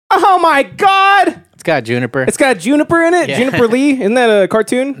Oh my God! It's got juniper. It's got juniper in it. Yeah. Juniper Lee. Isn't that a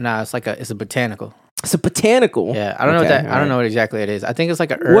cartoon? Nah, it's a botanical. It's a botanical. Yeah, I don't know what that. I don't know what exactly it is. I think it's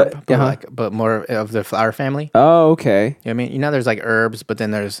like a herb, but more of the flower family. Oh, okay. You know what I mean? You know, there's like herbs, but then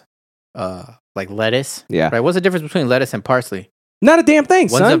there's like lettuce. Yeah. Right. What's the difference between lettuce and parsley? Not a damn thing,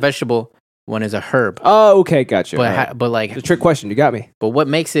 One's son. a vegetable, one is a herb. Oh, okay, gotcha. But All right. but like It's a trick question. You got me. But what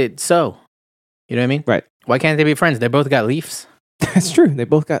makes it so? You know what I mean? Right. Why can't they be friends? They both got leaves. That's true. They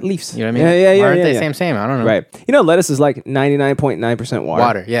both got leaves. You know what I mean? Yeah. Why aren't they yeah. same? I don't know. Right. You know, lettuce is like 99.9% water.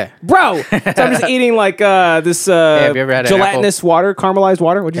 Water, yeah. Bro, so I'm just eating like this have you ever had an gelatinous water, caramelized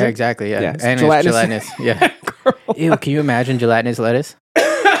water. What'd you Yeah, say? exactly. Yeah, Yeah, and gelatinous. it's gelatinous. Yeah. Ew, can you imagine gelatinous lettuce?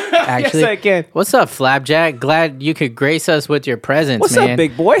 Actually, Yes, I can. what's up, Flapjack? Glad you could grace us with your presence, What's man. up,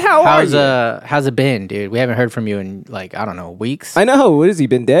 big boy? How are you? How's it been, dude? We haven't heard from you in like I don't know weeks. I know. What has he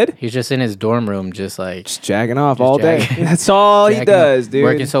been dead? He's just in his dorm room, just like Just jagging off all day. jagging- That's all he jacking does, up, dude.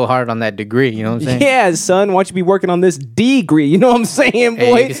 working so hard on that degree. You know what I'm saying? Yeah, son. Why don't you be working on this degree? You know what I'm saying, boy?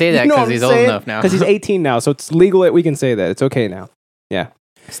 Hey, you can say that know 'cause what I'm he's old saying? enough now. Because he's 18 now, so it's legal that we can say that. It's okay now. Yeah.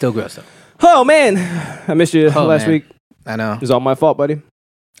 Still gross though. Oh man, I missed you Oh, last man. week. I know. It was all my fault, buddy.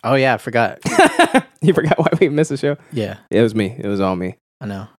 Oh yeah, I forgot. You forgot why we missed the show? Yeah, It was me. It was all me. I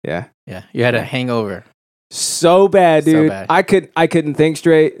know. Yeah. Yeah, you had a hangover. So bad, So dude. bad. I couldn't think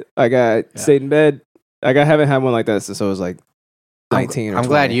straight. I got stayed in bed. I haven't had one like that since I was like 19 or I'm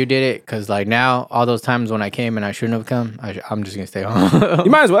glad 20. you did it because like now all those times when I came and I shouldn't have come, I'm just gonna stay home. You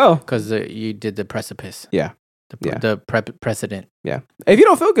might as well. Because you did the precipice. Yeah. The precedent. Yeah. If you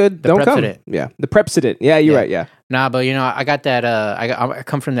don't feel good, The don't come. precedent. Yeah. The precedent. Yeah, you're Yeah. right. Yeah. Nah, but you know, I got that. I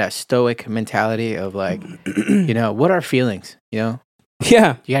come from that stoic mentality of like, you know, what are feelings? You know,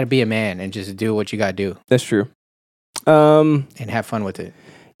 Yeah. you got to be a man and just do what you got to do That's true. and have fun with it.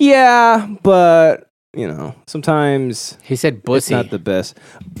 Yeah, but you know, sometimes He said, it's "Bussy." not the best.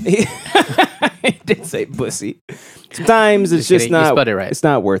 He did say bussy. Sometimes it's Just just kidding. You not. spelled it right. It's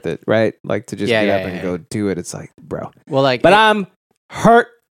not worth it, right? Like to just Yeah, get yeah, up and yeah. go do it. It's like, bro. Well, like, But I'm hurt.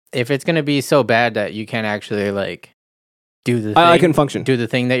 if it's gonna be so bad that you can't actually like do the I thing, couldn't function. do the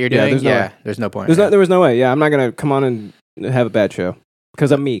thing that you're Yeah, doing, there's no way. there's no point. There was no way. Yeah, I'm not gonna come on and have a bad show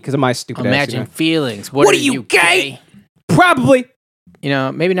because of me, because of my stupid ass. Imagine You know? feelings. What are you, gay? Probably. You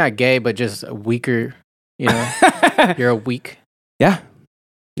know, maybe not gay, but just weaker. You know, you're a weak. Yeah.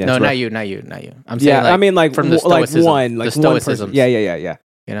 Yeah, No, it's not rough. you. I'm saying, Yeah, like, I mean, like from the like stoicism, one, like the one person. stoicism. Yeah.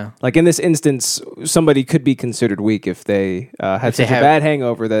 You know, Like in this instance, somebody could be considered weak if they had If they such a have- bad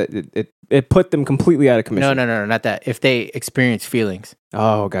hangover that it put them completely out of commission. no, not that. If they experience feelings,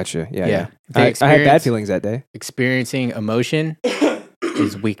 Oh, gotcha. Yeah. Yeah. If I they had bad experience- feelings that day. experiencing emotion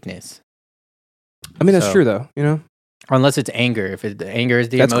is weakness. I mean, that's So- true though. You know, Unless it's anger. If the anger is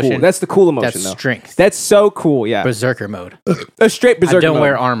the that's emotion, cool. That's the cool emotion that's though. strength. That's so cool. Yeah, Berserker mode. a straight berserker. I don't mode.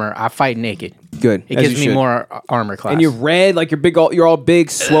 wear armor. I fight naked. Good. It as gives you me should. more armor class. And you're red, like you're all big,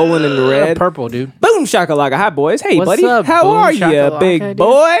 swollen, and red. purple, dude. Boom shakalaka. Hi, boys. Hey, What's buddy. up, How Boom are you, shakalaka, big dude?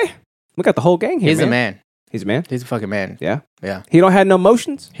 boy? We got the whole gang here. He's a man. He's a man. He's a fucking man. Yeah. Yeah. He don't have no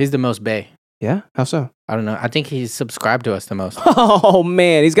motions. He's the most bae. Yeah. How so? I don't know. I think he's subscribed to us the most. Oh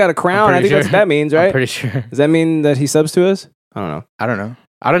man, he's got a crown. I pretty think that's sure. what that means, I'm right? pretty sure. Does that mean that he subs to us? I don't know. I don't know.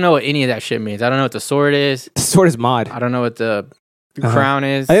 I don't know what any of that shit means. I don't know what the sword is. The sword is mod. I don't know what the Uh-huh. crown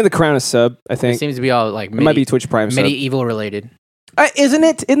is. I think the crown is sub. I It think seems to be all like it might be Twitch Prime sub. medieval related. Isn't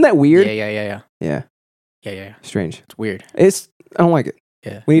it? Isn't that weird? Yeah. Yeah. Strange. It's weird. I don't like it.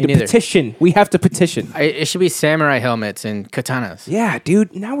 Yeah. We need Me to neither. petition. We have to petition. It should be samurai helmets and katanas. Yeah,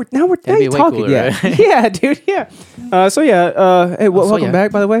 dude. Now we're That'd be way talking. cooler, Yeah, right? yeah, dude. Yeah. Hey, welcome yeah.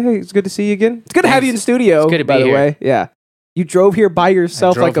 back. By the way, hey, it's good to see you again. It's good to have Thanks. you in the studio. It's good to by be the here. way, yeah. You drove here by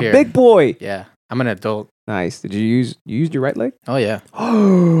yourself drove like a here. big boy. Yeah. I'm an adult. Nice. Did you used your right leg? Oh yeah.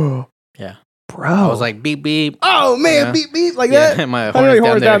 Oh, Yeah. bro. I was like beep beep. oh man, Yeah. beep beep like Yeah, that. my I know your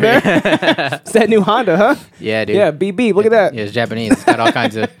horn's down there. It's that new Honda, huh? Yeah, dude. Yeah, beep beep. Look at that. Yeah, it's Japanese. It's got all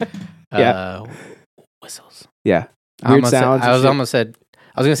kinds of Yeah. whistles. Yeah. I Weird almost sounds. Said, and shit.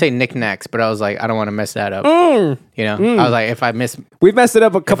 I was gonna say knickknacks, but I was like, I don't want to mess that up. You know, Mm. I was like, if I We've messed it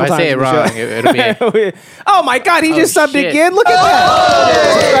up a if couple I times. say it in the wrong, show. it'll be. Oh my God, he Oh, just subbed shit. again. Look at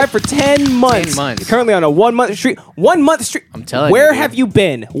that. Subscribe for 10 months. 10 months. You're currently on a 1 month streak. 1 month streak. I'm telling Where you, dude. have you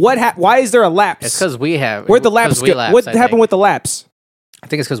been? Why is there a lapse? It's because we have. Where'd the lapse 'cause we go? lapsed, What I happened think. with the lapse? I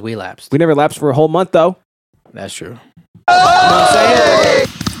think it's because we lapsed. We never lapsed for a whole month though. That's true. You know what I'm saying?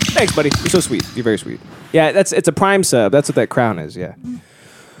 Thanks, buddy. You're so sweet. You're very sweet. Yeah, it's a prime sub. That's what that crown is. Yeah.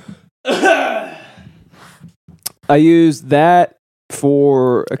 I use that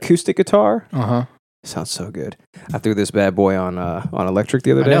for acoustic guitar. Uh huh. Sounds so good. I threw this bad boy on electric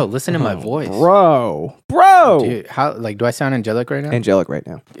the other day. No, listen to my voice, bro. Dude, how do I sound angelic right now? Angelic right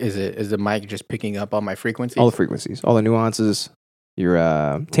now. Is the mic just picking up all my frequencies? All the frequencies, all the nuances, your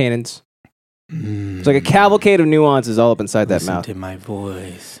tannins. It's like a cavalcade of nuances all up inside that Listen mouth. to my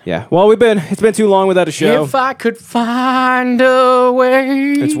voice. Yeah. Well, it's been too long without a show. If I could find a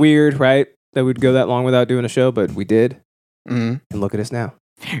way. It's weird, right? That we'd go that long without doing a show, but we did. Mm. And look at us now.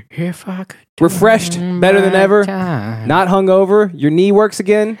 If I could Refreshed, better than ever. Not hungover. Your knee works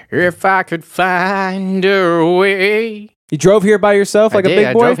again. If I could find a way. You drove here by yourself like a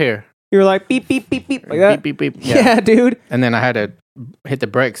big boy? I drove here. You were like, beep, beep, beep, beep, like that? Beep, beep, beep. Yeah, dude. And then I had to hit the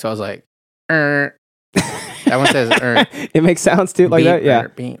brakes, so I was like, That one says, It makes sounds too, like beep, that? Yeah.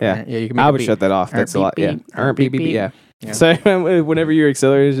 beep, Yeah. Yeah, you can make I a would beep. shut that off. That's a lot. Beep, Yeah. beep, Beep, beep, beep. Yeah. Yeah. So whenever you're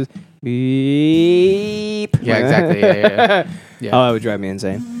accelerating, it's just beep. Yeah, exactly. Yeah. Oh, that would drive me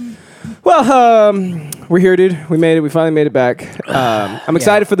insane. Well, we're here, dude. We made it. We finally made it back. I'm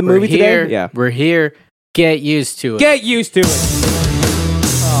excited for the movie here, today. Yeah. We're here. Get used to it. Get used to it.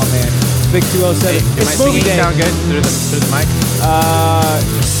 Oh, man. Big 207. Did my It's movie singing day. sound good through the mic?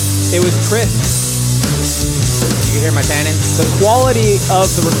 It was crisp. You can hear my tannins? The quality of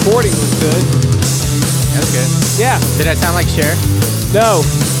the recording was good. That's good. Yeah. Did I sound like Cher No.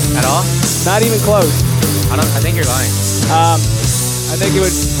 at all? Not even close. I think you're lying. I think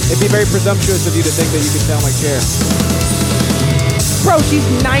it'd be very presumptuous of you to think that you could sound like Cher. Bro, she's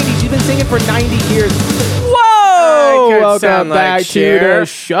 90. She's been singing for 90 years. Whoa! could Welcome sound like back to Cher. the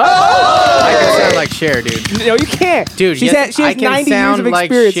show. I can sound like Cher, dude. No, you can't. Dude, she yes, has I can 90 years sound of like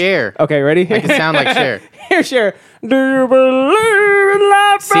experience. Cher. Okay, ready? I can sound like Cher. Here, Cher. Do you believe in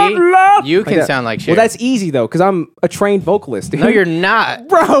life See? and love? You can that. sound like Cher. Well, that's easy, though, because I'm a trained vocalist. Dude. No, you're not.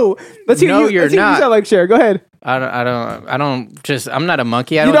 Bro, let's hear No, you. you're Let's hear not. you sound like Cher. Go ahead. I'm not a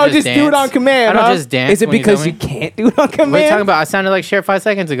monkey. I You don't don't just dance. do it on command, I don't huh? just dance. Is it when because tell you me. can't do it on command? What are you talking about? I sounded like Cher 5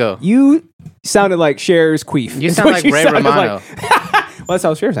 seconds ago. You sounded like Cher's queef. You Is sound what like Ray sounded Romano. Well, that's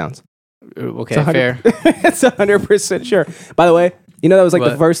how Cher sounds. Okay, It's fair. It's 100% sure. By the way, you know that was like the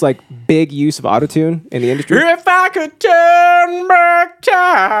What? first like big use of autotune in the industry. If I could turn back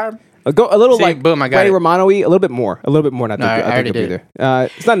time. Go a little See, like boom, I got Ray it. Romano-y, a little bit more. Not No, I already it'll be did. there.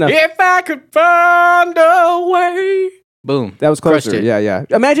 It's not enough. If I could find a way. Boom. That was Crushed closer. it. Yeah.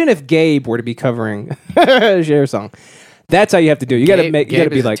 Imagine if Gabe were to be covering a Cher song. That's how you have to do. You got to Gabe you got to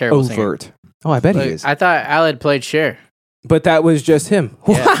be is a like terrible singer. overt. Oh, I bet he Look, is. I thought Aled played Cher. But that was just him.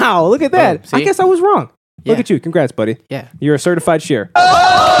 Yeah. Wow, look at that. Boom, I see? guess I was wrong. Look Yeah. at you. Congrats, buddy. Yeah. You're a certified Cher.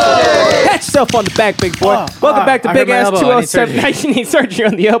 Pat yourself on the back, big boy. Welcome back to I hurt Big my Ass elbow. I need 207. You need surgery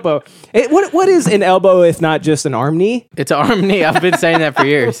on the elbow. What is an elbow if not just an arm knee? It's an arm knee. I've been saying that for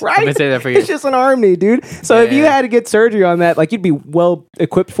years. Right? I've been saying that for It's years. just an arm knee, dude. So if you Yeah. had to get surgery on that, like you'd be well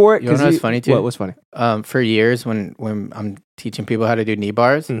equipped for it. You wanna 'cause know what's funny, too? What was funny? For years, when I'm teaching people how to do knee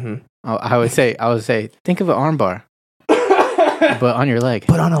bars, Mhm. I would say, think of an arm bar, but on your leg.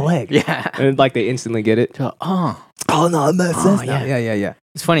 Put on a leg. Yeah. And like they instantly get it. So, Oh no, it makes sense sense. now. Yeah.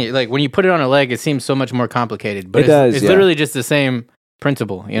 it's funny. Like when you put it on a leg, it seems so much more complicated. But It does, It's yeah. literally just the same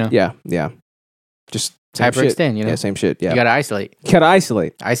principle. You know. Yeah. Just same shit. Hyperextend. You know. Yeah, same shit. Yeah. You gotta isolate. Gotta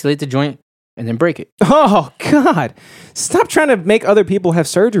isolate. Isolate the joint and then break it. Oh God! Stop trying to make other people have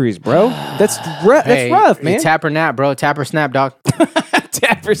surgeries, bro. That's Hey, rough, man. Tap or nap, bro. Tap or snap, dog.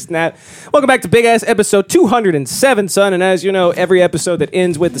 Tapper snap. Welcome back to Big Ass episode 207, son. And as you know, every episode that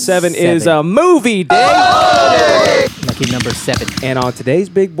ends with the 7 is a movie day. Lucky number 7. And on today's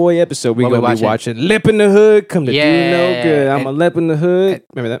big boy episode, we're What we gonna be watching? watching Lip in the Hood. Come to do no Yeah. good. I'm a lip in the hood.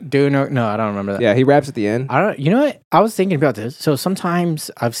 Remember that? Do no, I don't remember that. Yeah, he raps at the end. I don't. You know what? I was thinking about this. So sometimes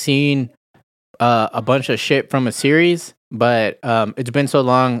I've seen a bunch of shit from a series, but it's been so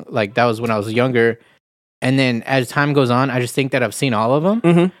long. Like that was when I was younger, and then as time goes on, I just think that I've seen all of them.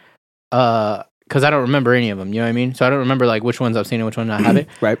 Mhm. Because I don't remember any of them. You know what I mean? So I don't remember like which ones I've seen and which ones I haven't.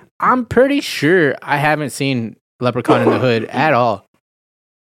 Right. I'm pretty sure I haven't seen Leprechaun in the Hood at all.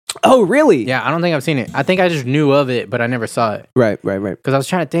 Oh, really? Yeah, I don't think I've seen it. I think I just knew of it, but I never saw it. Right. Because I was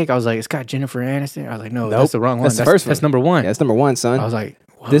trying to think. I was like, it's got Jennifer Aniston. I was like, no, Nope. that's the wrong one. That's the first one. That's number one. Yeah, that's number 1, I son. was like,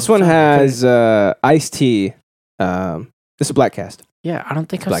 whoa, This one fuck, has Ice-T. This is a black cast. Yeah, I don't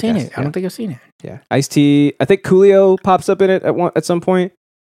think I've Black seen cast, it. I don't think I've seen it. Yeah, Ice-T. I think Coolio pops up in it at some point.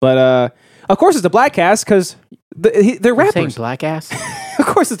 But of course it's a black cast because they're You're saying rappers. black ass? Of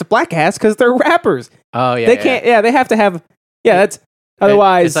course it's a black cast because they're rappers. Oh yeah, They can't. Yeah, they have to have. Yeah, that's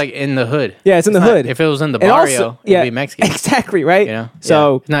otherwise. it's like in the hood. yeah, it's in the Not- hood. If it was in the And barrio, also- yeah, it'd be Mexican. Exactly right. You know,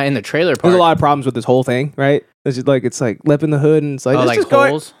 So- Yeah. It's not in the trailer park. There's a lot of problems with this whole thing, right? It's like lip in the hood, and it's like Oh, let's like just go.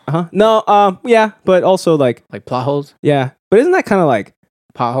 holes, No, yeah, but also like like plot holes. yeah, but isn't that kind of like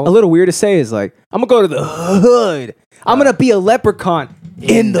Pothole. a little weird to say is like, I'm gonna go to the hood. I'm gonna be a leprechaun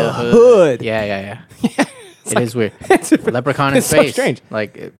in the hood. Yeah. It like- is weird. It's Leprechaun in it's so space. strange.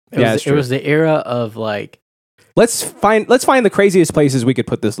 Like it Yeah, was, it's it was the era of like. Let's find the craziest places we could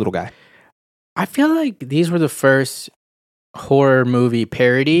put this little guy. I feel like these were the first horror movie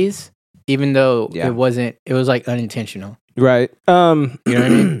parodies, even though Yeah. it wasn't. It was like unintentional. Right. You know what I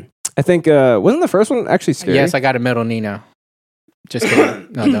mean? I think wasn't the first one actually scary? Yes, I got a metal knee now. Just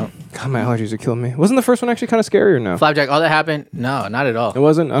kidding. No, don't. God, my allergies are killing me. Wasn't the first one actually kind of scary or no? Flapjack, all that happened? No, not at all. It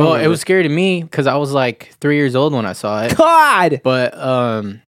wasn't. I don't Well, it remember. was scary to me because I was like 3 years old when I saw it. God. But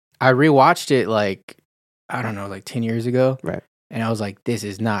I rewatched it like I don't know, like 10 years ago. Right. And I was like, this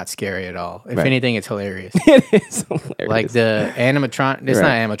is not scary at all. If Right. anything, it's hilarious. It is hilarious. Like the animatronic. It's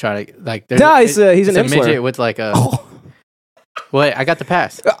Right. not animatronic. Like there's No, he's a it's a Imsler. midget with like a. What? I got the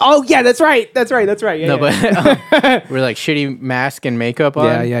pass. Oh yeah, that's right. Yeah, No, yeah. but we're like shitty mask and makeup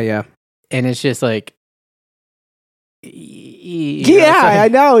on. yeah. And it's just like. Yeah, I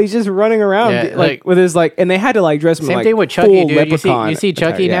know. He's just running around Yeah, like like- with his like, and they had to like dress him Same like thing with Chucky, full dude. leprechaun You see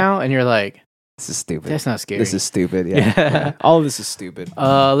Chucky attire, yeah. now, and you're like, This is stupid. that's not scary. This is stupid. Yeah. Yeah. All of this is stupid.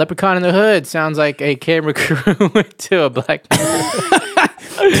 Leprechaun in the Hood sounds like a camera crew went to a black.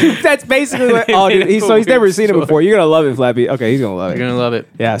 That's basically what. Oh, dude. He's never seen it before. You're gonna love it, Flappy. Okay, he's gonna love it. You're gonna love it.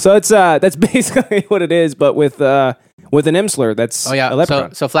 Yeah. So it's that's basically what it is, but with an Imsler. That's Oh yeah. a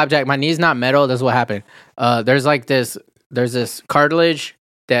leprechaun. So Flapjack, my knee's not metal. This is what happened. There's this cartilage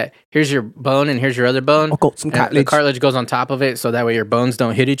that here's your bone and here's your other bone. Oh, got some And cartilage. The cartilage goes on top of it, so that way your bones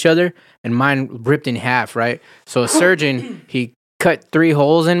don't hit each other. And mine ripped in half, right? So a surgeon, he cut 3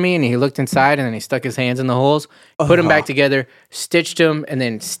 holes in me, and he looked inside, and then he stuck his hands in the holes, put them back together, stitched them, and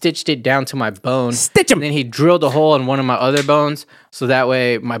then stitched it down to my bone. Stitch 'em. And then he drilled a hole in one of my other bones, so that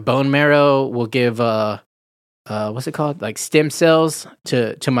way my bone marrow will give what's it called? Like stem cells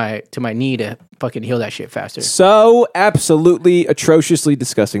to my knee to fucking heal that shit faster. So absolutely atrociously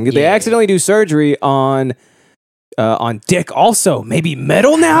disgusting. Did they Yeah. accidentally do surgery on Dick? Also, maybe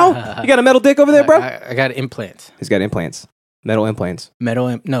metal now. You got a metal dick over there, bro? I got implants. He's got implants. Metal implants.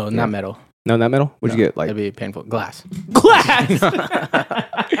 No, not metal. No, not metal. What'd you get? Like That'd be painful. Glass. glass.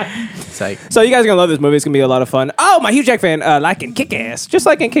 It's like So you guys are gonna love this movie. It's gonna be a lot of fun. Oh, my Hugh Jack fan, like in Kick Ass, just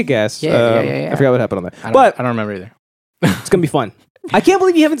like in Kick Ass. Yeah. I forgot what happened on that, I but don't remember either. it's gonna be fun. I can't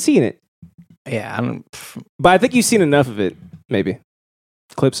believe you haven't seen it, Yeah, I don't. but I think you've seen enough of it. Maybe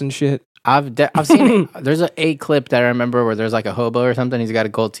clips and shit. I've seen. There's a clip that I remember where there's like a hobo or something. He's got a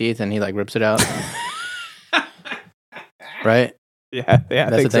gold teeth and he like rips it out. Right. Yeah, I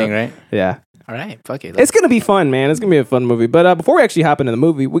That's think the thing, so. right? Yeah. All right. Fuck it. It's going to be fun, man. It's going to be a fun movie. But before we actually hop into the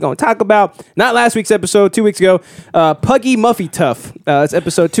movie, we're going to talk about, not last week's episode, 2 weeks ago, Puggy Muffy Tough. It's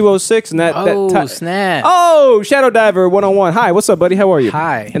episode 206. And Snap. Oh, Shadow Diver 101. Hi, what's up, buddy? How are you?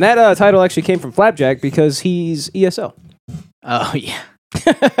 Hi. And that title actually came from Flapjack because he's ESL. Oh yeah.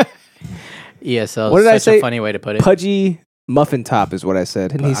 ESL. What did I Such a say? funny way to put it. Pudgy Muffin Top is what I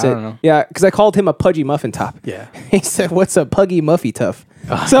said. And he I said, don't know. yeah, because I called him a Pudgy Muffin Top. Yeah. He said, what's a Puggy Muffy Tough?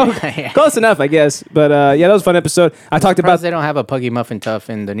 Oh, So yeah. close enough, I guess. But yeah, that was a fun episode. I talked Surprised about they don't have a Puggy Muffin Tough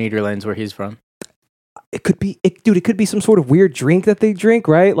in the Nederlands where he's from. it could be it could be some sort of weird drink that they drink,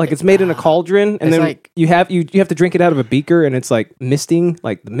 right? Like it's made in a cauldron, and It's then like- you have to drink it out of a beaker, and it's like misting,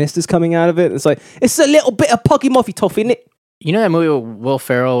 like the mist is coming out of it. It's like it's a little bit of Puggy Muffy Tough in it. You know that movie with Will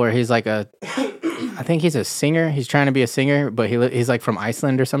Ferrell where he's like I think he's a singer. He's trying to be a singer, but he's like from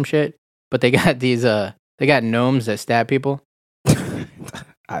Iceland or some shit. But they got these they got gnomes that stab people.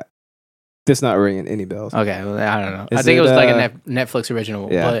 That's not ringing any bells. Okay, well, I don't know. I Is think it was it, like a Netflix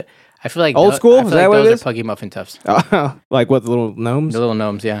original. yeah. But I feel like Old school? I feel Is like that what it those is? are Puggy Muffin Toughs. Like what, the little gnomes? The little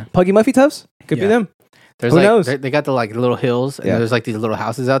gnomes, yeah. Puggy Muffy Toughs? Could be Yeah. them. There's Who like knows? They got the like little hills, and Yeah. there's like these little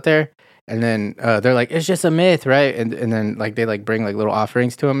houses out there, and then they're like, it's just a myth, right? And then like they like bring like little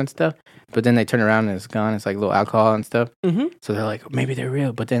offerings to them and stuff, but then they turn around and it's gone. It's like little alcohol and stuff. Mm-hmm. So they're like, maybe they're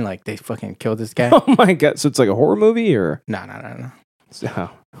real, but then like they fucking killed this guy. Oh my god! So it's like a horror movie, or No.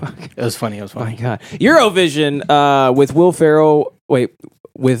 oh, It was funny. It was my funny. god! Eurovision with Will Ferrell. Wait,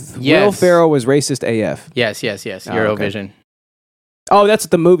 with Will Yes. Ferrell was racist AF. Yes. Oh, okay. Eurovision. Oh, that's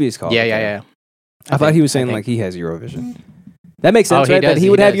what the movie is called. Yeah. I thought he was saying think- like he has Eurovision. That makes sense, Oh, he right? That does, he he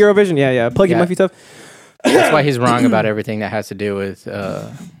would have does. Eurovision. Yeah. Puggy Yeah. Muffy Tough. That's why he's wrong about everything that has to do with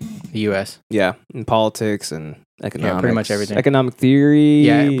the U.S. Yeah, and politics and economics. pretty much everything. Economic theory.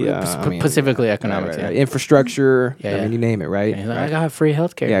 Yeah, specifically economics. right. Yeah. Infrastructure. Yeah, I mean, yeah. you name it, right? He's like, I Right. got free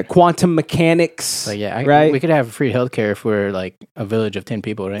healthcare. Yeah, quantum mechanics. Like, yeah, right? we could have free healthcare if we're like a village of 10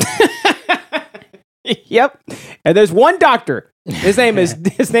 people, right? Yep. And there's one doctor. His name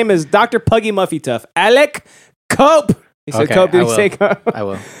is Dr. Puggy Muffy Tough. Alec Cope. He said Okay, Cope. Did I he will. say Cope? I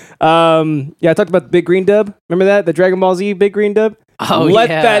will. Yeah, I talked about the big green dub. Remember that? The Dragon Ball Z big green dub? Oh, Let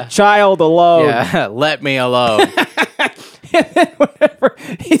yeah. that child alone. Yeah, let me alone. And then whenever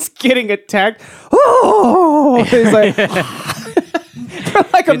he's getting attacked, oh, he's like, for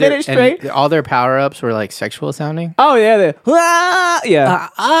like a minute straight. And all their power ups were like sexual sounding. Oh, yeah. Yeah.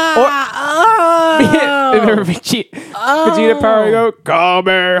 Remember Vegeta power go,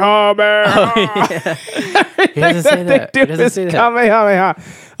 Kamehameha. He doesn't say that. He doesn't say that. Kamehameha.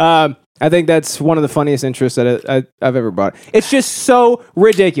 I think that's one of the funniest interests that I've ever bought. It's just so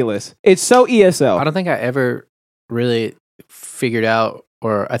ridiculous. It's so I ESL. don't think I ever really figured out,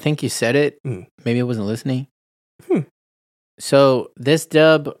 or I think you said it. Maybe I wasn't listening. So this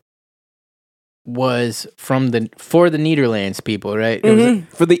dub was for the Netherlands people, right? It was,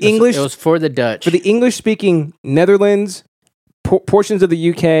 For the English, It was for the Dutch. for the English-speaking Netherlands, portions of the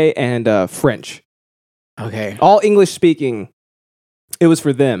UK, and French. Okay. All English-speaking. It was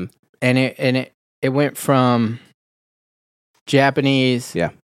for them. And it went from Japanese,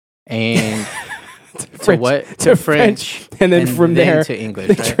 and to what to French, and then from there to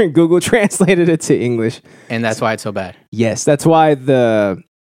English, right? Google translated it to English. And that's why it's so bad. Yes, that's why the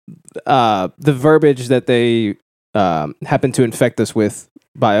verbiage that they happen to infect us with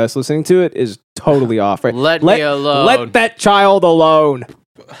by us listening to it is totally off. Right? Let me alone. Let that child alone.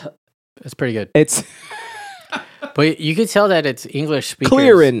 It's pretty good, It's but you could tell that it's English speakers.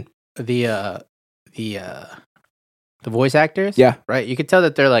 clearing. The voice actors, Yeah. right. You could tell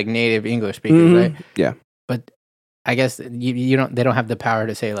that they're like native English speakers, right? Yeah. But I guess you don't. They don't have the power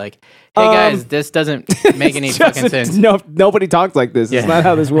to say like, "Hey guys, this doesn't make any fucking sense." No, nobody talks like this. It's Yeah. not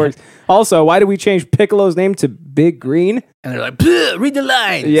how this works. Also, why did we change Piccolo's name to Big Green? And they're like, "Bleh, "Read the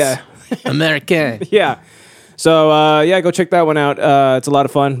lines." Yeah. American. Yeah. So go check that one out. It's a lot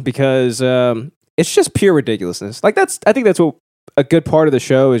of fun because it's just pure ridiculousness. Like I think that's what a good part of the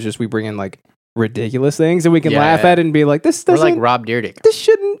show is. Just we bring in like ridiculous things and we can laugh at it and be like, this We're doesn't like Rob Dyrdek. this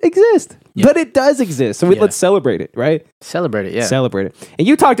shouldn't exist. Yeah. But it does exist. So let's celebrate it, right? Celebrate it, yeah. Celebrate it. And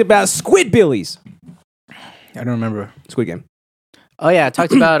you talked about Squidbillies. I don't remember. Squid Game. Oh yeah, I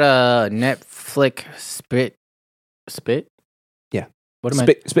talked about Netflix Spit. Yeah. What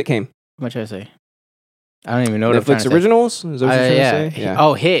Spit Game. am I trying to say? I don't even know what I'm trying Netflix to say. originals? Is that what you're trying Yeah. to say? Yeah.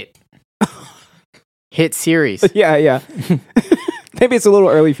 Oh, hit series. Yeah. Maybe it's a little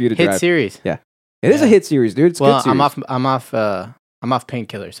early for you to Hit drive. series. It is a hit series, dude. It's a Well, good series. I'm off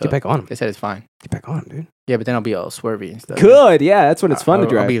painkillers, so Get back on 'em. they said it's fine. Get back on, dude. Yeah, but then I'll be all swervy and stuff. Good. Yeah, that's when it's fun to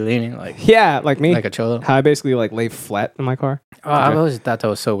drive. I'll be leaning like Yeah, like me. a cholo. How I basically like lay flat in my car. Oh, I've always thought that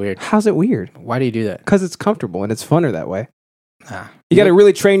was so weird. How's it weird? Why do you do that? Because it's comfortable and it's funner that way. Nah. You got to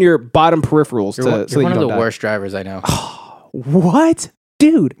really train your bottom peripherals You're, to one, so you're you one of don't the die. worst drivers I know. What,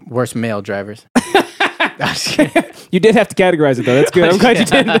 dude? Worst male drivers. You did have to categorize it though. That's good. I'm glad you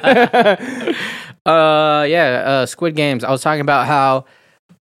did. Squid Games. I was talking about how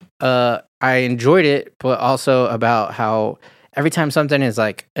I enjoyed it, but also about how every time something is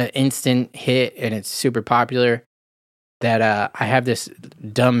like an instant hit and it's super popular, that I have this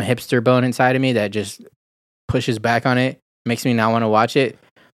dumb hipster bone inside of me that just pushes back on it, makes me not want to watch it.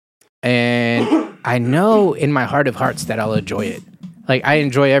 And I know in my heart of hearts that I'll enjoy it. Like I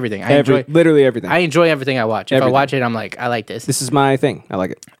enjoy everything. Literally everything. I enjoy everything I watch. If Everything. I watch it, I'm like, I like this. This is my thing. I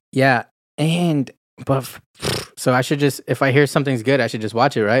like it. Yeah, so I should just, if I hear something's good, I should just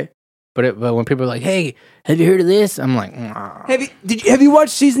watch it, right? But when people are like, "Hey, have you heard of this?" I'm like, "Nah." Have you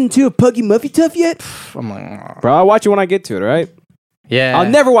watched season 2 of Puggy Muffy Tough yet? I'm like, "Nah." Bro, I'll watch it when I get to it. All right. Yeah, I'll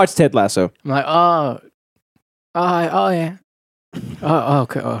never watch Ted Lasso. I'm like, oh yeah, oh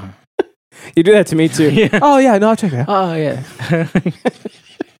okay, oh You do that to me too. Yeah. Oh yeah, no, I'll check it out. oh yeah.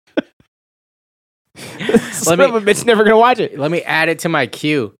 Son of a bitch, never gonna watch it. Let me add it to my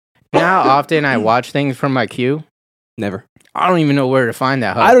queue. You know how often I watch things from my queue? Never. I don't even know where to find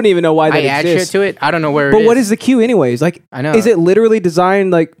that. I don't even know why that I add shit exists. to it. I don't know where. But what is the queue anyways? Like, I know. is it literally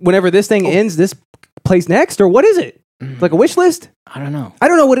designed like whenever this thing ends, this plays next, or what is it? Like a wish list? I don't know. I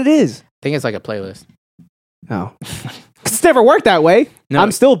don't know what it is. I think it's like a playlist. Oh, it's never worked that way. No.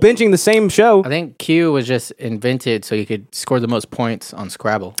 I'm still binging the same show. I think Q was just invented so you could score the most points on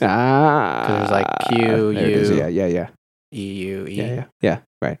Scrabble. Ah, 'Cause there's like Q, there it is. U. Yeah. E. Yeah.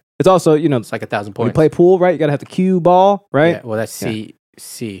 Right. It's also It's like 1,000 when you points. play pool, right? You gotta have the cue ball, right? Yeah, well, that's C.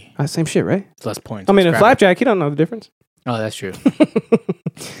 Same shit, right? It's less points. I mean, in Scrabble. flapjack, you don't know the difference. Oh, that's true.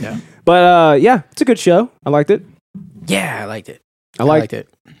 Yeah. But yeah, it's a good show. I liked it. Yeah, I liked it. I liked it.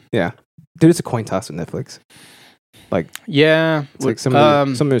 Yeah, dude, it's a coin toss with Netflix. Yeah. It's like some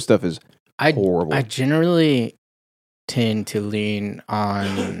of their stuff is horrible. I generally tend to lean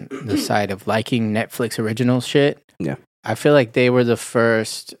on the side of liking Netflix original shit. Yeah. I feel like they were the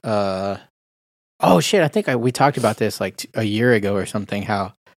first. Oh shit! I think we talked about this like a year ago or something.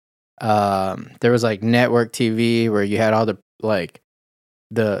 How there was like network TV where you had all the like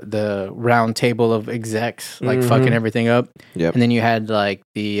the round table of execs like fucking everything up. Yep. And then you had like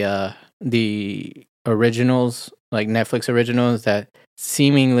the originals, like Netflix originals that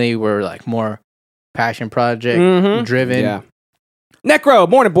seemingly were like more passion project driven. Yeah. Necro,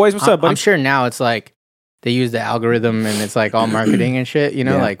 morning boys. What's up, buddy? I'm sure now it's like they use the algorithm and it's like all marketing and shit, you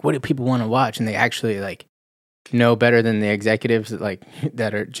know, Yeah. like what do people want to watch? And they actually like know better than the executives like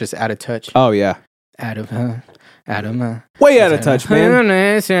that are just out of touch. Oh yeah. Adam. Way out of touch, man.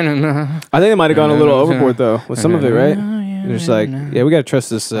 I think they might have gone a little overboard though with some of it, right? They're just like, yeah, we got to trust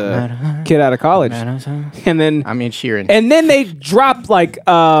this kid out of college. And then I mean, Sheeran. And then they dropped like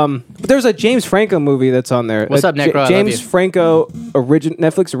there's a James Franco movie that's on there. What's up, Necro? I love James you. Franco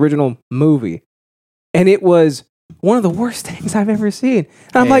Netflix original movie. And it was one of the worst things I've ever seen.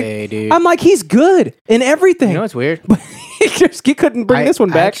 And I'm like, he's good in everything. You know what's weird? But he couldn't bring this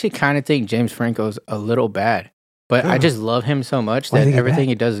one I back. actually kind of think James Franco's a little bad, but I just love him so much Why do that you think he's everything bad?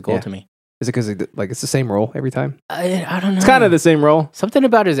 he does is gold Yeah. to me. Is it because it's the same role every time? I don't know. It's kind of the same role. Something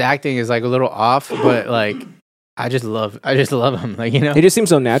about his acting is like a little off, but like I just love him. Like, you know, It just seems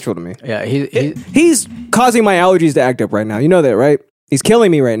so natural to me. yeah, He's causing my allergies to act up right now. You know that, right? He's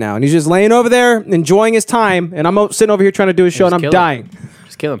killing me right now. And he's just laying over there, enjoying his time. And I'm sitting over here trying to do a show, and I'm kill him. dying.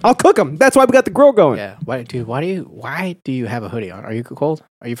 just kill him. I'll cook him. That's why we got the grill going. Yeah, why do you have a hoodie on? Are you cold?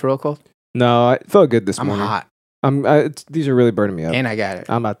 Are you for real cold? No, I felt good this I'm morning. hot, These are really burning me up. and I got it.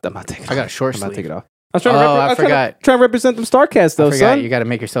 I'm not taking it I got off. a short I'm not sleeve. taking it off. I was trying to I forgot. trying to represent them Starcast, though, I forgot son. you got to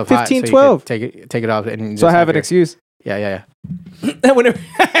make yourself 15, hot. 12. So you can take it off, and So I just have an your- excuse. Yeah.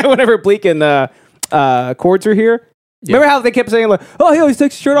 whenever Bleak and Chords are here, Yeah. remember how they kept saying, like, oh, he always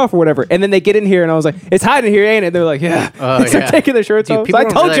takes his shirt off or whatever. And then they get in here, and I was like, it's hot in here, ain't it? They're like, yeah. Oh, They start yeah. taking their shirts Dude, off. So people I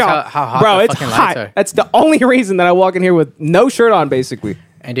don't told realize y'all. how hot bro, the it's fucking hot. lights are. That's the only reason that I walk in here with no shirt on, basically.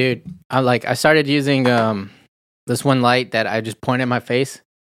 And dude, I started using this one light that I just point at my face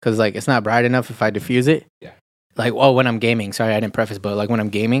because like it's not bright enough if I diffuse it. Yeah. Like when I'm gaming. Sorry, I didn't preface, but like when I'm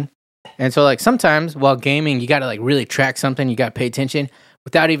gaming, and so like sometimes while gaming, you gotta like really track something. You gotta pay attention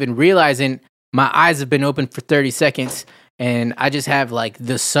without even realizing my eyes have been open for 30 seconds, and I just have like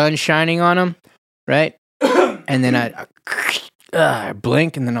the sun shining on them, right? And then I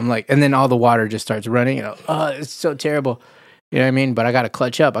blink, and then I'm like, and then all the water just starts running. And it's so terrible. You know what I mean? But I gotta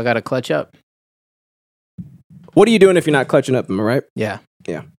clutch up. What are you doing if you're not clutching up, am I right? Yeah.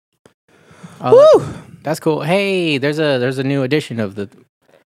 Yeah. Oh, Woo! that's cool. Hey, there's a new edition of the.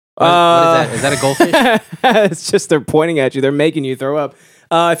 What is that? Is that a goldfish? It's just they're pointing at you. They're making you throw up.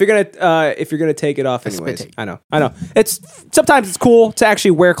 If you're gonna take it off A spit anyways. take. I know. It's sometimes it's cool to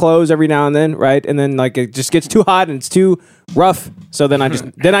actually wear clothes every now and then, right? And then like it just gets too hot and it's too rough. So then I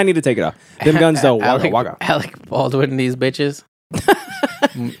need to take it off. Them guns though, wagga wagga. Alec Baldwin, these bitches.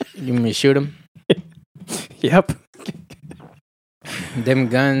 You mean shoot them? Yep. Them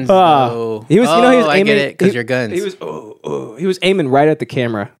guns. He was I aiming. get it because your guns. He was aiming right at the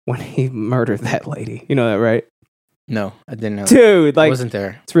camera when he murdered that lady. You know that, right? No, I didn't know. Dude, I like wasn't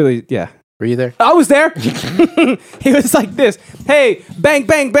there. it's really Were you there? I was there. He was like this. Hey, bang,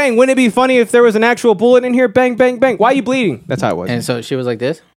 bang, bang. Wouldn't it be funny if there was an actual bullet in here? Bang, bang, bang. Why are you bleeding? That's how it was. And so she was like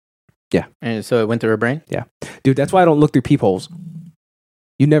this. Yeah. And so it went through her brain. Dude, that's why I don't look through peepholes.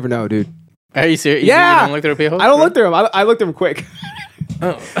 You never know, dude. Are you serious? Yeah. You don't look through a peephole? I don't look through them. I look through them quick.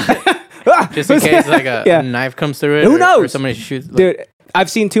 Oh. Just in case like a Yeah. knife comes through it. Who Or knows? somebody shoots. Like, Dude, I've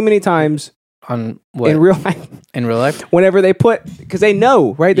seen too many times on what? in real life. In real life? Whenever they because they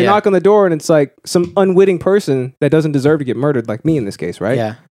know, right? They Yeah. knock on the door and it's like some unwitting person that doesn't deserve to get murdered, like me in this case, right?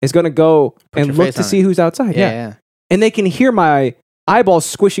 Yeah. Is going to go and your look face to on see it. who's outside. Yeah. Yeah. Yeah. And they can hear my eyeballs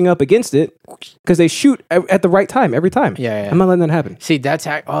squishing up against it because they shoot at the right time every time. Yeah. I'm not letting that happen. See, that's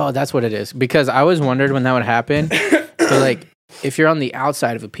what it is. Because I always wondered when that would happen. So like, if you're on the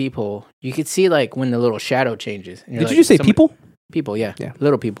outside of a peephole, you could see like when the little shadow changes. And you're Did like, you just say somebody- people? People, yeah. Yeah.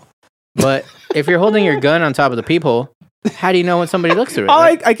 Little people. But if you're holding your gun on top of the peephole, how do you know when somebody looks through it? Oh,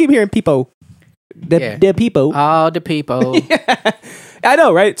 right? I keep hearing people. Yeah. The people. Oh, the people. I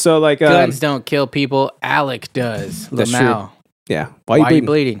know, right? So like, Guns don't kill people. Alec does. That's Lamau. yeah. Why are you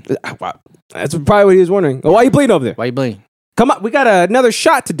bleeding? Wow. That's probably what he was wondering. Why are you bleeding over there? Why are you bleeding? Come on, we got another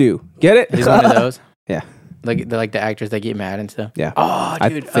shot to do. Get it? He's one of those. Yeah. Like the actors that get mad and stuff. Yeah. Oh, I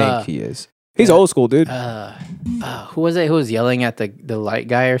dude. think he is. He's old school, dude. Who was it? Who was yelling at the light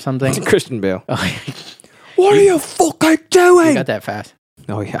guy or something? Christian Bale. Oh, What are you fucking you doing? got that fast.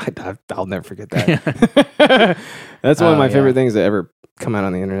 Oh yeah, I'll never forget that. That's one of my favorite things that ever come out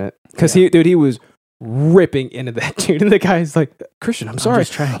on the internet. Because he was ripping into that dude, and the guy's like, Christian, I'm sorry.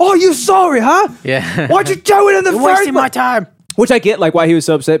 just trying. Oh, you sorry, huh? Yeah. Why'd you do it in the You're first wasting my place? time. Which I get, like, why he was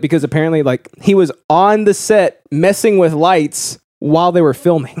so upset, because apparently, like, he was on the set messing with lights while they were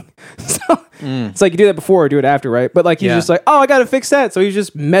filming. So it's like you do that before or do it after, right? But like he's Yeah. just like, oh, I gotta fix that. So he's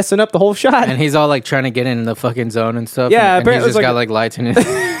just messing up the whole shot. And he's all like trying to get in the fucking zone and stuff. Yeah, and apparently he's it was just got like- like lights in it.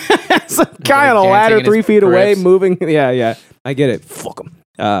 It's a guy like on a ladder dancing in 3 his feet away, grips. moving. Yeah. I get it. Fuck them.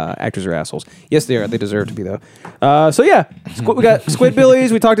 Actors are assholes. Yes, they are. They deserve to be, though. So yeah, we got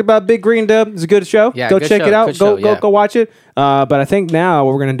Squidbillies. We talked about Big Green Dub. It's a good show. Yeah, go good check show, it out. good show, yeah. Go watch it. But I think now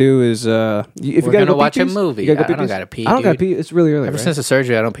what we're gonna do is if you We're gotta gonna go watch a pee-pees, movie. you gotta I go don't pee-pees? gotta pee, I don't gotta dude. pee. It's really early. Ever right? since the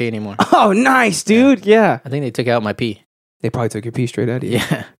surgery, I don't pee anymore. Oh, nice, dude. Yeah. I think they took out my pee. They probably took your pee straight out of you.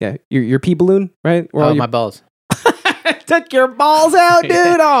 Yeah. Yeah. Your pee balloon, right? Where all Oh, your- my balls. took your balls out, dude.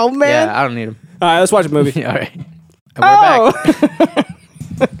 Oh man. Yeah, I don't need them. All right, let's watch a movie. All right. And we're back.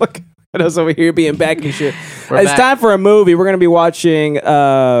 Look at us over here being back and shit. We're It's back. time for a movie. We're gonna be watching.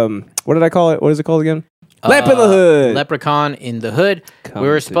 What did I call it? What is it called again? Lamp in the Hood. Leprechaun in the Hood. Come we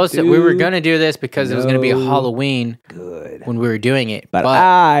were to supposed to. We were do gonna do this because it was gonna be no Halloween Good. when we were doing it, But but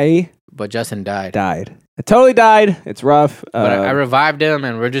I Justin died. died. I totally died. It's rough. But I revived him,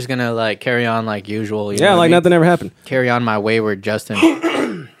 and we're just gonna like carry on like usual. You know yeah, what like I mean? nothing ever happened. Carry on my wayward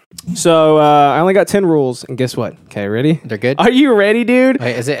Justin. So I only got 10 rules, and guess what? Okay, ready? They're good. Are you ready, dude?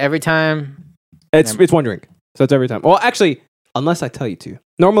 Wait, is it every time? It's one drink, so it's every time. Well, actually, unless I tell you to.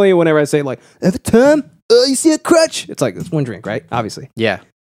 Normally, whenever I say like every time you see a crutch, it's like it's one drink, right? Obviously, Yeah.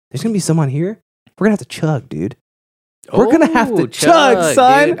 there's gonna be someone here. We're gonna have to chug, dude. We're gonna have to Ooh, chug,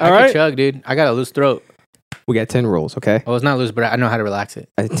 son. Dude. All I right? can chug, dude. I got a loose throat. We got 10 rules, okay? Well, it's not loose, but I know how to relax it.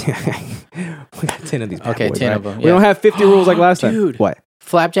 we got 10 of these. bad Okay, boys, 10 right? of them, We yeah. don't have 50 rules like last time. Dude. What?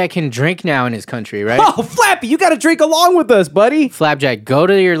 Flapjack can drink now in his country, right? Oh, Flappy, you got to drink along with us, buddy. Flapjack, go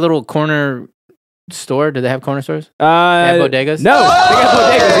to your little corner store. Do they have corner stores? They have bodegas? No, they got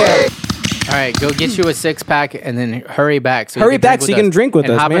bodegas. Yeah. All right, go get you a 6-pack and then hurry back. So Hurry back so you can drink with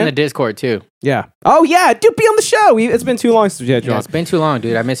and us, hop man. in the Discord too. Yeah. Oh yeah, dude, be on the show. It's been too long since we had you Yeah, on. it's been too long,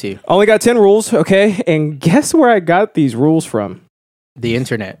 dude. I miss you. Only got 10 rules, okay? And guess where I got these rules from? The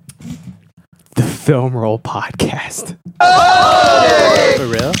internet. The Film Roll Podcast. For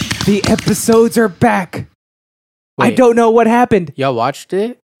real? The episodes are back. I Wait, don't know what happened. Y'all watched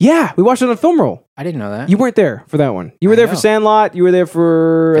it? Yeah, we watched it on Film Roll. I didn't know that. You weren't there for that one. You were I there for know. Sandlot. You were there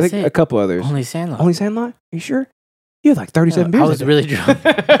for, I That's think, it. a couple others. Only Sandlot. Only Sandlot? Are you sure? You had like 37 beers. I was really drunk.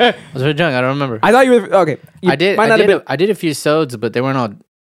 I was really drunk. I don't remember. I thought you were, okay. You I did. might not have been I did a few sods, but they weren't all.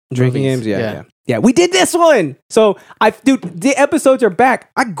 drinking movies. games. Yeah, Yeah. yeah. Yeah, we did this one. So, dude, the episodes are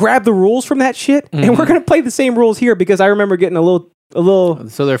back. I grabbed the rules from that shit, and we're going to play the same rules here because I remember getting a little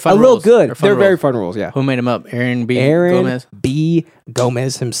So they're fun. a little rules. good. fun They're very rules. fun rules, yeah. Who made them up? Aaron B. Aaron Gomez. B.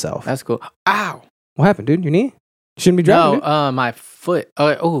 Gomez himself. That's cool. Ow. What happened, dude? Your knee? Shouldn't be dropping. No, my foot.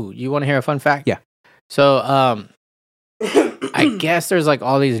 Oh, you want to hear a fun fact? Yeah. So, I guess there's like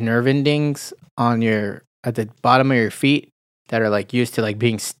all these nerve endings on at the bottom of your feet that are like used to like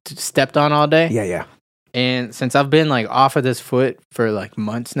being stepped on all day. Yeah, yeah. And since I've been like off of this foot for like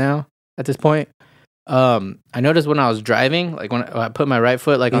months now at this point, I noticed when I was driving, like when I put my right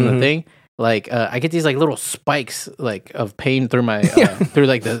foot like on the thing, like I get these like little spikes like of pain through my through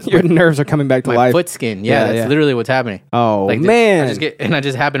like the Your nerves are coming back to my life. foot skin. Yeah, Yeah, that's yeah. literally what's happening. Oh, Like man. I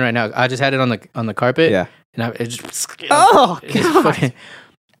just happened right now. I just had it on the carpet. Yeah. And it just Oh, it just God. fucking,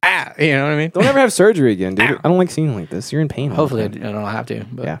 you know what I mean? Don't ever have surgery again, dude. I don't like seeing you like this. You're in pain. all the Hopefully I time. don't have to.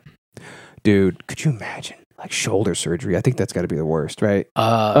 But Yeah. Dude, could you imagine? Like shoulder surgery. I think that's got to be the worst, right?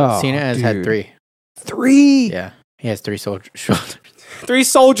 Cena has had dude. 3. 3? Yeah, he has 3 shoulders. 3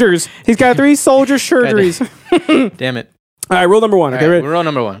 soldiers. He's got 3 soldier surgeries. Damn it! All right, rule number 1. All Okay, right, ready? rule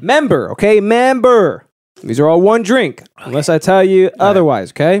number 1. Member, okay? Member. These are all one drink, unless I tell you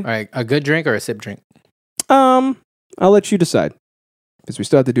otherwise, okay? All right, a good drink or a sip drink? I'll let you decide. Because we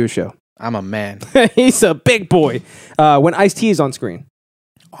still have to do a show. I'm a man. He's a big boy. When Ice-T is on screen,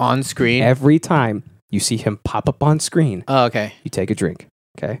 On screen. every time you see him pop up on screen, Oh, okay. you take a drink,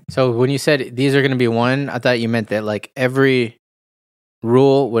 okay? So when you said these are going to be one, I thought you meant that like every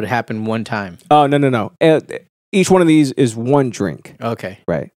rule would happen one time. Oh, no. Each one of these is one drink, Okay,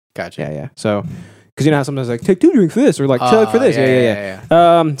 right? gotcha. Yeah. So, because you know how sometimes like, take 2 drinks for this, or like, chug for this.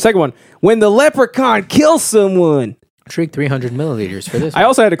 Yeah. Second one, when the leprechaun kills someone. Drink 300 milliliters for this. I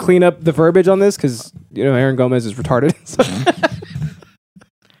also had to clean up the verbiage on this because, you know, Aaron Gomez is retarded. So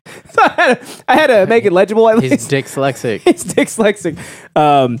I had to make it legible at He's least. dyslexic. He's dyslexic.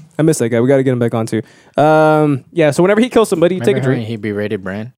 I miss that guy. We got to get him back on too. Yeah, so whenever he kills somebody, you take a Remember drink. He berated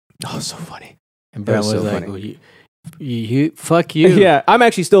Bran, Oh, so funny. and That Bran was was so like, funny. well, Fuck you. Yeah, I'm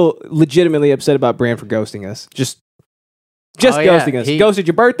actually still legitimately upset about Bran for ghosting us. Just ghosting us. He Ghosted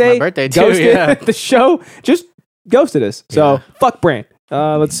your birthday. My birthday too, Ghosted yeah. the show. Just ghosted us. So Yeah. fuck Bran.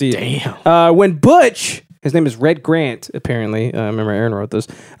 Let's see. Damn. When Butch, his name is Red Grant, apparently. I remember Aaron wrote this.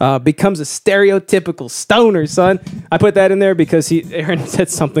 Becomes a stereotypical stoner, son. I put that in there because Aaron said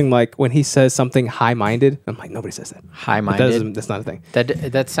something like when he says something high-minded. I'm like, nobody says that. High-minded. That's not a thing.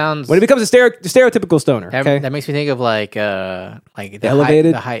 That sounds. When it becomes a stereotypical stoner. that, Okay. that makes me think of like the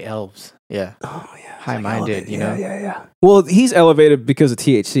Elevated? the high elves. Yeah. Oh yeah. High-minded. You know. Yeah. Well, he's elevated because of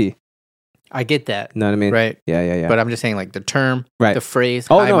THC. I get that. Know what I mean? Right. Yeah. But I'm just saying, like the term, Right. the phrase,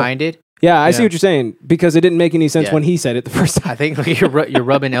 Oh, no. high-minded. Yeah, I see Yeah. what you're saying because it didn't make any sense Yeah. when he said it the first time. I think like you're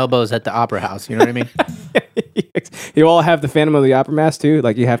rubbing elbows at the opera house. You know what I mean? You all have the Phantom of the Opera mask too.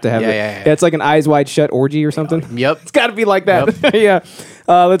 Like you have to have Yeah, it. yeah. It's like an eyes wide shut orgy or something. Yep. It's got to be like that. Yeah.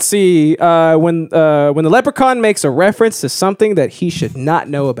 Let's see. When the leprechaun makes a reference to something that he should not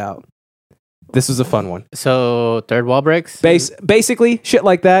know about. This is a fun one. So third wall breaks. Basically, shit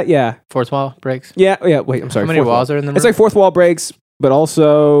like that. Yeah. Fourth wall breaks. Yeah. Wait, I'm sorry. How many fourth walls wall. are in the room? It's like fourth wall breaks, but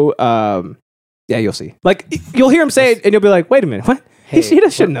also, yeah, you'll see. Like you'll hear him say it, and you'll be like, "Wait a minute, what? He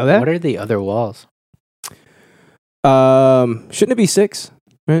shouldn't know that." What are the other walls? Shouldn't it be 6?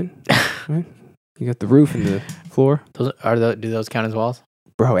 Right? Right? You got the roof and the floor, Do those count as walls?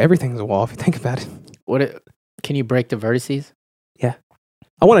 bro. Everything's a wall if you think about it. Can you break the vertices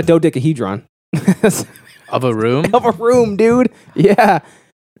I want a dodecahedron of a room? of a room, dude. Yeah.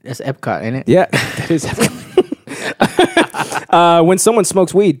 That's Epcot, ain't it? Yeah, that is. When someone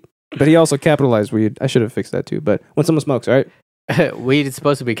smokes weed, but he also capitalized weed. I should have fixed that too. But when someone smokes, all right. Weed is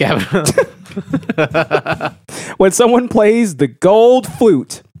supposed to be capital. When someone plays the gold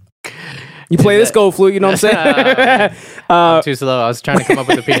flute, you play this gold flute. You know what I'm saying? I'm too slow. I was trying to come up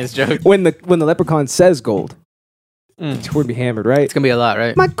with a penis joke. when the leprechaun says gold, we're gonna be hammered, right? It's gonna be a lot,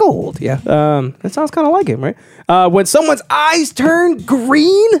 right? My gold, yeah. That sounds kind of like him, right? When someone's eyes turn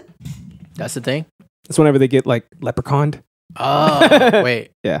green, That's the thing. that's whenever they get like leprechauned. Oh,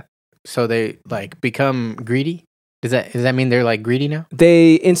 wait. Yeah. So they like become greedy? Does that mean they're like greedy now?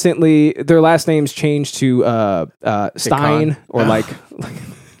 They instantly their last names change to Stein or like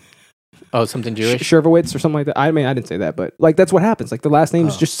Oh, something Jewish. Shervowitz or something like that. I mean, I didn't say that, but like that's what happens. Like the last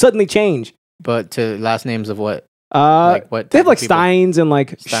names just suddenly change. But to last names of what? Like what they have type like of people? Steins and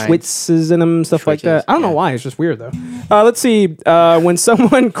like Steins. Schwitzes in them, stuff like that. Schwitzes, I don't know yeah. why. It's just weird though. Let's see. When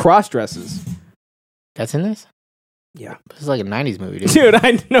someone cross dresses, That's in this? Yeah. This is like a 90s movie, dude. dude,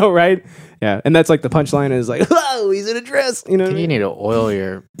 I know, right? Yeah, and that's like the punchline is like, "Whoa, he's in a dress." You know what I You mean? need to oil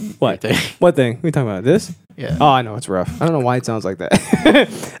your What? thing. What thing? We talking about this? Yeah. Oh, I know it's rough. I don't know why it sounds like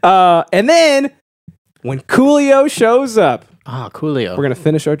that. And then when Coolio shows up, Ah, Coolio. we're gonna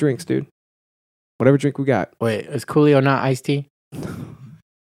finish our drinks, dude. Whatever drink we got. Wait, is Coolio not iced tea?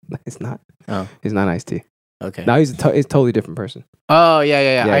 It's not. Oh. He's not iced tea. Okay. Now he's a totally different person. Oh,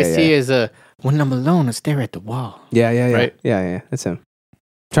 yeah. Yeah, Iced tea yeah. is when I'm alone, I stare at the wall. Yeah. Right. Yeah. That's him.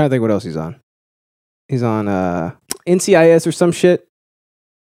 Trying to think what else he's on. He's on NCIS or some shit.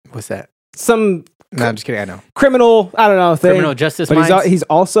 What's that? Some No, I'm just kidding. I know. criminal, I don't know, thing. Criminal Justice But Minds he's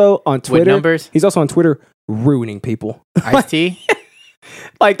also on with Twitter. numbers. He's also on Twitter ruining people. Iced tea.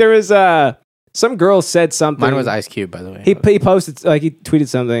 Like there was some girl said something. Mine was Ice Cube, by the way. He posted like he tweeted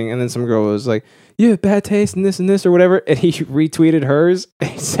something, and then some girl was like, "You have bad taste and this or whatever," and he retweeted hers.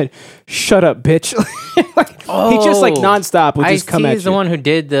 And he said, "Shut up, bitch!" Like, he just like nonstop would just come Ice-T at is you. the one who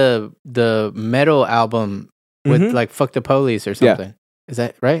did the metal album with Mhm. like "Fuck the Police" or Yeah. something. Is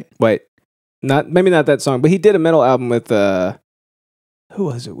that right? Wait, maybe not that song, but he did a metal album with who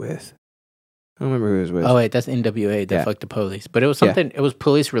was it with? I don't remember who it was with. Oh wait, that's NWA. That Yeah. "Fuck the Police," but it was something. It was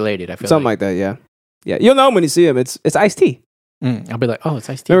police related. I feel Something like that. Yeah. You'll know him when you see him. It's Ice-T. I'll be like, oh, it's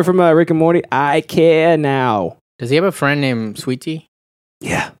Ice T. Remember from Rick and Morty? I care now. Does he have a friend named Sweet Tea?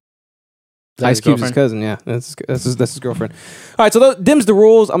 Yeah. Is that Ice his Cube's his girlfriend? cousin, yeah. That's his girlfriend. All right, so dim's the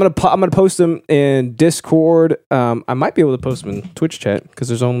rules. I'm gonna post them in Discord. I might be able to post them in Twitch chat because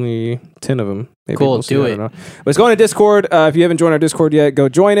there's only 10 of them. Maybe Cool, we'll see. do I it. don't know. But it's going to Discord. If you haven't joined our Discord yet, go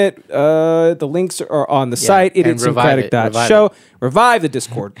join it. The links are on the site. and revive it, Idiotsyncratic.show. Revive the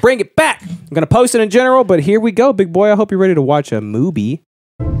Discord. Bring it back. I'm gonna post it in general, but here we go, big boy. I hope you're ready to watch a movie.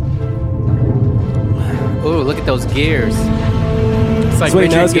 Ooh, look at those gears. It's like That's when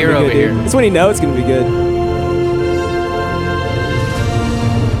he knows Richard it's gonna Gere be over good, here. dude. That's when he knows it's gonna be good.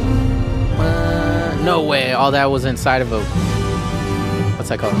 No way. All that was inside of a what's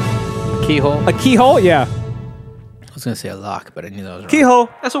that called? A keyhole. A keyhole, yeah. I was gonna say a lock, but I knew that was wrong. Keyhole.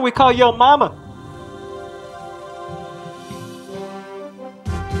 That's what we call your mama.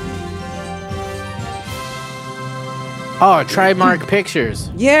 Oh, Trimark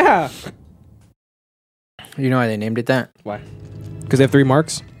Pictures. Yeah. You know why they named it that? Why? Because they have 3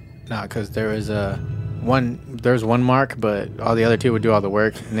 marks. Nah, because there was there's one mark, but all the other 2 would do all the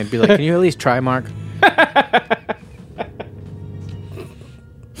work, and they'd be like, "Can you at least try Mark?"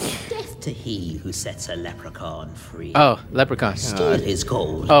 Death to he who sets a leprechaun free. Oh, Leprechaun. Steal his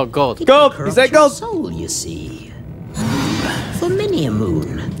gold. Oh, gold. It Gold! will He said corrupt your gold! soul, you see. For many a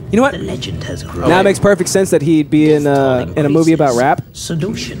moon, You know what? the legend has grown. Now it makes perfect sense that he'd be in a movie about rap.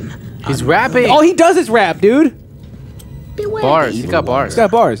 Seduction. He's rapping. All he does is rap, dude. Beware Bars. the He's got evil bars. He's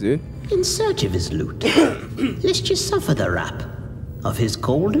got bars, dude. in search of his loot, lest you suffer the rap of his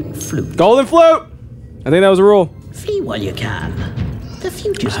golden flute. Golden flute! I think that was a rule. Flee while you can. The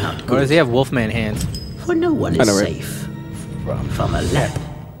future's not Or good, does he have Wolfman hands? for no one I is know, right? safe from a lep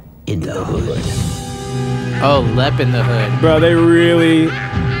in the hood. Oh, Lep in the hood. Bro, they really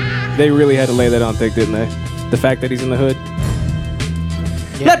had to lay that on thick, didn't they? The fact that he's in the hood.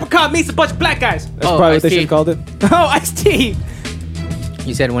 Leprechaun meets a bunch of black guys. That's Oh, probably what they Ice-T. should have called it. Oh, Ice-T!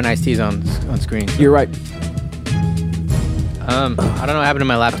 You said when Ice-T's on screen. You're right. I don't know what happened to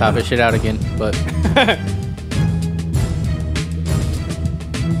my laptop. It shit out again, but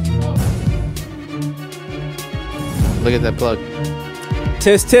look at that plug.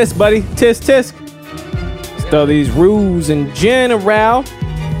 Tisk tisk, buddy. Tisk tisk. Let's throw these rules in general.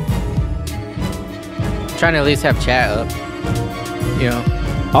 Trying to at least have chat up, you know,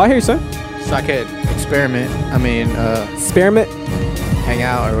 Oh, I hear you, son. so I could experiment. I mean, Spearmint. hang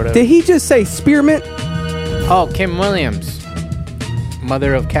out or whatever. Did he just say spearmint? Oh, Kim Williams,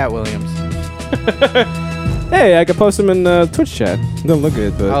 mother of Cat Williams. Hey, I could post him in Twitch chat. Don't look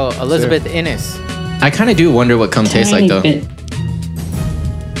good, but Oh, Elizabeth Innes. I kind of do wonder what cum tastes like, though.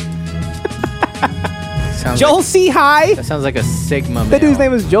 Sounds Joel like, C. High. that sounds like a Sigma male. That dude's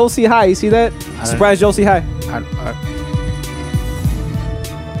name is Joel C. High. You see that? Surprise, Joel C. High.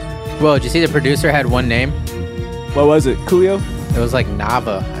 Well, did you see the producer had one name? What was it? Coolio? It was like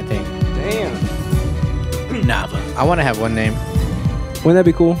Nava, I think. Damn. Nava. I want to have one name. Wouldn't that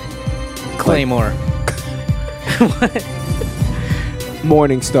be cool? Claymore.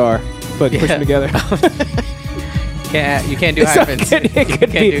 Morning Star, but push Yeah. them together. You can't do It's not hyphens. good. It You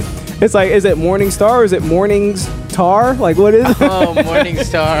could can't be. do- It's like, is it Morning Star or is it Mornings Tar? Like, what is it? Oh, Morning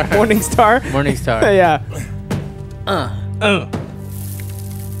Star. Morning Star? Morning Star. Yeah.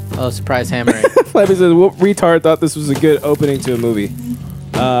 Oh, surprise hammering. Flappy says, what retard thought this was a good opening to a movie?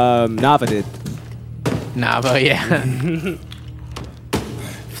 Nava did. Nava, yeah.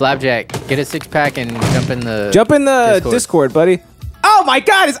 Flapjack, get a 6-pack and jump in the Jump in the Discord, buddy. Oh my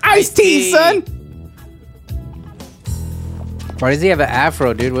god, it's Ice-T, Ice-T. son! Why does he have an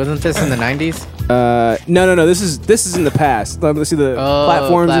afro, dude? Wasn't this in the 90s? No. This is in the past. Let's see the Oh,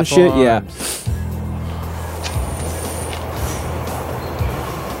 platforms and shit. Yeah.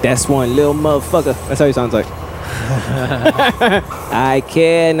 That's one little motherfucker. That's how he sounds like. I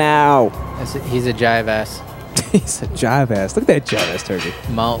care now. He's a jive ass. He's a jive ass. Look at that jive ass turkey.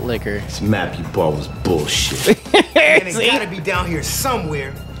 Malt liquor. This map you bought was bullshit. And it's gotta be down here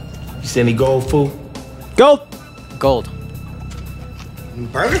somewhere. You see any gold, fool? Gold. Gold.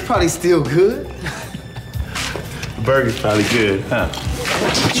 Burger's probably still good. The burger's probably good, huh?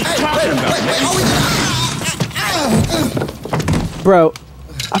 Bro,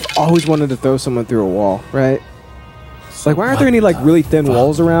 I've always wanted to throw someone through a wall, right? Like, why aren't there any, like, really thin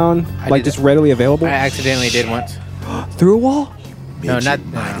walls around? Like, did just that. readily available? I accidentally did once. Through a wall? No, not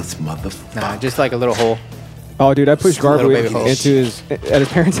This motherfucker. nah, just like a little hole. Oh, dude, I pushed Little Gargoyle baby hole. into at his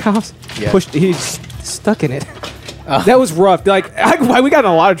parents' house. Yeah. He's stuck in it. That was rough. Like, we got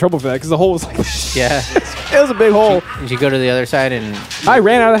in a lot of trouble for that because the hole was like, Yeah. it was a big hole. Did you go to the other side and I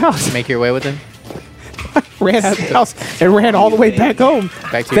ran out of the house. make your way with him? Ran out of the house and ran all the way back home.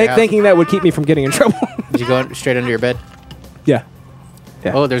 Back to your house? Thinking that would keep me from getting in trouble. Did you go straight under your bed? Yeah.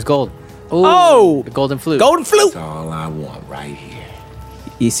 Oh, there's gold. Ooh, Oh! the golden flute. Golden flute. That's all I want right here.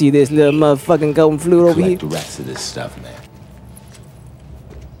 You see this little motherfucking golden flute over here? Collect the rest of this stuff, man.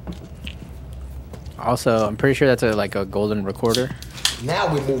 Also, I'm pretty sure that's a golden recorder.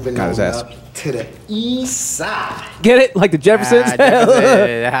 Now we're moving Got on his ass. up to the east side. Get it? Like the Jeffersons?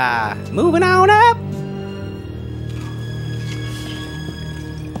 Ah. Moving on up.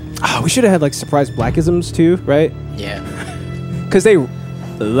 We should have had like surprise blackisms too, right? Yeah. Because they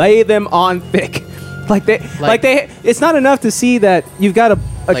lay them on thick. Like they, it's not enough to see that you've got a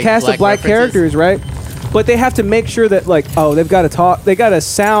Like cast of black black references? characters, right? But they have to make sure that they've got to talk, they got to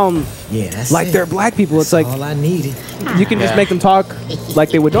sound Yeah, that's like they're black people. It's like all I needed. you can just Yeah. make them talk like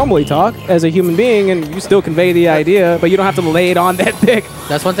they would normally talk as a human being, and you still convey the idea, but you don't have to lay it on that thick.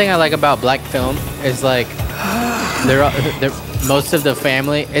 That's one thing I like about black film is like they're most of the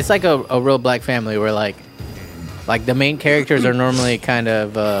family. It's like a real black family where like the main characters are normally kind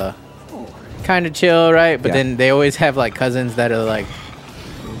of chill, right? But then they always have like cousins that are like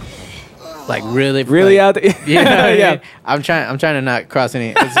really like, out there. You know what I mean? I'm trying to not cross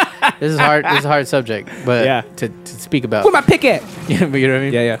any. This is hard. This is a hard subject, but to speak about. Where my pick at? You know what I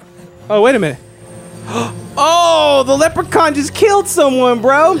mean? Yeah. Oh, wait a minute. Oh, the leprechaun just killed someone,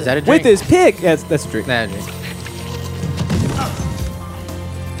 bro. Is that a with drink? his pick? Yeah, that's a drink. Nah, drink.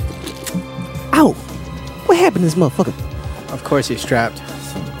 Ow! What happened to this motherfucker? Of course he's strapped.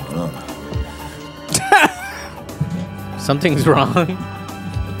 Something's wrong.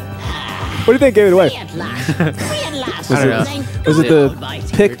 What do you think gave it away? I don't know. Was it the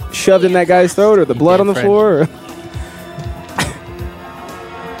pick shoved in that guy's throat, or the blood on the French. floor? Or?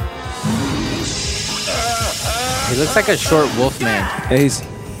 He looks like a short wolf man. Yeah, he's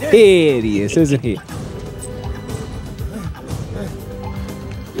hideous, isn't he?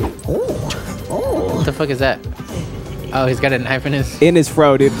 What the fuck is that? Oh, he's got a knife in his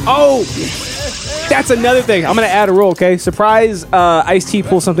fro, dude. Oh, that's another thing. I'm gonna add a rule, okay? Surprise, Ice-T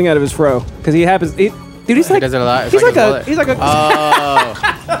pulls something out of his fro because he happens. Dude, he's He like, does it a lot. It's he's like bullet. he's like a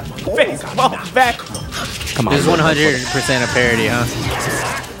Oh, baseball bat. Come on. this is 100% a parody, huh?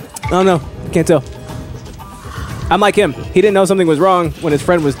 I don't know. Can't tell. I'm like him. He didn't know something was wrong when his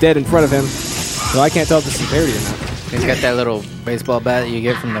friend was dead in front of him. So I can't tell if this is parody or not. He's got that little baseball bat that you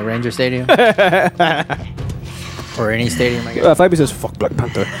get from the Ranger Stadium. Or any stadium, I guess. Flappy says, "Fuck Black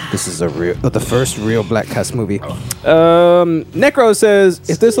Panther. This is the first real Black Cast movie." Necro says,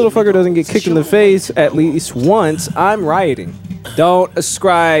 "If this little fucker doesn't get kicked in the face at least once, I'm rioting." Don't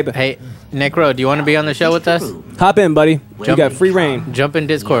ascribe. Hey, Necro, do you want to be on the show with us? Hop in, buddy. You Jump- got free reign. Jump in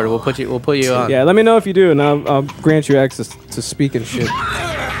Discord. We'll put you on. Yeah, let me know if you do, and I'll grant you access to speak and shit.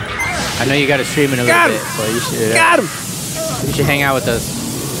 I know you got to stream in a little Got him. bit, but you should. Got him. You should hang out with us.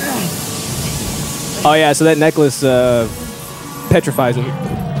 Oh yeah, so that necklace petrifies him.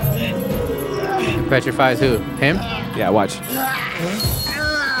 Petrifies who? Him? Yeah, watch.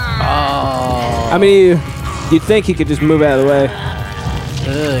 Oh. I mean, you'd think he could just move out of the way.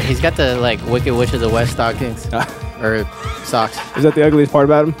 Ugh, he's got the like Wicked Witch of the West stockings or socks. Is that the ugliest part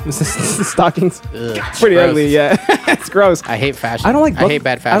about him? Is the stockings? Ugh, It's pretty gross. ugly, yeah. It's gross. I hate fashion. I don't like. I hate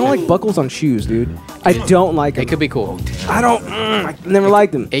bad fashion. I don't like buckles on shoes, dude. I don't like them. It could be cool. I don't. I never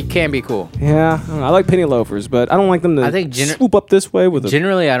liked them. It can be cool. Yeah, I don't know. I like penny loafers, but I don't like them to I think swoop up this way with a.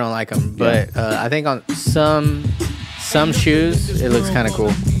 Generally, I don't like them, but I think on some shoes it looks kind of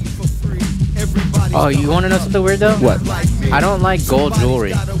cool. Oh, you want to know something weird though? What? I don't like gold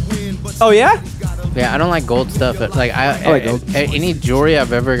jewelry. Oh yeah? Yeah, I don't like gold stuff. Like I like gold. Any jewelry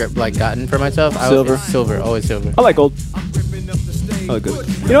I've ever like gotten for myself, Silver. it's silver, always silver. I like gold. I like good.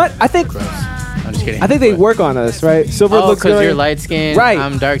 You know what? I think. Gross. I'm just kidding. I think they work on us, right? Silver Oh, looks because good. you're light skinned, Right.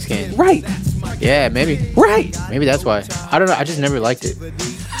 I'm dark skinned. Right. Yeah, maybe. Right. Maybe that's why. I don't know. I just never liked it.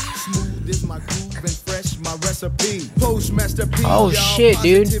 Oh shit,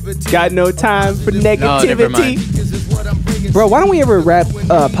 dude. Got no time for No, never negativity. Bro, why don't we ever rap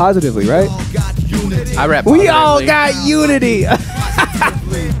positively, right? I rap. We all positively. got unity.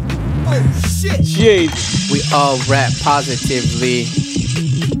 Jeez. We all rap positively.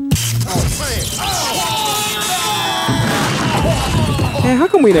 Man, how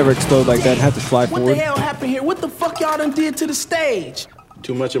come we never explode like that and have to fly What forward? the hell happened here? What the fuck y'all done did to the stage?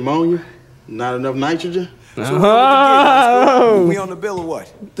 Too much ammonia? Not enough nitrogen? Oh. We on the bill or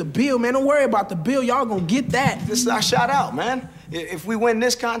what? The bill, man. Don't worry about the bill. Y'all gonna get that. This is our shout out, man. If we win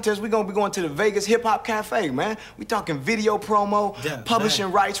this contest, we're gonna be going to the Vegas Hip Hop Cafe, man. We talking video promo,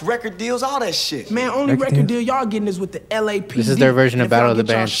 publishing rights, record deals, all that shit. Man, only record deal y'all getting is with the LAPD. This is their version of If y'all Battle of the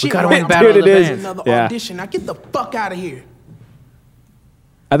get y'all Bands. shit We gotta right, win Battle Dude, of the it is. Bands. Another Yeah. audition. Now get the fuck out of here.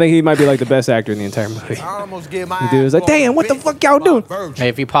 I think he might be like the best actor in the entire movie. I almost get my The dude was like, damn, what the fuck y'all doing? Hey,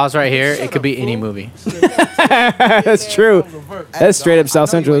 if you pause right here, it could be any movie. That's true. That's straight up South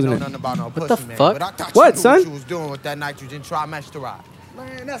Central, isn't it? What the fuck? What, son? was doing with that nitrogen trimester.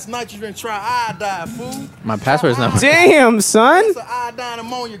 Man, that's nitrogen triiodide, fool. My password's not. Damn, son. It's an iodine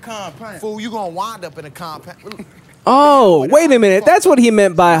ammonia compound. Fool, you gonna wind up in a compound. Oh, wait a minute. That's what he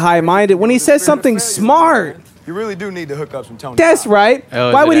meant by high-minded when he says something smart. You really do need to hook up some Tony. That's right.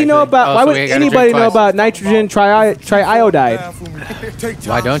 Oh, Why is would it he know actually? about? Oh, Why so would we gotta anybody drink know twice. about nitrogen triiodide?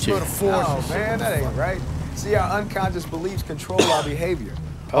 Why don't you? Oh, man, that ain't right. See, our unconscious beliefs control our behavior.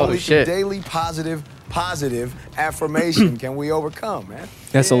 Holy Only shit. through daily positive affirmation can we overcome, man.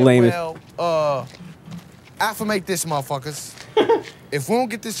 That's the lamest. Well, affirmate this, motherfuckers. If we don't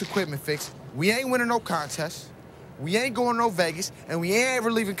get this equipment fixed, we ain't winning no contest, we ain't going to no Vegas, and we ain't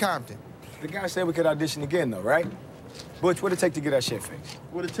ever leaving Compton. The guy said we could audition again, though, right? Butch, what'd it take to get that shit fixed?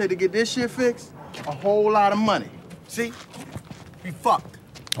 What'd it take to get this shit fixed? A whole lot of money. See? We fucked.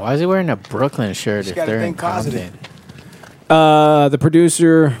 Why is he wearing a Brooklyn shirt if gotta they're in think positive. Compton? The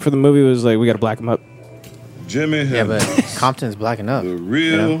producer for the movie was like, we got to black him up. Jimmy. Yeah, but Compton's blacking up. The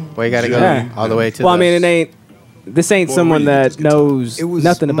real. Why you got to go Yeah. all the way to? Well, I the- mean, this ain't someone that knows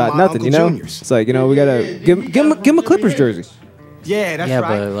nothing about my nothing. You Uncle know, Junior's. it's like, you know, we gotta give him a Clippers jersey. Yeah, that's Yeah,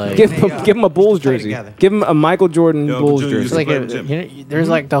 right. but like, Give him a Bulls jersey. Give him a Michael Jordan Bulls Junior jersey. it's like there's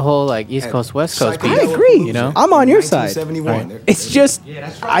like the whole like East Coast West Coast beef. I agree. You know, I'm on your side. 1971. It's just,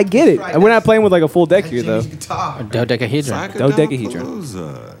 I get it. And we're not playing with like a full deck here though. dodecahedron. Dodecahedron.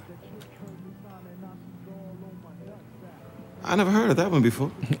 I never heard of that one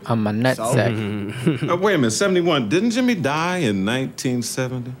before. I'm a nutsack. Wait a minute, 71. Didn't Jimmy die in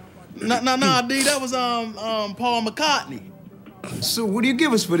 1970? Nah, D, that was Paul McCartney. So what do you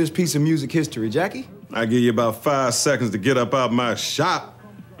give us for this piece of music history, Jackie? I give you about 5 seconds to get up out my shop.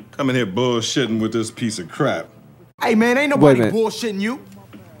 Come in here bullshitting with this piece of crap. Hey, man, ain't Wait a nobody minute. bullshitting you.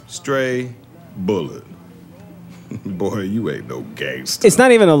 Stray bullet. Boy, you ain't no gangster. It's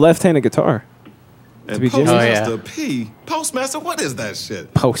not even a left-handed guitar. And be Jimmy. Postmaster P. Postmaster, what is that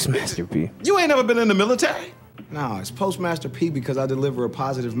shit? Postmaster P. You ain't never been in the military? No, it's Postmaster P because I deliver a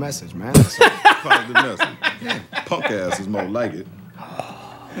positive message, man. Positive message. Punk ass is more like it.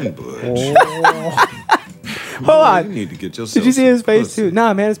 And Butch. Hold on. You need to get yourself Did you see his some face pussy. too?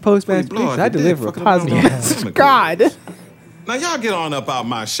 Nah, man, it's Postmaster P. Blood, I you did deliver a fucking positive around. message. God. Now y'all get on up out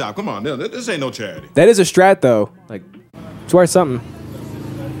my shop. Come on, this ain't no charity. That is a Strat though. Like, it's worth something.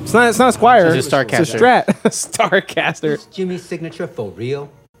 It's not a Squire. It's a Starcaster. It's a Strat. Starcaster. Jimmy's signature for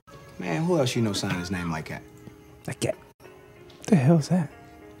real? Man, who else you know signed his name like that? I get. What the hell is that?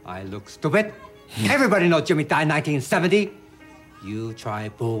 I look stupid. Everybody knows Jimmy died in 1970. You try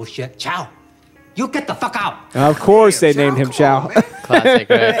bullshit. Chow. You get the fuck out. Of course they named him Chow. Classic,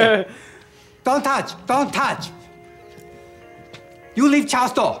 right? Don't touch. Don't touch. You leave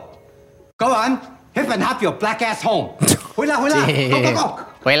Chow's door. Go on. Hip and hop your black ass home. 回啦，回啦，go go go。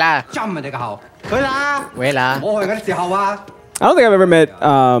回啦，針啊你個口，回啦，回啦。我去嗰啲時候啊。I don't think I've ever met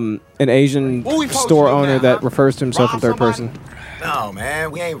an Asian store owner that refers to himself in third person. No,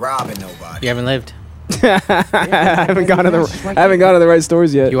 man, we ain't robbing nobody. You haven't lived. I haven't gone to the right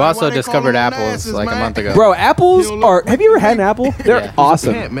stores yet. You also discovered apples like a month ago. Bro, apples are. Have you ever had an apple? They're Yeah.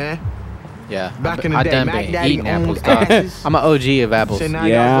 awesome. Pimp, man. Yeah, Back in the I day, done Mac been Daddy eating owned apples, dog. asses. I'm an OG of apples. Shit, now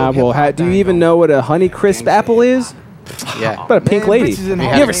Yeah, y'all go well, hip-hop do you thing even on. know what a Honeycrisp apple is? Yeah. What a pink Man, lady. bitches and You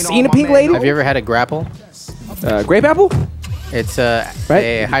hoes ever ain't seen on a pink my lady? Have you ever had a grapple? Grape apple? It's Right?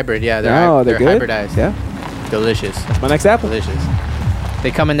 a hybrid. Yeah, they're Oh, they're good? hybridized. Yeah. Delicious. My next apple. Delicious.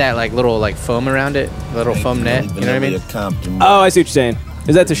 They come in that like little like foam around it, little foam net. You know what I mean? Oh, I see what you're saying.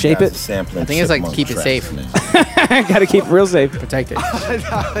 Is that to shape it? I think it's like to keep it safe. Gotta keep it real safe. Protect it.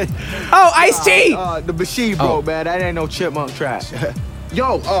 Oh, iced tea! The Bashir, bro, Oh. man, that ain't no chipmunk trap.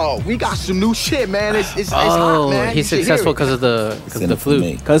 Yo, we got some new shit, man. It's hot, Oh, man. he's You should hear successful it. because of the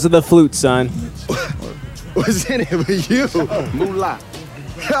flute. Because of the flute, son. What's in it for you? Moolah.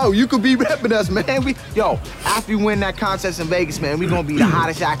 Yo, you could be repping us, man. After we win that contest in Vegas, man, we gonna be the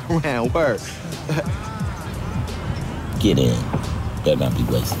hottest act around. Word. Get in. Better not be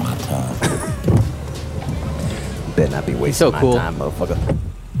wasting my time. Better not be wasting so cool. my time, motherfucker.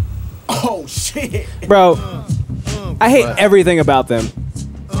 Oh shit. Bro, I hate everything about them.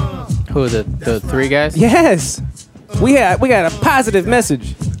 Who the three guys? Yes. We got a positive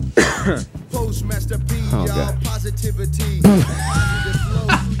message. Postmaster P, Oh, y'all, God. positivity.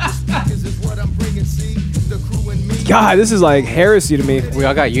 The crew and me. God, this is like heresy to me. We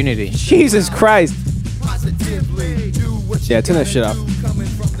all got unity. Jesus Christ. Positively do what you Yeah, turn that shit off. coming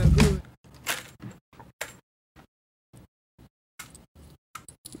from the hood.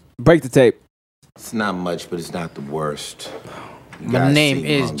 Break the tape. It's not much, but it's not the worst. You My guys name seem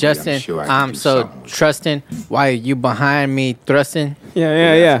is hungry. Justin. I'm, sure I can I'm do so something. trusting. Why are you behind me thrusting?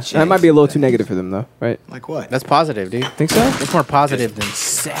 Yeah. That might be a little too negative for them, though, right? Like what? That's positive, dude. Think so? That's more positive than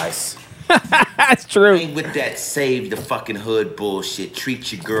sex. That's true. Ain't with that save the fucking hood bullshit.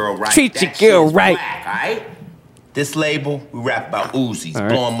 Treat your girl right. Treat That your girl shit's right. whack, alright? This label, we rap about Uzis, All right.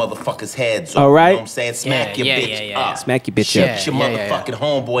 blowing motherfuckers' heads off. All right. You know what I'm saying? Smack your bitch up. Smack your bitch Shoot up. your Yeah, yeah, motherfucking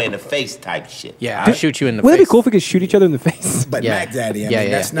homeboy in the face type shit. Yeah, I'll shoot you in the Wouldn't it face. be cool if we could shoot each other in the face? But Yeah. Mac Daddy, I Yeah, mean,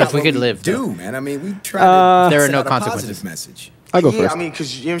 yeah, that's yeah. not If we what could we live, do, though. man. I mean, we try to There are send no out a consequences. positive message. I'll go Yeah, first. I mean,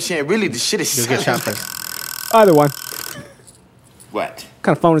 because, you know what I'm saying, really, the shit is You'll get shot first. Either one. What? What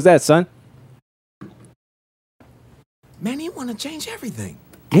kind of phone is that, son? Man, he want to change everything.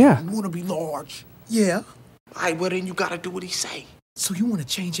 Yeah. You want to be large. Yeah. All right, well, then you got to do what he say. So you want to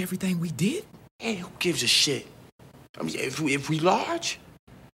change everything we did? Hey, who gives a shit? I mean, if we large,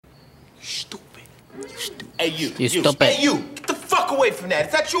 you stupid. Hey, you. You stupid. Hey, you. Get the fuck away from that.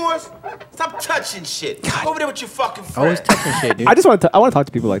 Is that yours? Stop touching shit. Go over there with your fucking friend. Always touching shit, dude. I just want to. I want to talk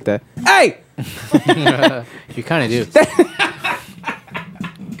to people like that. Hey. You kind of do.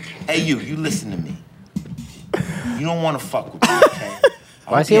 Hey, you listen to me. You don't want to fuck with me, okay?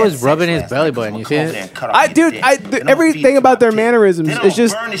 Why is he always rubbing his belly button? You see it? Everything about their mannerisms is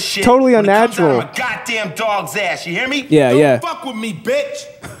just totally unnatural. A goddamn dog's ass. You hear me? Yeah, yeah. Don't fuck with me, bitch.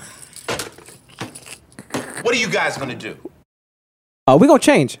 What are you guys gonna do? We gonna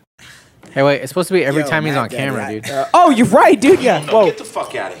change. Hey, wait. It's supposed to be every time he's on camera, dude. Oh, you're right, dude. Yeah. Whoa. Get the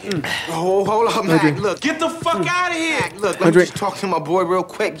fuck out of here. Oh, hold up, Mac. Look, Get the fuck out of here. Look, let me just talk to my boy real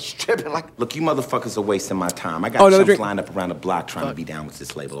quick. He's tripping like. Look, you motherfuckers are wasting my time. I got another chumps drink. lined up around the block trying to be down with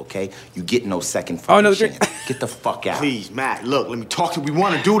this label, okay? You get no second Oh, fucking another chance. drink. Get the fuck out. Please, Mac. Look, let me talk to you. We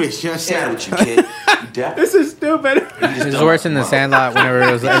want to do this. You understand? Get out with you, kid. You deaf? This is stupid. It's worse in the Sandlot whenever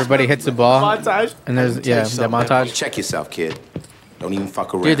it was, everybody hits the ball. Montage. And there's, yeah, that montage. Check yourself, kid. Don't even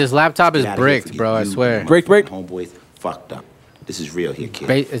fuck around. Dude, this laptop is Get outta here bricked, before bro. I you swear. and Break. Homeboys fucked up. This is real here, kid.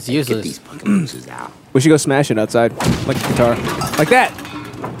 It's Get useless. these fucking losers out. We should go smash it outside, like a guitar, like that.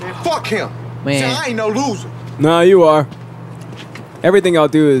 Man, fuck him. Man. See, I ain't no loser. No, you are. Everything I'll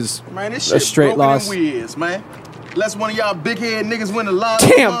do is Man, this a shit straight broken loss. in Wiz, man. Unless one of y'all big head niggas win the lotto.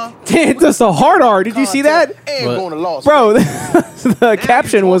 Damn, that's a hard R. Did you see that? And What? going to loss. Bro, the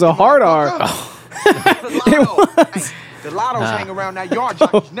caption was a hard R. It was. The lottos Nah. hang around that yard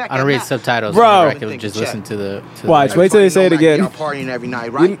jockey's neck. I don't read subtitles. Bro. I can just listen to the. Watch, wait till they say it again. Y'all partying every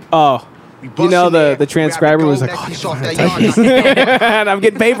night, right? Oh, you know the transcriber was like, oh, and I'm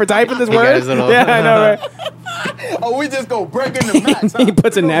getting paid for typing this He got word. his little- Yeah, I know, right? Oh, we just go break in the max. He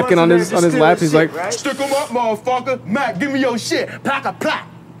puts a napkin on his lap. He's like, stick him up, motherfucker. Mac, give me your shit. Pack a plaque.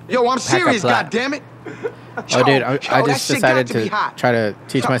 Yo, I'm serious, plaque. goddammit. Oh, dude, I just decided to try to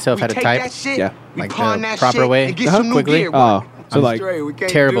teach myself how to type. Yeah. Like the proper way, quickly. oh, so I'm like,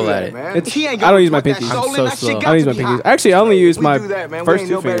 terrible at it. it's, I don't use my pinkies. I'm so slow. I don't use my pinkies. Actually, I only use my first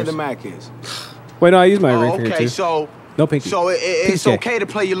two fingers. Mac is. Wait, no, I use my ring Oh, finger okay, too. so No pinky. So it's PK. okay to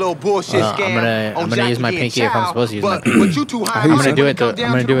play your little bullshit scam. I'm gonna use my pinky if I'm supposed to use my pinky. But you too high. I'm gonna do it. I'm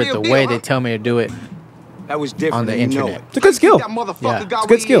gonna do it the way they tell me to do it. That was different on the you know internet. it. It's a good skill. That motherfucker Yeah. got It's a good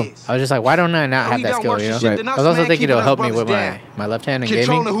what he skill. is. I was just like, why don't I not have he that done skill? worse You know. shit than I us, was also man, thinking keeping it'll us help me brothers with down. my left hand in gaming.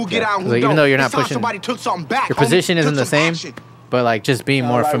 Controlling who get out and who Like, don't. even though you're not It's time pushing, somebody took something back, your homie. position isn't Took the some same. action. But like just being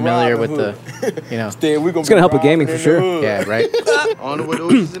more familiar with the, you know. It's gonna help with gaming for sure. Yeah, right. Only with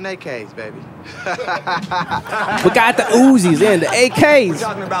Uzis and AKs, baby. We got the Uzis and the AKs.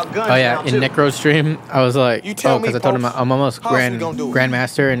 Talking about guns Oh yeah, now, in too. Necro stream, I was like, You tell me, because I told him Pops, I'm almost how else we gonna do it?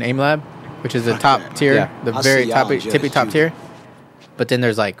 grandmaster in Aim Lab, which is the top tier, Yeah. the I very see top, y'all tippy top just tier. But then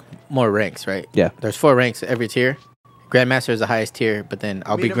there's like more ranks, right? Yeah. There's 4 ranks every tier. Grandmaster is the highest tier, but then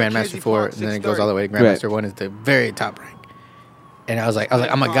I'll be Meet him at Grandmaster Kinsey 4, Park, and then it goes all the way to Right. Grandmaster 1 is the very top rank. And I was like,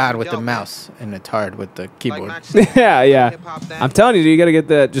 I'm a god with the mouse, and it's hard with the keyboard. Yeah. I'm telling you, dude, you gotta get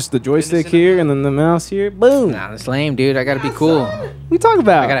that just the joystick here and then the mouse here. Boom. Nah, that's lame, dude. I gotta be cool. We talk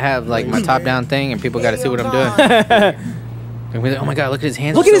about. I gotta have like my top down thing, and people gotta see what I'm doing. And we're like, oh my god, look at his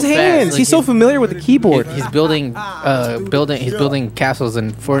hands. Look are at his so fast. hands. Like, He's so familiar with the keyboard. He's building, he's building castles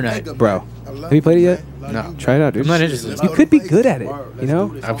in Fortnite. Bro, have you played it yet? No, Try it out, dude. I'm not interested. You could be good at it. You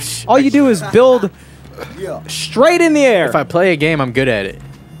know. I'm All you do is build straight in the air. If I play a game, I'm good at it.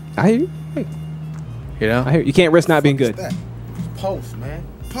 I hear you. Hey, You know. I hear you. You can't risk not being good. Post, man.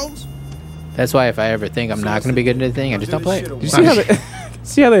 Post. That's why if I ever think I'm not gonna be good at anything, I just don't play it. Did you see how they,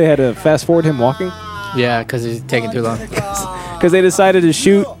 see how they had to fast forward him walking? Yeah, because it's taking too long. Because they decided to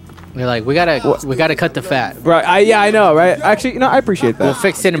shoot. They're like, we gotta cut the fat. Bro, I know, right? Actually, I appreciate that. We'll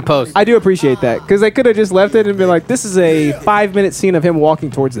fix it in post. I do appreciate that because they could have just left it and been like, "This is a 5-minute scene of him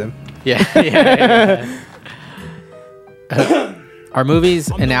walking towards them." Yeah. Our movie's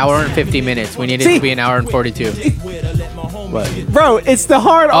an hour and 50 minutes. We need it to be an hour and 42. What? Bro, it's the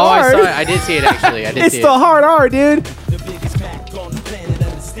hard Oh, R. I saw it. I did see it actually. I did It's see the it. hard R, dude.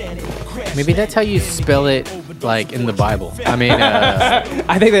 Maybe that's how you spell it, like in the Bible. I mean,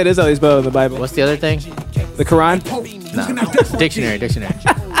 I think that is how they spell it in the Bible. what's the other thing? The Quran? No, dictionary.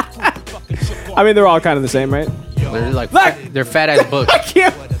 I mean, they're all kind of the same, right? They're like they're fat ass books. I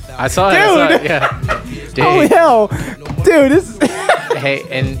can't. I saw it. Dude. Yeah. Dude. Holy hell, dude! This. Hey,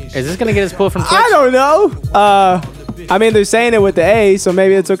 and is this gonna get us pulled from Twitch? I don't know. I mean, they're saying it with the A, so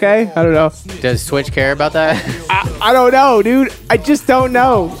maybe it's okay. I don't know. Does Twitch care about that? I don't know, dude. I just don't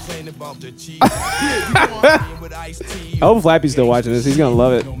know. I hope Flappy's still watching this. He's gonna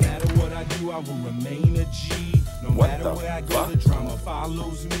love it. What the fuck?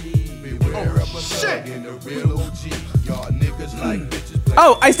 Oh, shit.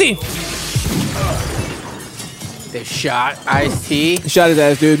 Oh, Ice-T. They shot Ice-T. Shot his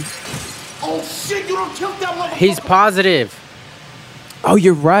ass, dude. Oh shit, you don't kill that motherfucker. He's positive. Oh,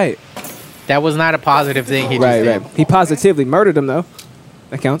 you're right. That was not a positive thing he Right, just did. right. He positively murdered him, though.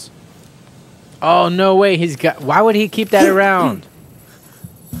 That counts. Oh, no way. He's got. Why would he keep that around?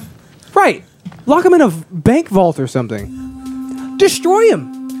 Right. Lock him in a bank vault or something. Destroy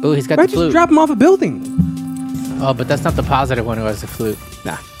him. Oh, he's got Right, the flute. just drop him off a building. Oh, but that's not the positive one who has the flute.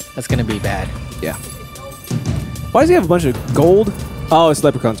 Nah. That's going to be bad. Yeah. Why does he have a bunch of gold? Oh, it's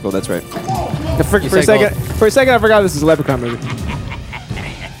Leprechaun's gold. That's right. For a second, I forgot this is a Leprechaun movie.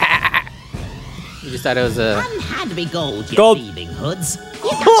 You just thought it was a... Hand me gold, you Gold. thieving hoods.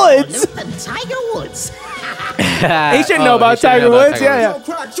 Hoods? And Tiger Woods. He should know about Tiger Woods. Yeah.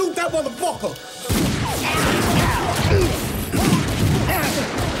 Crack, shoot that motherfucker.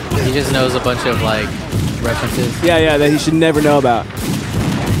 He just knows a bunch of, like, references. Yeah, that he should never know about.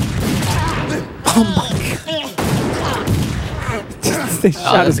 They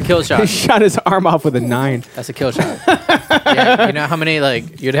shot that's a kill shot. He shot his arm off with a 9. That's a kill shot. Yeah, you know how many,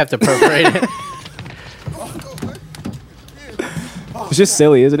 like, you'd have to perforate it? It's just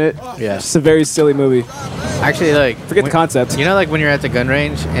silly, isn't it? Yeah. It's just a very silly movie. Actually, like... Forget the concept. You know, like, when you're at the gun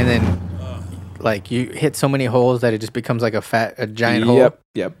range and then, like, you hit so many holes that it just becomes like a giant hole?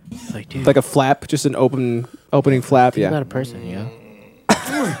 Yep. Like, dude. Like a flap, just an opening flap, Think yeah. about a person, you know? You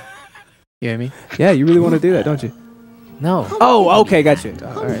know what I mean? Yeah, you really want to do that, don't you? No. Oh, okay, got you.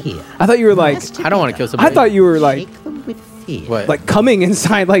 All right. I thought you were like... I don't want to kill somebody. I thought you were like... What? Like coming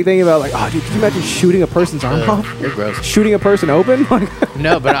inside, like thinking about like, oh, dude, can you imagine shooting a person's arm off? You're gross. Shooting a person open? Like,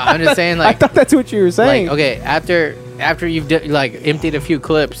 No, but I'm just saying, I like... thought that's what you were saying. Like, okay, after you've like emptied a few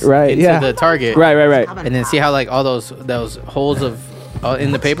clips Right, into yeah. the target, Right. and then see how like all those holes of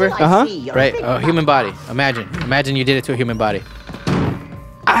in the paper, right? A human body. Imagine you did it to a human body.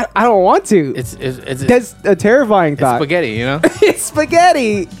 I don't want to. It's That's a terrifying it's thought. spaghetti, you know? It's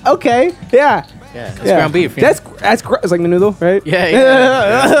spaghetti. Okay. Yeah. Yeah, it's ground beef. You That's it's like menudo, right?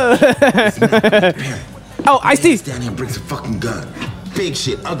 Yeah. Oh, Ice-T. Stand here and bring some fucking gun. Big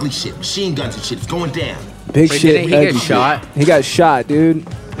shit, ugly shit, machine guns and shit. It's going down. Big Wait, shit. didn't he get ugly shot? shit. He got shot, dude.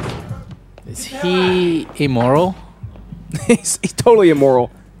 Is he immoral? He's totally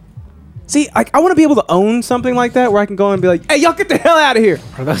immoral. See, I want to be able to own something like that where I can go and be like, hey, y'all get the hell out of here.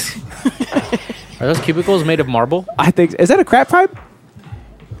 Are those cubicles made of marble? I think, is that a crack pipe?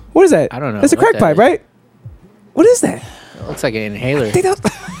 What is that? I don't know That's a what crack that pipe, is. right? What is that? It looks like an inhaler.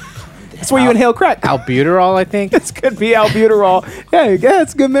 That's where you inhale crack. Albuterol, I think. This could be albuterol. Yeah,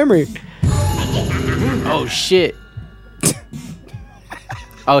 it's a good memory. Oh shit.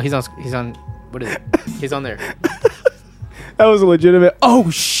 Oh, he's on. What is it? He's on there. That was a legitimate. Oh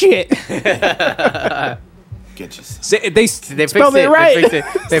shit! Get you. They fixed spelled it right. They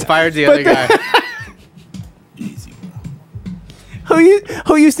fixed it. They fired the other guy.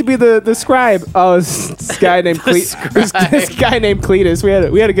 Who used to be the scribe? Oh, this guy named this guy named Cletus.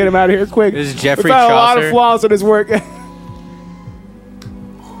 We had to get him out of here quick. This is Jeffrey We found a lot Chaucer. of flaws in his work.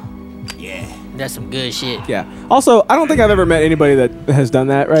 That's some good shit. Yeah. Also, I don't think I've ever met anybody that has done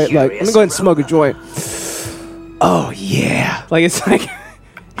that. Right? Like, let me go ahead and smoke a joint. Oh yeah. Like it's like.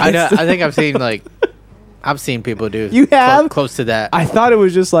 I know. I think I've seen people do. You have? close to that. I thought it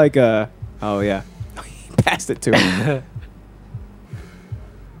was just like oh yeah. He passed it to him.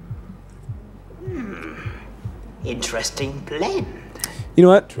 Interesting blend. You know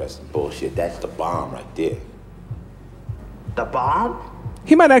what? Interesting bullshit. That's the bomb right there. The bomb?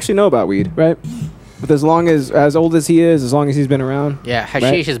 He might actually know about weed, right? But as old as he is, as long as he's been around. Yeah,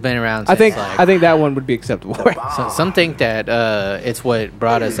 hashish right? has been around. I Since, think that one would be acceptable. Right? So, some think that it's what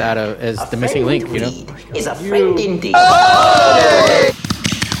brought us out of as the missing link. You know, Is a friend indeed.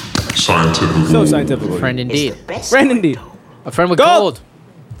 Scientific. So scientific. friend indeed. Friend indeed. A friend with Gold.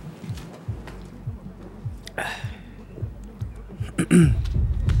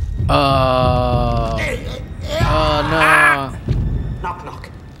 Oh no. Knock, knock.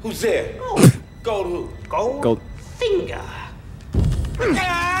 Who's there? Gold who? Gold. Finger.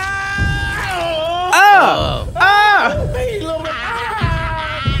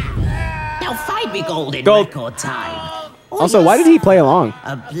 Now find me gold in Gold. record time. Also, why did he play along?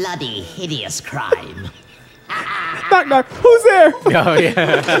 A bloody hideous crime. Knock knock. Who's there? Oh yeah.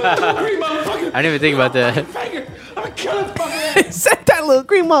 I didn't even think about that. Set that little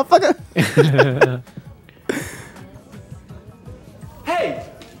green motherfucker. Hey!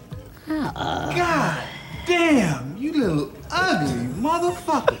 God damn, you little ugly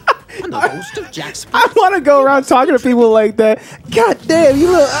motherfucker. I'm the host of Jack's. I want to go around talking to people like that. God damn, you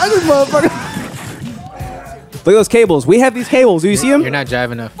little ugly motherfucker. Look at those cables. We have these cables. Do you see them? You're not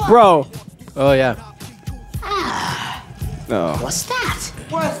jiving enough. Bro. Oh, yeah. No. What's that?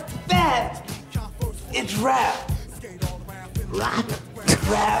 What's that? It's rap. Rap?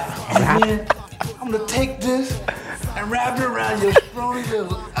 Rap. And then I'm gonna take this and wrap it around your scrawny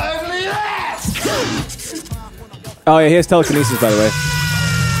little ugly ass. Oh, yeah, he has telekinesis, by the way.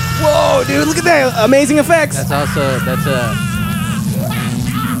 Whoa, dude, look at that. Amazing effects. That's also, that's a...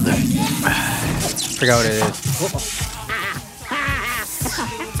 forgot what it is.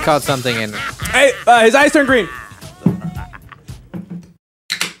 It's called something in... Hey, his eyes turn green.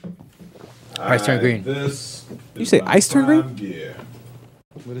 Eyes turn green. You say ice turn green? Yeah.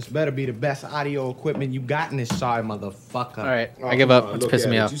 Well, this better be the best audio equipment you got in this side, motherfucker. All right, I give up. It's pissing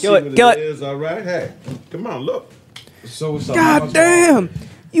me off. Kill it. Kill it. All right. Hey, come on, look. So what's up? God damn.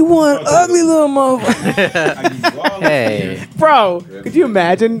 You want ugly little motherfucker. Hey. Bro, could you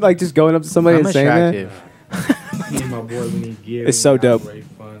imagine like just going up to somebody I'm and saying attractive. Me and my boy, we need gear. It's so dope.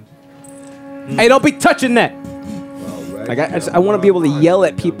 Hey, don't be touching that. Like I want to be able to yell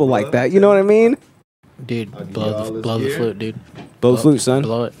at people like that. You know what I mean? Dude, blow the flute, dude. Blow the flute, son.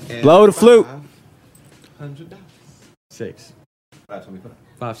 Blow it. Blow the flute. $100. 6. 525.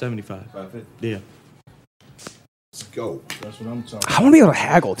 575. 550. Yeah. Let's go. That's what I'm talking. I want to be able to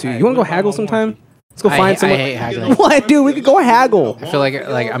haggle too. You want to go haggle sometime? Let's go I find hate- someone. I hate haggling. What, dude? We could go haggle. I feel like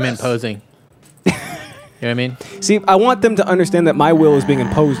I'm imposing. You know what I mean? See, I want them to understand that my will is being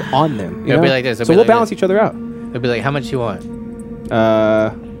imposed on them. You It'll know? be like this. It'll So be we'll like balance this. each other out. It'll be like, how much you want?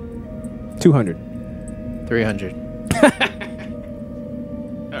 200. 300.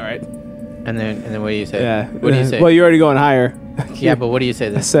 All right. And then what do you say? Yeah. What do you say? Well, you're already going higher. Yeah, but what do you say I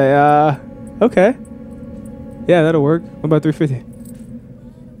then? say, okay. Yeah, that'll work. What about 350?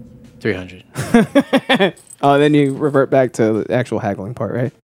 300. Oh, then you revert back to the actual haggling part,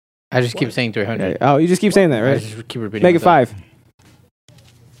 right? I just keep saying 300. Yeah. Oh, you just keep saying that, I right? just keep repeating Make it myself. 5.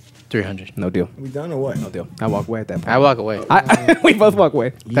 300. No deal. We done or what? No deal. I walk away at that point. I walk away. We both walk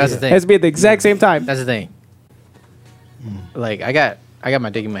away. That's the thing. It has to be at the exact same time. That's the thing. Like I got my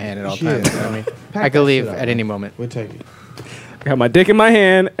dick in my hand at all Yeah. times. You know what I mean? Pack I could that leave shit up, at any moment. We'll take it. I got my dick in my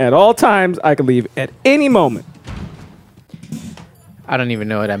hand at all times. I can leave at any moment. I don't even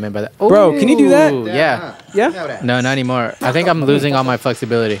know what I meant by that. Bro, can you do that? Ooh, yeah. Yeah? No, not anymore. I think I'm losing all my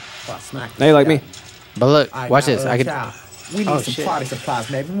flexibility. Now you like me. But look, watch this. I could. We need Oh, some shit. party supplies,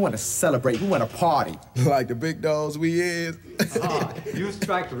 man. We want to celebrate. We want to party. Like the big dogs we is. You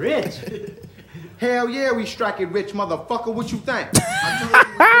strike rich. Hell yeah, we strike it rich, motherfucker. What you think?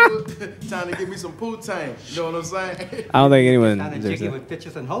 I told you, trying to get me some poutine. You know what I'm saying? I don't think anyone Kind of deserves jiggy that. with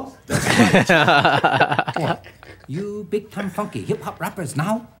bitches and hoes. You big time funky hip hop rappers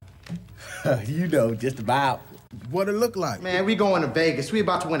now? You know, just about. What it look like? Man, we going to Vegas. We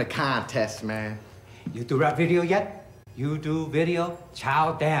about to win a contest, man. You do rap video yet? You do video?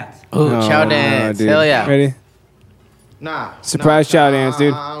 Chow dance. Ooh, No, chow no, dance. dude. Hell yeah. Ready? Nah. Surprise chow dance,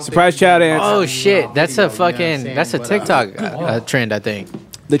 dude. Surprise chow dance. Oh shit, that's a fucking saying? that's a But, TikTok trend, I think.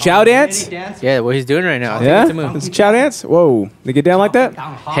 The chow dance? Yeah, what he's doing right now. I think Yeah? it's a move. It's a chow dance? Whoa. They get down like that?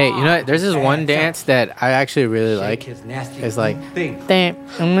 Hey, you know what? There's this one dance that I actually really like. It's like, damn.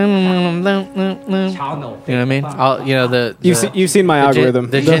 You know what I mean? You've seen my algorithm.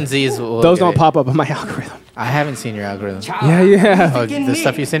 The Gen Zs will Those get don't it. pop up on my algorithm. I haven't seen your algorithm. Yeah, yeah. Oh, the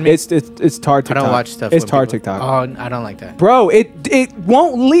stuff you send me? It's tar I TikTok. don't watch stuff. It's when tar people- TikTok. Oh, I don't like that. Bro, it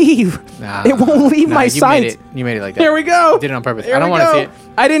won't leave. Nah, it won't leave nah, my you site. Made it, you made it like that. Here we go. You did it on purpose. Here I don't we want to go. see it.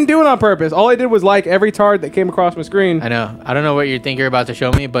 I didn't do it on purpose. All I did was like every tard that came across my screen. I know. I don't know what you think you're about to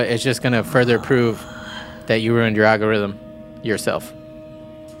show me, but it's just gonna further prove that you ruined your algorithm yourself.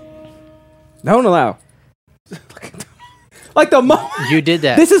 Don't allow. Like the You did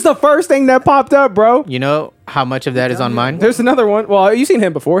that. This is the first thing that popped up, bro. You know how much of that is on mine? There's another one. Well, you've seen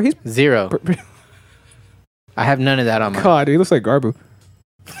him before. He's 0. I have none of that on mine. God, he looks like Garbu.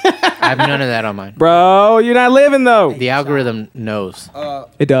 I have none of that on mine. Bro, you're not living though. The algorithm knows.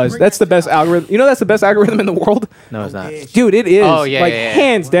 It does. That's the best algorithm. You know, that's the best algorithm in the world. No, it's not. Dude, it is. Oh, yeah, like yeah, yeah.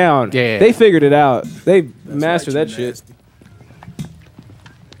 hands down. Yeah, yeah, They yeah. figured it out. They mastered that shit.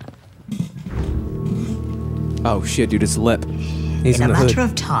 Oh shit, dude, it's Lip. He's In in a the hood. matter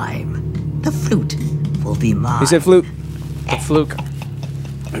of time, the flute will be mine. He said flute. The fluke.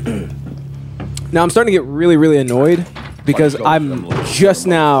 Now I'm starting to get really, really annoyed because I'm just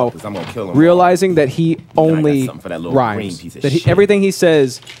now realizing that he only something for that little green rhymes. piece of That shit. everything he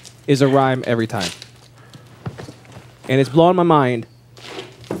says is a rhyme every time, and it's blowing my mind.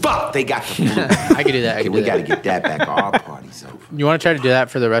 Fuck, they got the flute. I could do that. I could do We that. gotta get that back. Our party's over. You want to try to do that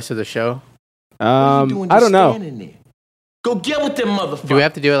for the rest of the show? I don't know. Go get with them motherfuckers. Do we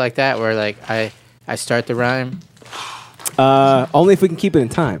have to do it like that, where like I start the rhyme. Only if we can keep it in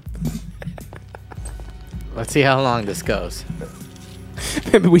time. Let's see how long this goes.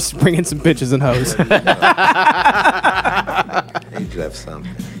 Maybe we should bring in some bitches and hoes. He left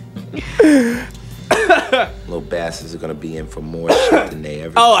something. Little bastards are gonna be in for more shit than they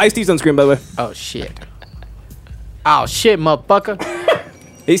ever. Oh, Ice-T's on screen, by the way. Oh, shit. Oh, shit, motherfucker.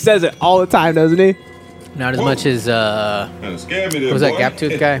 He says it all the time, doesn't he? Not as much as, Kinda scared me there, what was that boy. gap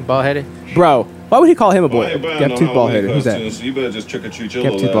tooth guy? Bald headed? Bro, why would he call him a Boy, I boy? ain't buying Gap no tooth bald headed. Halloween Who's that? costumes, so you better just trick or treat your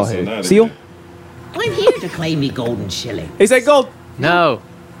Gap little tooth bald ass headed. tonight Seal? again. I'm here to claim me golden shilling. He said gold. No.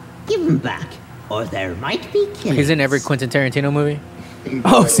 Give him back, or there might be killings. He's in every Quentin Tarantino movie.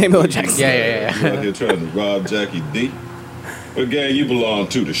 Oh, Samuel L. Jackson. Yeah. You out here trying to rob Jackie D. What gang you belong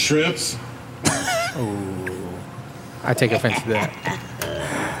to? The Shrimps? I take offense to that.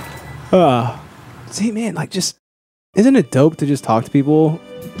 See, man, like, just isn't it dope to just talk to people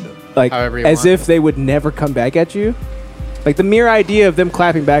like However you as want. if they would never come back at you? Like the mere idea of them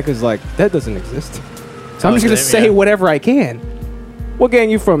clapping back is like that doesn't exist. So I'm Oh, just gonna damn, say yeah. whatever I can. What gang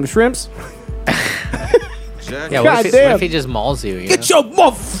you from? The Shrimps? Yeah, what if, Goddamn. he just mauls you? Get your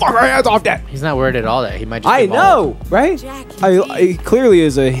motherfucker hands off that! He's not worried at all that he might just I get mauled. know, right? It clearly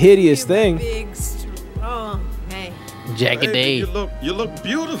is a hideous thing. Big, strong man. Jackie Hey, D. you look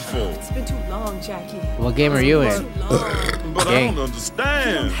beautiful. It's been too long, Jackie. What game are you in? But I Gang. don't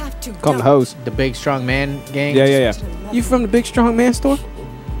understand. Have to Call him the go. host. The big strong man gang? Yeah. You from the Big Strong Man store?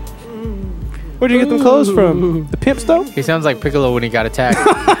 Where'd you get them clothes from? The pimp store? He sounds like Piccolo when he got attacked.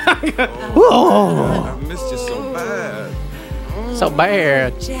 Oh. I missed you so bad. So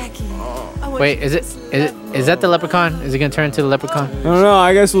bad. Jackie. I want Wait, you is to it just is love it is that the leprechaun? Is he gonna turn into the leprechaun? I don't know.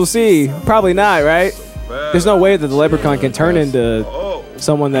 I guess we'll see. Probably not, right? There's no way that the leprechaun can turn into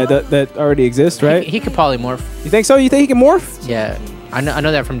someone that already exists, right? He could polymorph. You think so? You think he can morph? Yeah, I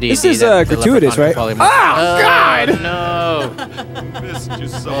know that from D&D. This is that the gratuitous, leprechaun right? can polymorph. Oh, God! No. Missed you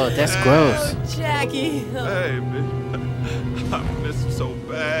so Oh, that's bad. gross. Jackie. Baby, I miss you so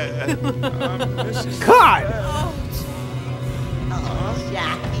bad. I miss you so God!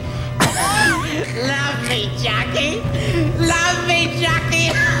 Jackie. Love me, Jackie. Love me,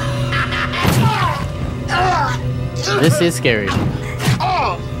 Jackie. This is scary.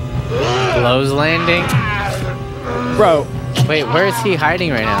 Lowe's Landing. Bro. Wait, where is he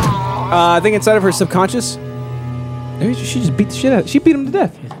hiding right now? I think inside of her subconscious. Maybe she just beat the shit out. She beat him to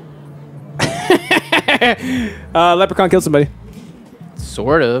death. Leprechaun killed somebody.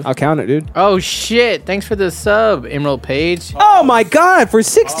 Sort of. I'll count it, dude. Oh shit! Thanks for the sub, Emerald Page. Oh my God! For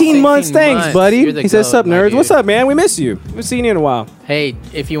 16 months, 16 thanks, months. buddy. You're the He says, goat, "Sup, my nerds? dude." What's up, man? We miss you. We've seen you in a while." Hey,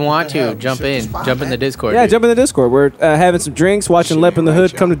 if you want to, jump in the Discord. Yeah, dude. jump in the Discord. We're having some drinks, watching Lep in the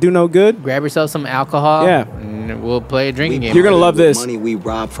Hood come to do no good. Grab yourself some alcohol. Yeah. and we'll play a drinking game. You're gonna love this. Money we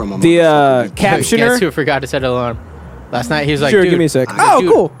robbed from a The Guess captioner. who forgot to set an alarm? Last night he was like, Sure, dude, give me a sec. I was like, Oh,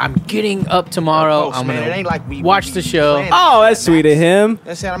 dude, cool. I'm getting up tomorrow. Close, I'm man. gonna It ain't like we watch the show. planned. Oh, that's sweet of him.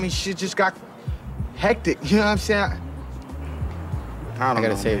 That's it. I mean, shit just got hectic. You know what I'm saying? I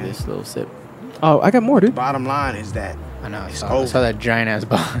gotta save this little sip. Oh, I got more, dude. Bottom line is that I know. I It's saw over. that giant ass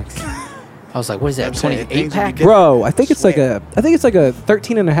box. I was like, what is that? I'm saying 28 things will be pack? different. Bro, I think it's like a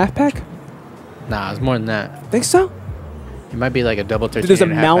 13 and a half pack. Nah, it's more than that. Think so? It might be like a double 13. Dude, there's a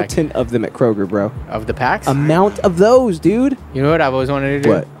and half pack. mountain of them at Kroger, bro. Of the packs? A mount of those, dude. You know what I've always wanted to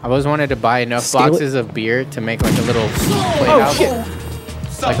do? What? I've always wanted to buy enough Steal it? boxes of beer to make like a little Oh, playhouse.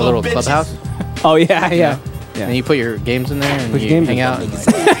 shit. Like a little clubhouse. Oh yeah, yeah. And you put your games in there and Put you your games hang in. out and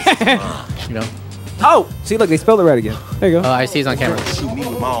like, you know. Oh, see, look, they spelled it right again. There you go. Oh, I see he's on camera. Shoot me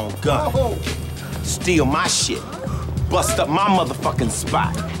with my own gun. Steal my shit. Bust up my motherfucking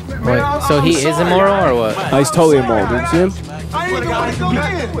spot. Wait, so he is immoral or what? Oh, he's totally immoral, dude. See him?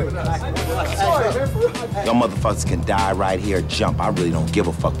 Y'all motherfuckers can die right here, jump. I really don't give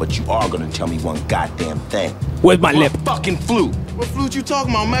a fuck, but you are gonna tell me one goddamn thing. Where's my lip? Fucking flute. What flute you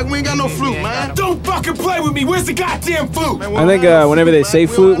talking about, Mac? We ain't got no flute, man. Don't fucking play with me. Where's the goddamn flute? I think whenever they say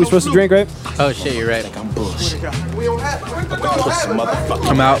flute, we're supposed to drink, right? Oh shit, you're right. I'm bullshit. Pussy motherfucker.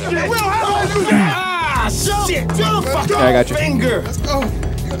 I'm out. Ah, shit. Fuck Yeah, I got you. finger.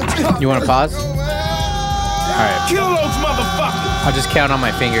 You want to pause? All right. Kill those motherfuckers. I'll just count on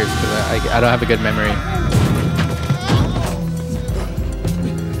my fingers because I don't have a good memory.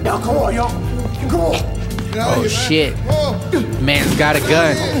 Yo, come on, yo. Come on. Oh shit. Man's got a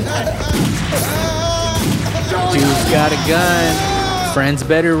gun. Dude's got a gun. Friends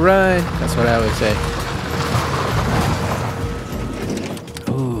better run. That's what I would say.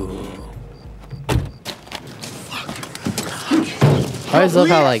 Ooh. always love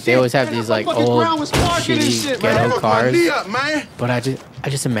how like they always have these like old shitty ghetto cars. But I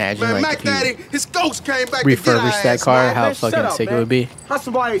just imagine Man, like Mac if you Daddy, his ghost came back refurbish that car, how fucking up, sick man. it would be. How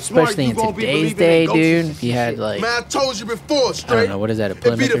somebody ain't smart, Especially you in gonna be today's believing in day, ghosts dude. and If you had like, Man, I told you before, I straight. don't know, what is that, a It'd be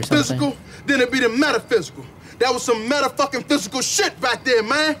Plymouth the or something? physical, then it'd be the metaphysical. That was some meta-fucking physical shit back there,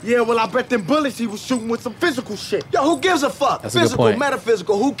 man. Yeah, well, I bet them bullets he was shooting with some physical shit. Yo, who gives a fuck? That's a good Physical, point.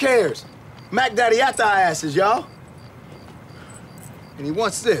 metaphysical, who cares? Mac Daddy after our asses, y'all. And he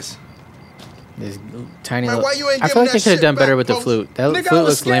wants this. This tiny Man, little. why you ain't I giving feel like that they could have shit done better back, with the folks? flute. That Nigga, I flute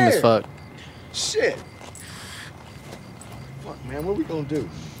was looks lame as scared. fuck. Shit. Fuck, man, what we gonna do?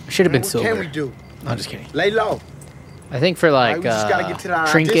 Should have been What silver. can we do? No, I'm just kidding. Lay low. I think for like We just gotta get to that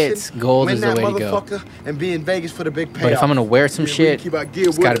trinkets, audition, gold win is the that way to go. motherfucker, and be in Vegas for the big payoff. But if I'm gonna wear some Yeah, we shit, keep our gear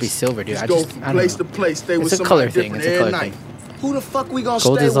it's with gotta us. be silver, dude. Just I go just, from I don't place know. to place, stay with It's a somebody color thing. different It's a every color night. thing. Who the fuck we gonna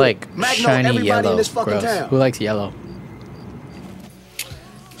Gold stay is with? like Mac know shiny everybody yellow. in this fucking Gross. town. Who likes yellow?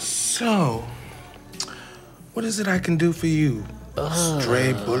 So, what is it I can do for you?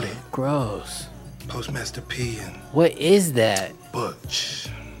 Stray Bullet, Gross. Postmaster P, and What is that? Butch.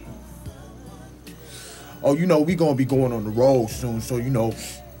 Oh, you know, we gonna be going on the road soon, so, you know,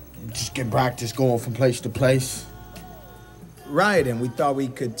 just get practice going from place to place. Right, and we thought we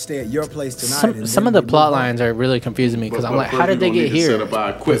could stay at your place tonight. Some of the plot lines are really confusing me because I'm like, how did they get here? Set up our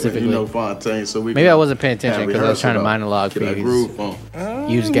equipment, Specifically. you know, Fontaine, so we Maybe can I wasn't paying attention have because I was trying to rehearsal, monologue for get our you. groove on.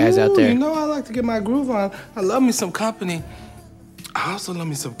 Use guys out there. You know I like to get my groove on. I love me some company. I also love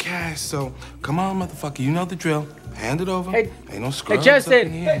me some cash, so come on, motherfucker. You know the drill. Hand it over. Hey, ain't no scrubs Justin. up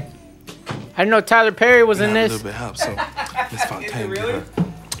in here. I didn't know Tyler Perry was in A this. little bit help, so Miss Fontaine, really? A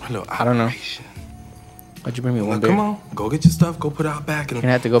little I don't know. Why'd you bring me one Look, beer? come on, go get your stuff. Go put it out back. You're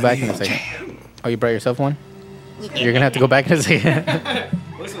gonna have to go back in a second. Oh, you brought yourself one? You're gonna have to go back in a second.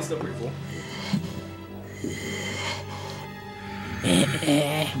 This one's still pretty full.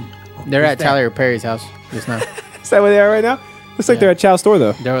 They're at Tyler Perry's house just now. Is that where they are right now? Looks like they're at Chow's store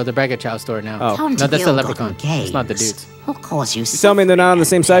though. They're back at Chow's store now. Oh. No, that's the leprechaun. It's not the dudes. Of course you You tell me they're not on the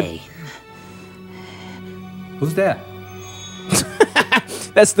same side? Who's that?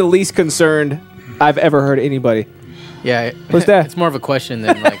 That's the least concerned I've ever heard anybody. Yeah. Who's that? It's more of a question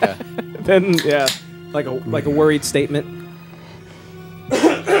than like a. Then yeah, like a worried statement.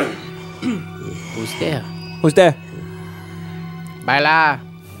 Who's there? Who's there? Baila.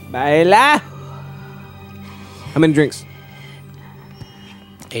 Baila. How many drinks?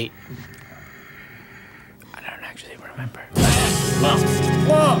 8. I don't actually remember.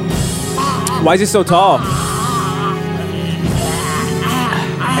 Why is he so tall?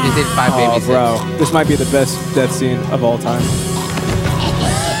 I just did 5 baby Oh, steps. bro, this might be the best death scene of all time.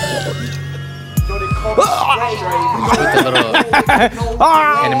 With the little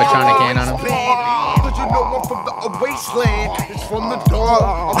animatronic hand on him. Cause you know I'm from the wasteland. It's from the dawn.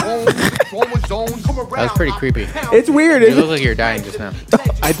 I'm on the zone. Come That was pretty creepy. It's weird, You isn't look it? like you're dying just now.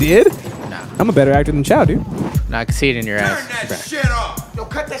 I did? Nah. I'm a better actor than Chow, dude. No, I can see it in your ass. shit off. Yo,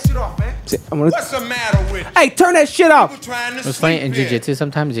 cut that shit off, man. What's the matter with you? Hey, turn that shit off. Trying to It was funny in sleep here. jiu-jitsu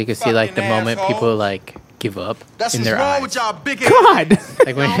sometimes you can see like the moment people like give up That's in what's their wrong eyes. with y'all big God.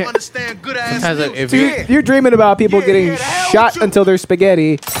 Like when don't understand good ass sometimes like, if Dude, you're dreaming about people getting shot until they're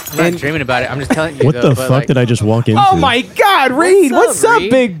spaghetti. I'm not dreaming about it. I'm just telling you. What though, the but, fuck like, did I just walk into? Oh my God, Reed! What's up,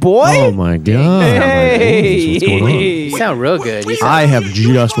 Reed? big boy? Oh my god! Hey. What's going on? You sound real good. You I have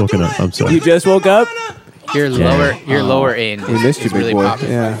just woken up. I'm sorry. You just woke up? Your lower, your lower end. We missed you, is big really boy. popping.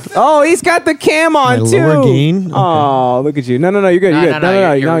 Yeah. Oh, he's got the cam on My too. lower gain? Oh, look at you. No, you're good. No, You're good. no,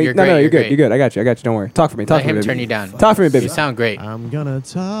 No, you're you're great, good. you're You're good. I got you. Don't worry. Talk for me. Talk Let for me, him baby. turn you down. Talk for me, baby. You sound great. I'm gonna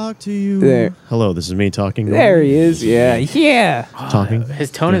talk to you. There. Hello, this is me talking. There he is. Yeah. Talking.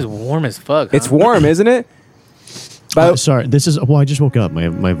 His tone is warm as fuck. It's huh? warm, isn't it? Sorry, this is. Well, I just woke up.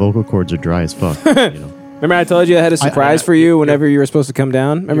 My vocal cords are dry as fuck. You know. Remember I told you I had a surprise for you whenever you were supposed to come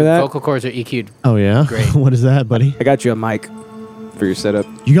down? Remember Your that? vocal cords are EQ'd. Oh yeah. Great. What is that, buddy? I got you a mic for your setup.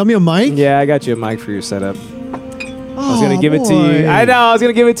 You got me a mic? Yeah, I got you a mic for your setup. I was gonna give it to you. boy. I know. I was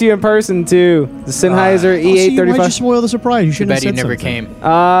gonna give it to you in person too. The Sennheiser Oh, see, why'd you E835. spoil the surprise? You Too should have bad you said never something. came.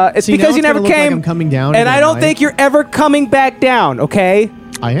 It's See, now because you it's never gonna look like came. I'm coming down and to I get don't a think mic. you're ever coming back down. Okay.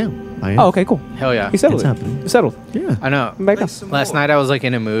 I am. Oh, okay, cool. Hell yeah. You settled It's it. happening. You settled. Yeah. I know. Come back down. Last night I was like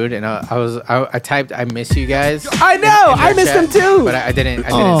in a mood and I typed I miss you guys. I know. I miss them too. But I didn't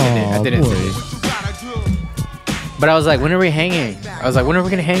send it. I didn't boy. send it. But I was like, when are we hanging? I was like, when are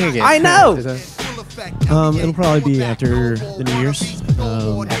we gonna hang again? I know. It'll probably be after the New Year's.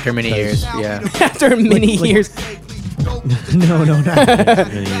 After many years, yeah. After many years. no, not after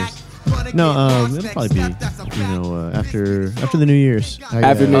many years. No, it'll probably be, after the New Year's.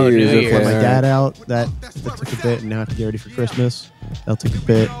 After New Year's, Put my okay. dad out. That took a bit, and now I have to get ready for Christmas. That'll take a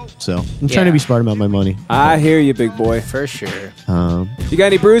bit. So I'm trying to be smart about my money. I hear you, big boy. For sure. You got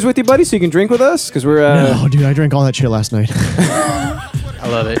any brews with you, buddy, so you can drink with us? Because we're no, dude, I drank all that shit last night. I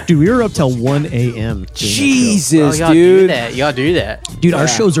love it. Dude, we were up till 1 a.m. Jesus, y'all dude. Y'all do that. Dude, our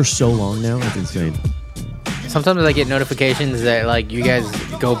shows are so long now. It's insane. Sometimes I get notifications that like you guys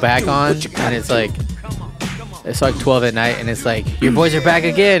go back on, and it's like 12 at night, and it's like your boys are back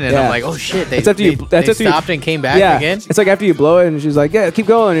again, and I'm like, oh shit, they stopped and came back again. It's like after you blow it, and she's like, yeah, keep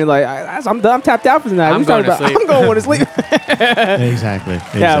going. And you're like, I'm tapped out for the night. I'm going to sleep. I'm going to sleep. Exactly.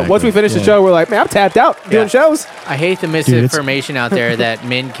 Yeah. Once we finish the show, we're like, man, I'm tapped out doing shows. I hate the misinformation out there that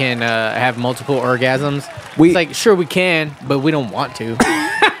men can have multiple orgasms. It's like, sure we can, but we don't want to.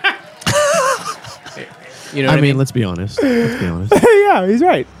 You know what I mean? Let's be honest. Let's be honest. Yeah, he's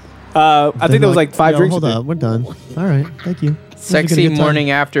right. I think there was like 5 drinks. Hold up, we're done. All right, thank you. Sexy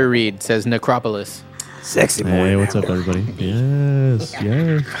morning after read, says Necropolis. Sexy morning. Hey, what's up, everybody? Yes.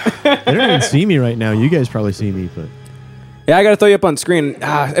 They don't even see me right now. You guys probably see me, but yeah, I gotta throw you up on screen.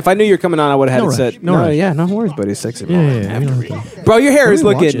 If I knew you were coming on, I would have had it set. No rush. Yeah, no worries, buddy. Sexy. Yeah. We don't have to. Bro, your hair is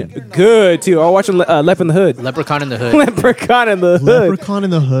looking good too. I'm watching Lep in the Hood. Leprechaun in the Hood. Leprechaun in the Hood. Leprechaun in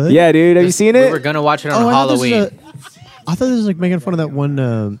the Hood. Yeah, dude. Have you seen it? We were gonna watch it on Halloween. I thought this was like making fun of that one,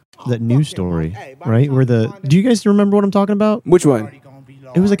 that news story, right? Do you guys remember what I'm talking about? Which one?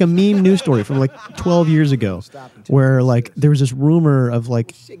 It was like a meme news story from like 12 years ago, where like there was this rumor of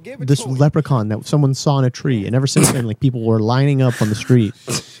like this leprechaun that someone saw in a tree, and ever since then, like people were lining up on the street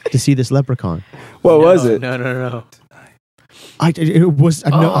to see this leprechaun. What was it? No. It was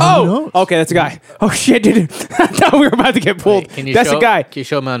okay, that's a guy. Oh shit, dude! I thought we were about to get pulled. Wait, that's a guy. Can you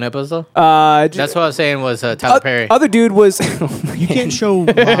show Mount Nipples though? That's what I was saying was Tyler Perry. Other dude was. You can't show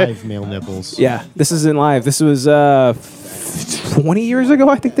live male nipples. Yeah, this isn't live. This was 20 years ago.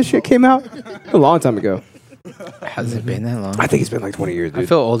 I think this shit came out a long time ago. Has it been that long? I think it's been like 20 years. Dude. I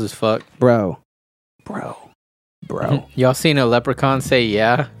feel old as fuck, bro. Y'all seen a leprechaun say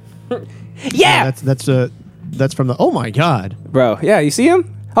yeah? Yeah. That's from the. Oh my god, bro. Yeah, you see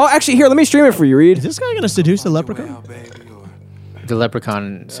him? Oh, actually, here, let me stream it for you, Reed. Is this guy gonna seduce the leprechaun? The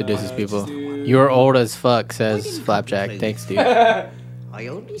leprechaun seduces people. You're old as fuck, says Flapjack. Thanks, dude. I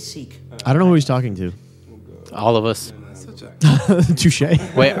only seek. I don't know who he's talking to. All of us. Touche.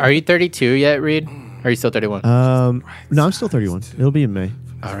 Wait, are you 32 yet, Reed? Or are you still 31? No, I'm still 31. It'll be in May.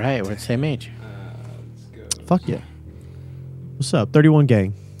 All right, we're the same age. Fuck yeah. What's up, 31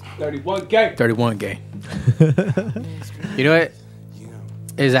 gang? 31 gang. 31 gang. You know what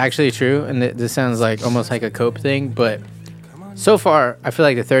is actually true, and this sounds like almost like a cope thing, but so far I feel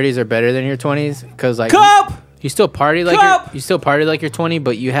like the 30s are better than your 20s because like you still party like you're 20,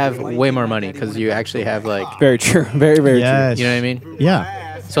 but you have way more money because you actually have like very true, very true. You know what I mean?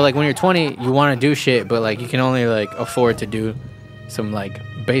 Yeah. So like when you're 20, you want to do shit, but like you can only like afford to do some like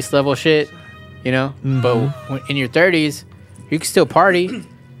base level shit, you know. Mm-hmm. But in your 30s, you can still party.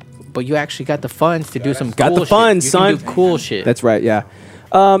 But you actually got the funds to do some cool funds, shit. son. You can do cool shit. That's right, yeah.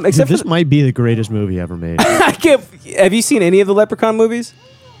 Except this might be the greatest movie ever made. Have you seen any of the Leprechaun movies?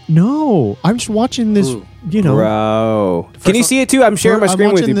 No. I'm just watching this, Bro. Can you see it too? I'm sharing my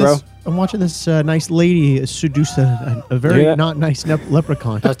screen with you, bro. I'm watching this nice lady seduce a very not nice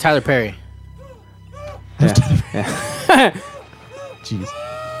leprechaun. That was Tyler Perry. Yeah. Jeez.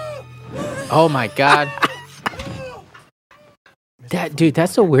 Oh my god.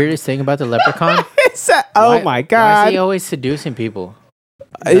 That's the weirdest thing about the leprechaun. My god. Why is he always seducing people?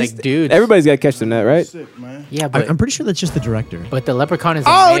 Like, dude. Everybody's got to catch the net, right? Yeah, but I'm pretty sure that's just the director. But the leprechaun is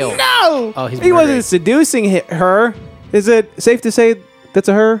a male. No! Oh, he's he wasn't seducing her. Is it safe to say that's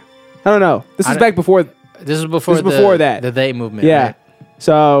a her? I don't know. This is back before. This is before that. The they movement. Yeah. Right?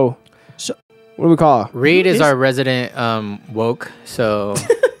 So what do we call her? Reed is our resident woke. So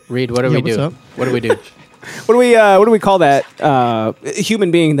Reed, what do we do? What do we do? What do we call that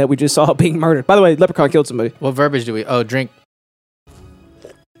human being that we just saw being murdered? By the way, leprechaun killed somebody. What verbiage do we? Oh, drink.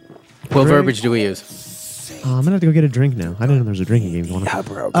 What verbiage do we use? I'm gonna have to go get a drink now. I didn't know there was a drinking game going on. Yeah,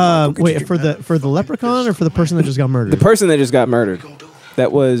 bro. Wait, for the leprechaun or for the person that just got murdered? The person that just got murdered.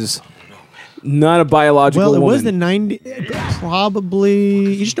 That was not a biological woman. Well, it was the 90s.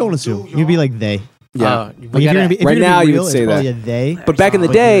 Probably. You just don't assume. You'd be like they. Yeah. Right now, you would say that. A they. But back in the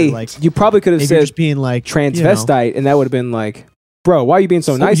day, you probably could have said just being like transvestite, and that would have been like, bro, why are you being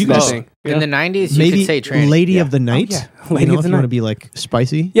so nice to that thing? In the 90s, you could say trans. Lady of the night. Oh, yeah. Lady of the you night. want to be like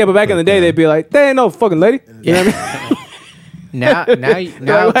spicy. Yeah, but back in the day, they'd be like, they ain't no fucking lady. You know what I mean? Now,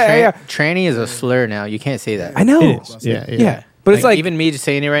 tranny is a slur. Now you can't say that. I know. It is. Yeah. But it's like even me just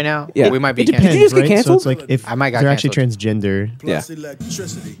saying it right now. Yeah. We might be It depends, Did you just get right? canceled? So it's like if I might got they're actually canceled. transgender. Yeah.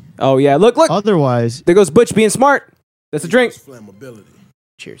 Oh yeah. Look. Otherwise, There goes Butch being smart. That's a drink.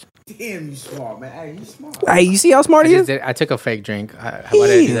 Cheers. Damn, you smart, man. Hey, you smart. Hey, you see how smart he is? I took a fake drink. Why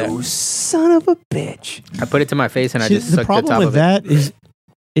did I do that? You son of a bitch. I put it to my face and I See, just the sucked the problem top with of it. that is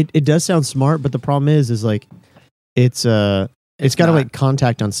it does sound smart, but the problem is like it's got to like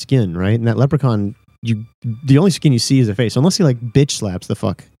contact on skin, right? And that leprechaun, the only skin you see is the face, unless he like bitch slaps the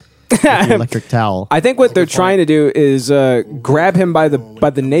fuck with the electric towel. I think what they're trying to do is grab him by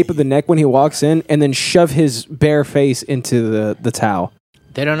the nape of the neck when he walks in, and then shove his bare face into the towel.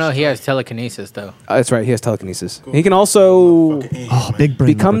 They don't know he has telekinesis though. That's right. He has telekinesis. He can also big brain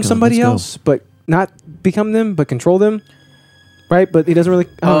become leprechaun, somebody let's go. else, but not become them, but control them. Right? But he doesn't really.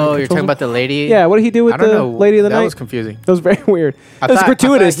 Oh, you're control talking them. about the lady? Yeah. What did he do with I don't the know. lady of the night? That was confusing. That was very weird. I It was thought-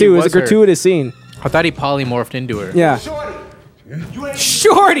 gratuitous I thought he too. It was a was her. gratuitous scene. I thought he polymorphed into her. Yeah.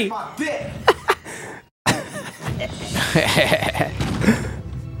 Shorty.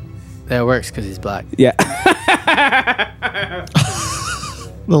 That works because he's black. Yeah.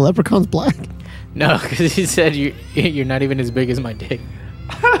 The leprechaun's black. No, because he said you're not even as big as my dick.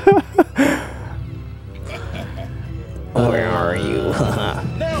 Where are you?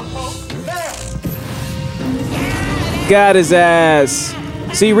 Got his ass.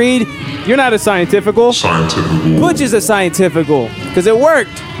 See, Reed, you're not a scientifical. Butch is a scientifical because it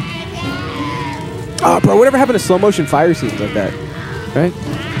worked. Oh, bro, whatever happened to slow motion fire scenes like that? Right?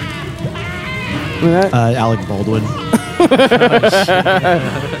 Remember that? Alec Baldwin.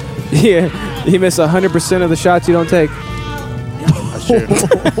 Yeah, you miss 100% of the shots you don't take. That's true.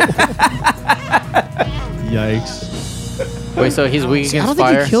 Yikes. Wait, so he's weak See, I against don't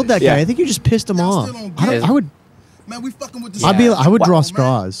think fire? you killed that guy. Yeah. I think you just pissed him off. Is- I would. Man, we fucking with the I would draw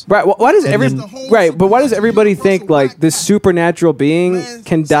straws. Right? Why does And But why does everybody think like this supernatural being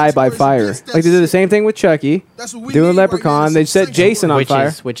can die by fire? Like they did the same thing with Chucky, doing Leprechaun. They set Jason on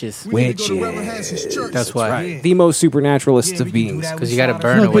fire. Witches. That's why. right. The most supernaturalist of beings. Because you got to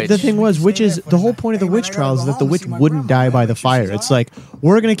burn No, a but witch. the thing was, the whole point of the witch trial is that the witch wouldn't die by the fire. It's like,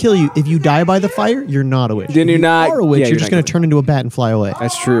 we're going to kill you. If you die by the fire, you're not a witch. Then If you're you not- are a witch, yeah, you're you're just not going to turn into a bat and fly away.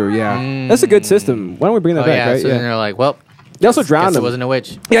 That's true. Yeah, that's a good system. Why don't we bring that Oh, back? yeah, Right? so then they're like, well, They also drowned guess it him. wasn't a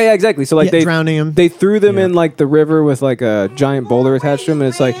witch. Yeah, exactly. So like Yeah, they drowning him. They threw them in like the river with like a giant boulder attached to him, and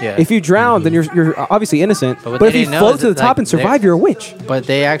it's like Yeah. if you drown, then you're obviously innocent. But what But they if you didn't know float is to the that, top like, and survive, you're a witch. But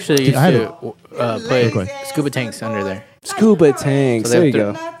they actually used I had to put scuba tanks under there. Scuba tanks. So there they you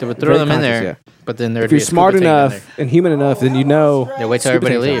would go. They would throw Very them in conscious, there, yeah. but then there would If you're be a smart scuba tank in enough and human enough, then you know. there. They wait till scuba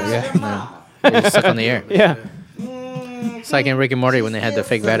everybody tanks leaves. are- No. They just suck on the air. Yeah. It's like in Rick and Morty when they had the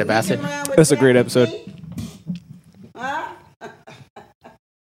fake vat of acid. That's a great episode.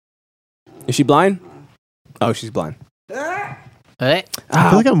 Is she blind? Oh, she's blind. Hey. I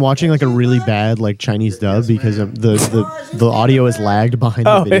feel like I'm watching like a really bad like Chinese dub because of the audio is lagged behind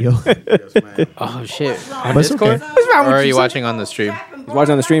the video. Oh shit! On But it's Discord? okay. Or are you watching on the stream? He's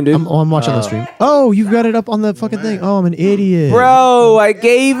watching on the stream, dude. I'm watching the stream. Oh, you've got it up on the fucking thing. Oh, I'm an idiot. Bro, I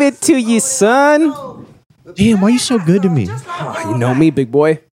gave it to you, son. Damn, why are you so good to me? Oh, you know me, big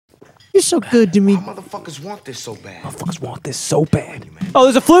boy. You're so good to me. Motherfuckers want this so bad. Motherfuckers want this so bad. Oh,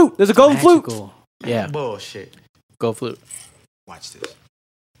 there's a flute. There's a golden flute. Magical. Yeah. Bullshit. Go flute. Watch this.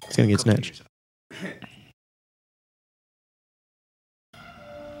 It's gonna get snatched.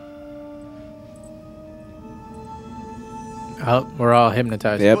 Oh, we're all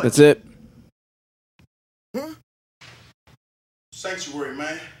hypnotized. Yep, that's it. Sanctuary,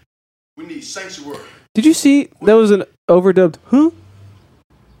 man. We need sanctuary. Did you see that was an overdubbed huh?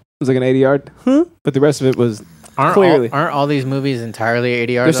 It was like an 80-yard huh? But the rest of it was clearly. Aren't all these movies entirely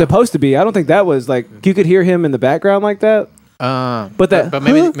 80 They're yards? supposed to be. I don't think that was like you could hear him in the background like that. But that but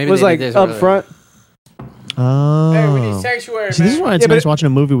maybe huh maybe was they like did this up earlier. front. Oh. sanctuary. See, this is why it's nice watching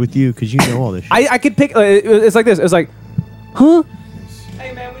a movie with you because you know all this shit. I could pick. It's like this. It's like, huh?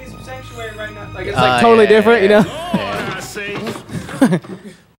 Hey man, we need some sanctuary right now. Like it's like totally different, you know. I say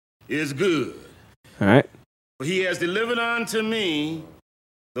is good. All right. For he has delivered unto me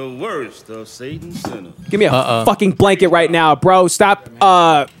the worst of Satan's sinners. Give me a fucking blanket right now, bro. Stop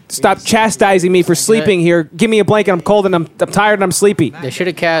chastising me for sleeping here. Give me a blanket. I'm cold and I'm tired and I'm sleepy. They should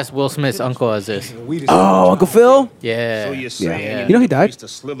have cast Will Smith's uncle as this. Oh, Uncle Phil? Yeah. So you're saying Yeah. You know he died? to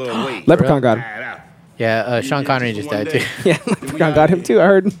slither away. Leprechaun got him. Yeah, Sean Connery just died too. Yeah, Leprechaun got him too. I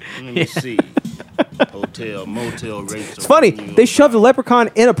heard. Let me see. Hotel, motel rates. It's funny. They shoved a leprechaun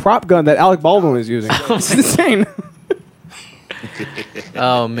in a prop gun that Alec Baldwin was using. It's insane.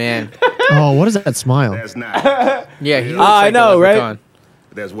 Oh man. Oh, what is that smile? That's not. Yeah, he looks I like know, a right? leprechaun.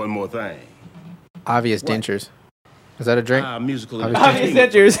 There's one more thing. Obvious dentures. Is that a drink? Musical Obvious Obvious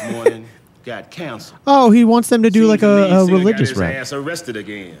dentures. this morning got canceled. Oh, he wants them to do like a religious rap. Ass arrested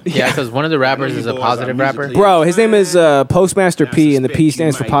again. Yeah, because one of the rappers is a positive rapper. Bro, his name is Postmaster P, and the P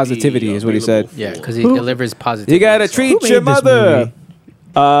stands for positivity, is what he said. Yeah, because he delivers positivity. You gotta treat your mother.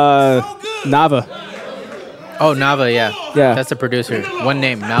 Nava. Oh, Nava, yeah. Yeah. That's the producer. One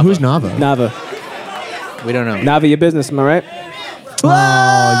name, Nava. Who's Nava? Nava. We don't know. Nava, your business, am I right?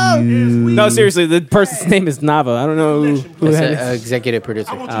 Oh, No, seriously, the person's name is Nava. I don't know who It's that an is. executive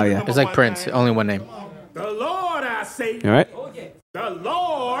producer. Oh, yeah. It's like Prince, only one name. The Lord, I say. All right. The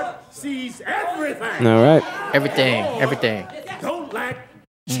Lord sees everything. All right. Everything. Don't lack.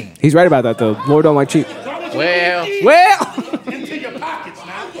 He's right about that, though. Lord don't like cheap. Well. Into your pockets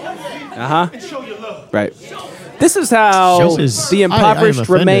now. Uh-huh. And show your love. Right. This is how the impoverished I am offended.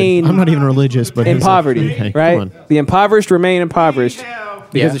 remain I'm not even religious, but in he's like, poverty, okay, come right? on. The impoverished remain impoverished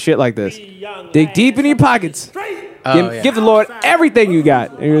because of shit like this. Dig deep in your pockets. Give the Lord everything you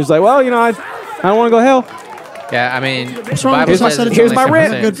got. And you're just like, well, you know, I don't want to go to hell. Yeah, I mean, What's wrong with the south side of here's my Jerusalem?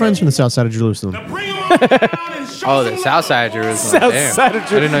 rent. I have good friends from the south side of Jerusalem. Oh, the south side of Jerusalem. South Damn. side of I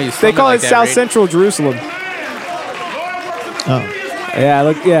didn't know you They call like it that, South Reed. Central Jerusalem. Oh. Yeah,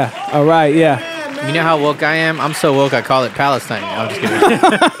 look, yeah. All right, yeah. You know how woke I am? I'm so woke I call it Palestine. I'm just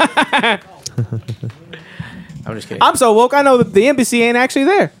kidding. I'm just kidding. I'm so woke, I know that the embassy ain't actually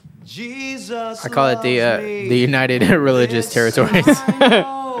there. I call it the United Religious Territories.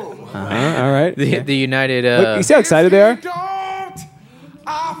 All right. The United. Look, you see how excited they are?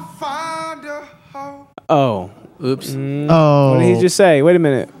 Oh. Oops. Oh. What did he just say? Wait a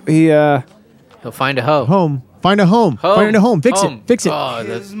minute. He'll find a hoe. Home. Find a home. Find a home. Fix it. Fix it. Oh,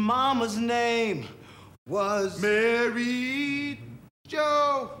 His mama's name was Mary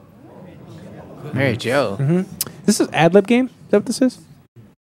Joe. Mary Joe. This is ad-lib game? Is that what this is?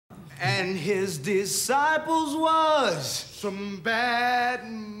 And his disciples was some bad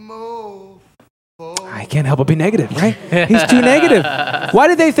mo. I can't help but be negative, right? He's too negative. Why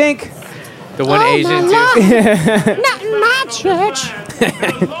did they think? The one Asian too. Not in my church.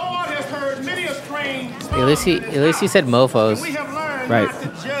 At least he said mofos. Right.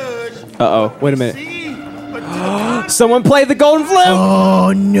 Uh-oh. Wait a minute. Someone played the golden flute!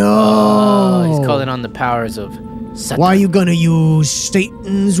 Oh, no. Oh, he's calling on the powers of Satan. Why are you gonna use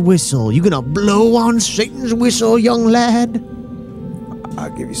Satan's whistle? You gonna blow on Satan's whistle, young lad? I'll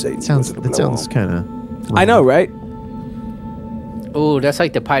give you Satan's That sounds kind of... I know, right? Oh, that's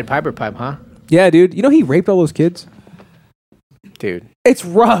like the Pied Piper pipe, huh? Yeah, dude. You know he raped all those kids? Dude. It's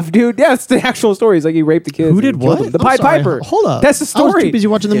rough, dude. Yeah, it's the actual story. It's like he raped the kids. Who did and killed what? them. The I'm Pied sorry. Piper. Hold up. That's the I was story. too busy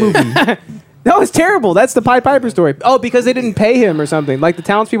watching the movie. No, it's terrible. That's the Pied Piper story. Oh, because they didn't pay him or something. Like the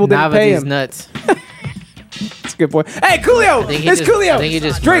townspeople didn't pay Navadi's him. nuts. That's a good point. Hey, Coolio! It's Coolio! I think he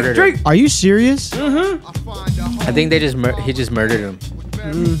just drink, murdered drink. him. Are you serious? Mm-hmm. I think he just murdered him.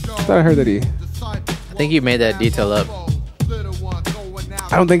 I thought I heard that he... I think you made that detail up.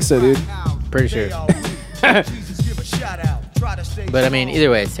 I don't think so, dude. Pretty sure. But I mean, either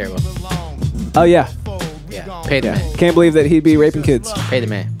way, it's terrible. Oh, yeah. Yeah. Pay the man. Can't believe that he'd be raping kids. Pay the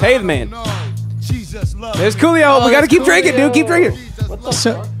man. Pay the man. There's Coolio. We gotta keep drinking, dude. Keep drinking.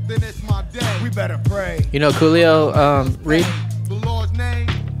 So, We better pray. You know Coolio, Reed?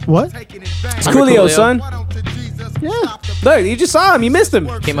 what? It's Coolio, son. Yeah. Look, you just saw him. You missed him.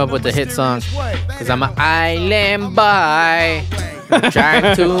 Came up with the hit song. Because I'm an island boy.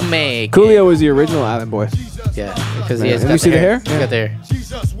 Trying to make Coolio was the original Island Boy. Yeah, because he has Have got you see the hair? He's got the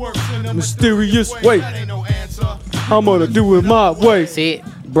hair. Mysterious way. I'm gonna do it my way. See,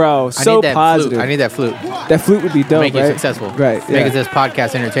 bro, I so need that positive. flute. I need that flute. That flute would be dope, Make right? it successful. Right. Make yeah. this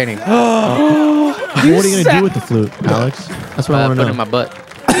podcast entertaining. What are you gonna do with the flute, Alex? That's what I want Put to it in know. my butt.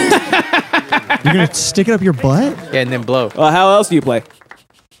 You're gonna stick it up your butt? Yeah, and then blow. Well, how else do you play?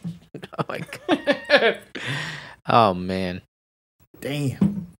 Oh my god. Oh man.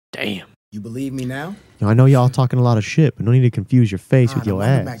 Damn. You believe me now? You know, I know y'all talking a lot of shit, but no need to confuse your face with your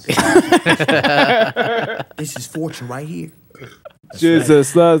ass. This is fortune right here.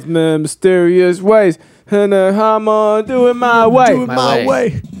 Jesus loves me in mysterious ways. And I'm gonna do it my way. Do it my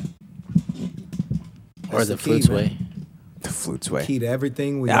way. Or That's the the key, flute's man. way. The flute's way. Key to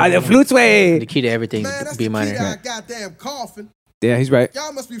everything. Ah, the flute's way. The key to everything is B minor. Goddamn coughing. Yeah, he's right.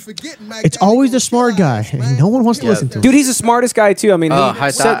 Y'all must be forgetting, Mac. It's always the smart guy, and no one wants to listen to him. Dude, he's the smartest guy too. I mean, Oh, he high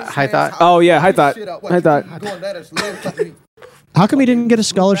said- thought. Oh yeah, high thought. High thought. How come he didn't get a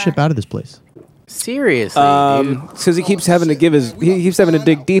scholarship out of this place? Seriously, dude. Because he keeps having to he keeps having to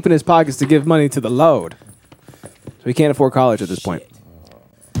dig deep in his pockets to give money to the load. So he can't afford college at this point.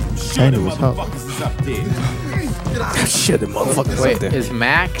 And it was hot. Shit, the motherfuckers Wait, up there. is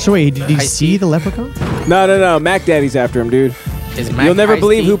Mac? So wait, did he I see the leprechaun? No. Mac Daddy's after him, dude. Is Mac You'll never Ice-T?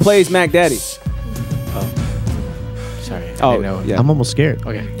 believe who plays Mac Daddy. Sorry. I Oh, didn't know. yeah. I'm almost scared.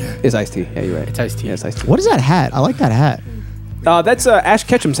 Okay. It's Ice-T. Yeah, you're right. It's Ice-T. Yeah, it's Ice-T. What is that hat? I like that hat. That's Ash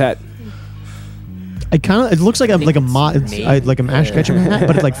Ketchum's hat. It looks like a it's like an Ash Ketchum hat,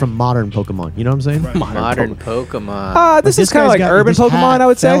 but it's like from modern Pokemon. You know what I'm saying? Modern Pokemon. This is kind of guy's like got- urban this Pokemon, hat I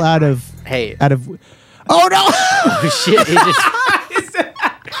would say. Fell out of Hey. Oh no! Oh shit! He just.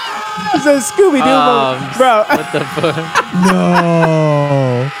 It's a Scooby Doo, bro. What the fuck?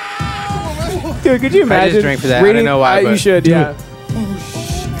 No. Dude, could you imagine? I just drank for that. I don't know why. You but should, Do yeah.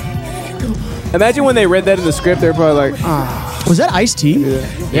 Imagine when they read that in the script, they're probably like, ah. Was that Ice-T?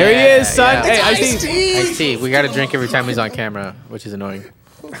 There he is, son. Yeah. Hey, It's Ice-T. We gotta drink every time he's on camera, which is annoying.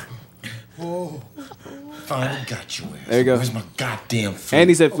 Finally got you. There you go. Where's my goddamn flute? And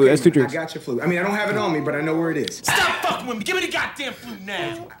he said flute. That's 2 I drinks. got your flute. I mean, I don't have it on me, but I know where it is. Stop fucking with me. Give me the goddamn flute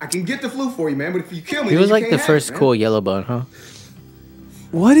now. I can get the flute for you, man, but if you kill me, He then was you like can't the have first it, man. cool yellow bone, huh?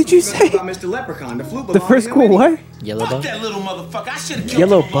 What did you say? About Mr. Leprechaun. The flute The belonged first to him cool anyway. what? Yellow Fuck bone. that little motherfucker. I should have killed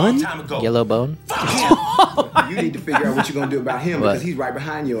Yellow him a long bun? time ago. Yellow bone. You need to figure out what you're gonna do about him What? because he's right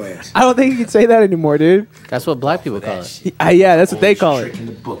behind your ass. I don't think you can say that anymore, dude. That's what black people call it. Yeah, that's what they call it. In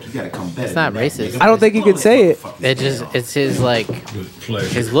the book, you gotta come better. It's not than that, racist. nigga. I don't think you can say it. It's his like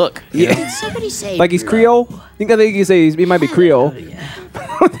his look. you Yeah. know? Somebody say Like he's Creole? I think you can say he might be Creole.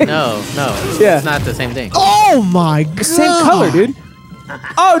 No, Yeah. it's not the same thing. Oh my god! Same color, dude.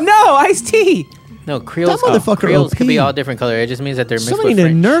 Oh no, Ice-T. No, Creoles. That motherfucker Creoles could be OP. all different color. It just means that they're mixed Somebody with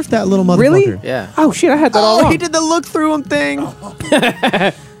need to French. nerf that little motherfucker. Really? Yeah. Oh shit, I had that all Oh, wrong. he did the look through him thing.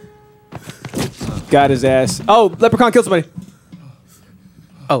 Got his ass. Oh, Leprechaun killed somebody.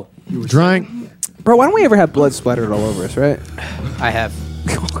 Oh, Drink. Bro, why don't we ever have blood splattered all over us, right? I have.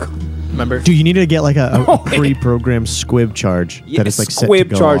 Remember? Dude, you need to get like a pre-programmed squib charge that is like set to Squib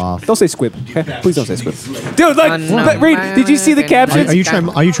go charge. off. Don't say squib. Okay? Please don't say squib. Dude, like, Reed, did you see the captions? Are you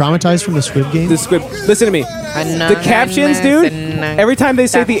traumatized from the squib game? The squib. Listen to me. The captions, dude. Every time they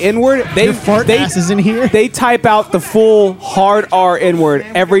say the N-word, Your fart ass is in here. They type out the full hard R N-word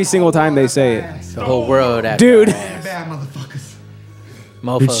every single time they say it. The whole world, after Dude. Bad motherfuckers.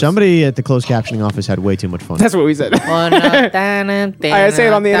 Mofos. Dude, somebody at the closed captioning office had way too much fun. That's what we said. I say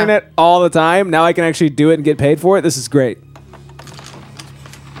it on the internet all the time. Now I can actually do it and get paid for it. This is great.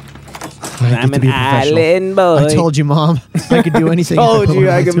 I'm an island boy. I told you, Mom. I could do anything. Told you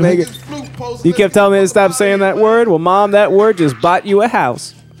I could could make it. You kept telling me to stop saying that word. Well, Mom, that word just bought you a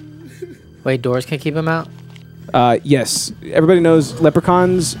house. Wait, doors can keep him out? Yes. Everybody knows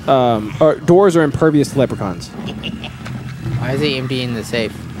leprechauns, or doors are impervious to leprechauns. Why is he emptying the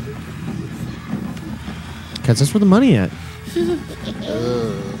safe? Because that's where the money at.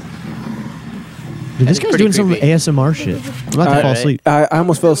 Dude, this guy's doing some creepy. ASMR shit. I'm about to fall asleep. I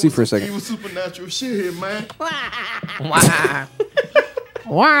almost fell asleep for a second. was supernatural shit here, man. Why?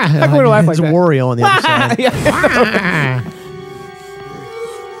 How can we laugh like It's a that? Wario on the other side.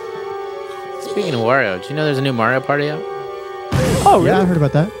 Speaking of Wario, do you know there's a new Mario Party out? Oh, really? Yeah, I heard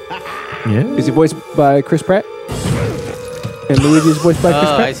about that. Yeah. Is he voiced by Chris Pratt? And Luigi's voiced by Chris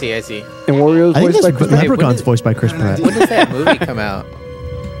Oh, Pratt? I see. And Wario's I think voiced by this Chris Pratt? Leprechaun's voiced by Chris Pratt. When does that movie come out?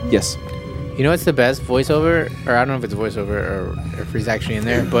 Yes. You know what's the best voiceover? Or I don't know if it's voiceover or if he's actually in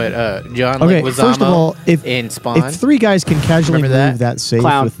there, but John Okay, Leguizamo first of all, in Spawn. if three guys can casually Remember move that safe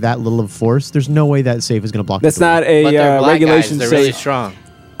Clown. with that little of force, there's no way that safe is going to block That's the door. not a but they're black regulation guys, they're really safe. strong.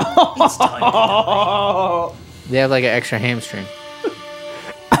 They have like an extra hamstring.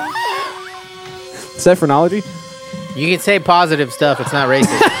 Is that phrenology? You can say positive stuff. It's not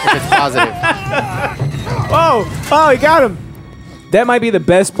racist if it's positive. Oh, he got him. That might be the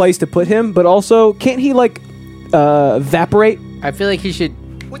best place to put him, but also, can't he like evaporate? I feel like he should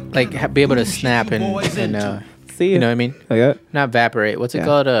like be able to snap and See you know what I mean? Like that? Not evaporate. What's it Yeah.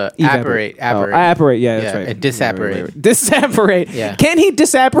 called? Evaporate. Apparate. Oh, apparate. Yeah, that's right. Disapparate. Disapparate. Yeah. Can he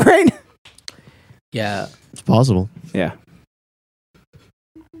disapparate? Yeah. It's possible. Yeah.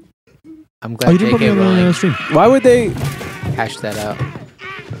 I'm Oh, glad you didn't put me JK on the Rowling stream. Why would they? hash that out.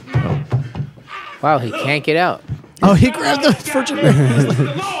 Wow, he can't get out. Oh, he grabbed the fortune.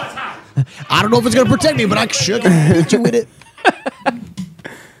 I don't know if it's going to protect me, but I should hit you with it. All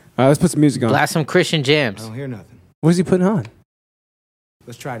right, let's put some music on. Blast some Christian I jams. don't hear nothing. What is he putting on?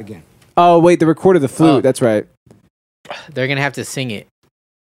 Let's try it again. Oh, wait, the record of the flute. Oh. That's right. They're gonna have to sing it.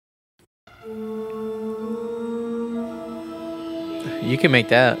 You can make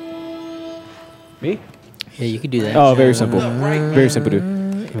that. Me? Yeah, you could do that. Oh, very simple. Very simple,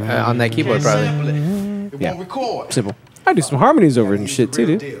 dude. On that keyboard, probably. It Yeah. won't record. Simple. I do some harmonies over it and shit too,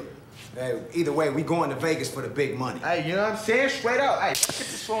 dude. Hey, either way, we going to Vegas for the big money. Hey, you know what I'm saying? Straight up. Hey, let's get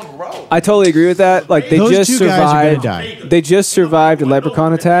this on the road. I totally agree with that. Like they Those just two guys are gonna survived. die. They just survived a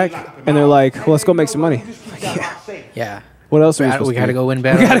leprechaun attack, and they're like, well, let's go make some money. Yeah. What else are we We supposed to gotta do? go win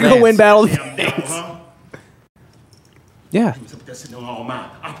battle. We gotta of the go win Dance. battle. of the Dance. Yeah. That's all my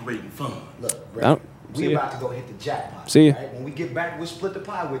operating fund. Look, Oh, Ray, see we ya. about to go hit the jackpot. See ya. Right? When we get back, we'll split the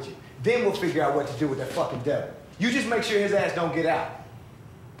pie with you. Then we'll figure out what to do with that fucking devil. You just make sure his ass don't get out.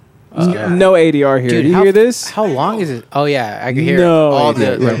 No ADR here. Dude, Do you how- hear this? How long is it? Oh yeah, I can hear No all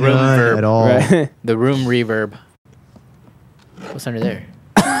idea. the room None reverb. at all. Right. The room reverb. What's under there?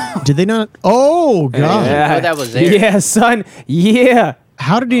 Did they not? Oh God! Yeah. Oh, that was there. Yeah, son. Yeah.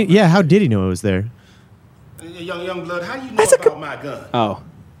 How did he? Yeah, how did he know it was there? Young blood, how you know about my gun? Oh.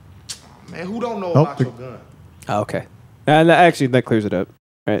 Man, who don't know Oh, about your gun? Okay. And actually, that clears it up.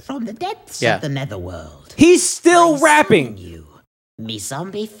 Right. From the depths Yeah. of the netherworld. He's still rapping. Me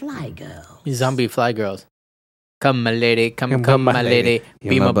zombie fly girl. Zombie fly girls. Come, my lady. Come, my lady.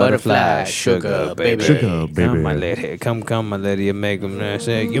 Be my butterfly. Sugar, baby. Sugar, baby. Come, my lady. Come, my lady. You make them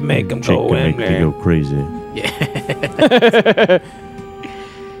you make them go in there. go crazy. Yeah.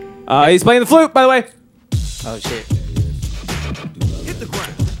 He's playing the flute, by the way. Oh shit.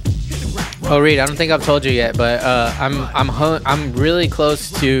 Oh Reed, I don't think I've told you yet, but I'm really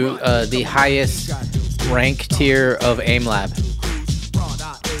close to the highest rank tier of AimLab.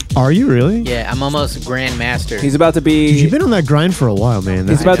 Are you really? Yeah, I'm almost Grand Master. He's about to be. You've been on that grind for a while, man.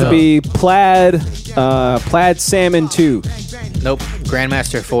 He's about to be plaid salmon 2. Nope,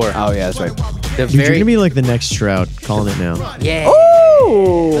 Grandmaster 4. Oh yeah, that's right. The Dude, you're very gonna be like the next Shroud. Calling it now. yeah.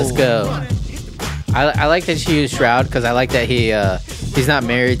 Ooh. Let's go. I like that she used Shroud because I like that he's not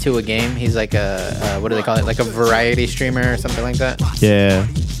married to a game. He's like a what do they call it? Like a variety streamer or something like that. Yeah.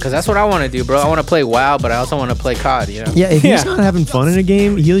 Because that's what I want to do, bro. I want to play WoW, but I also want to play COD. You know? Yeah. If Yeah. he's not having fun in a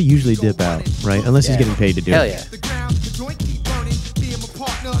game, he'll usually dip out, right? Unless he's getting paid to do Hell it. yeah.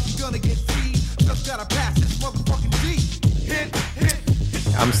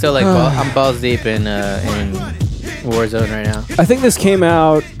 I'm still like I'm balls deep in Warzone right now. I think this came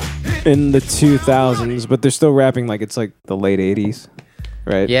out in the 2000s, but they're still rapping like it's like the late 80s,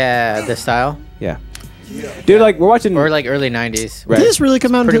 right? Yeah, the style. Yeah. Dude, like we're watching. Or like early 90s. Right. Did this really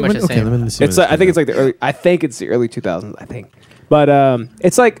come out? Pretty into, much the okay, same. let me see. It's I think it's like the early. I think it's the early 2000s. I think, but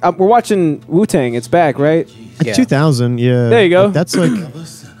it's like we're watching Wu-Tang. It's back, right? Yeah. 2000. Yeah. There you go. But that's like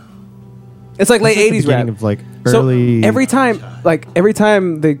It's like late that's like the 80s rap. beginning of like early. So every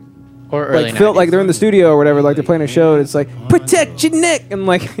time they Or early like feel 90s. like they're in the studio or whatever, like they're playing a show, and it's like protect your neck, and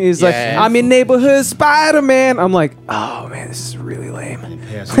like he's like Yeah. I'm your neighborhood Spider-Man. I'm like, oh man, this is really lame.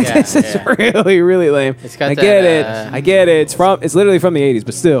 This is really really lame. It's got I that, get it. I get it. It's literally from the 80s,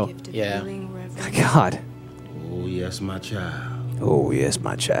 but still. Yeah. God. Oh, yes, my child. Oh yes,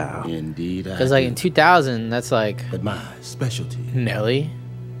 my child. Indeed, I Because like do. in 2000, that's like But my specialty. Nelly.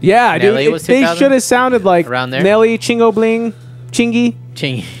 Yeah, Nelly dude. was They 2000? should have sounded like Around there? Nelly, Chingo Bling, Chingy.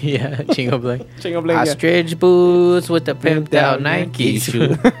 Ching, yeah, Chingo Bling. Chingo Bling. Yeah. Ostrich boots with the pimped out Nike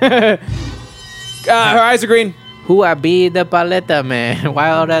shoe. Her eyes are green. Who I be the paleta man,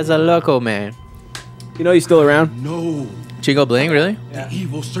 wild as a loco man. You know he's still around. No, Chingo Bling, really? the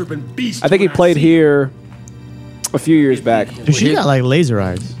evil serpent beast. I think he when played see here a few years back. Dude, she got like laser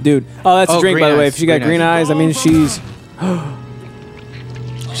eyes. Dude. Oh, that's a Oh, drink, green by the way. eyes, If she got green green eyes, I mean she's.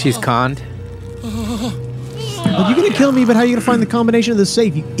 She's conned. Like, you're gonna kill me, but how are you gonna find the combination of the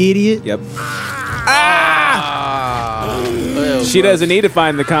safe, you idiot? Yep. Ew, She gross. doesn't need to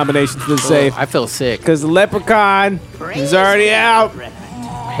find the combination to the Ugh, safe I feel sick. because the leprechaun is already out.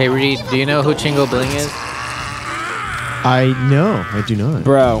 Hey, Reed, do you know who Chingo Bling is? I know. I do not.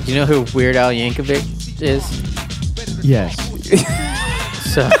 Bro. Do you know who Weird Al Yankovic is? Yes.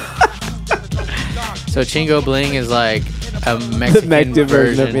 So Chingo Bling is like a Mexican Mexican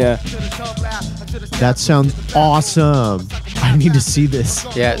version of, yeah. That sounds awesome. I need to see this.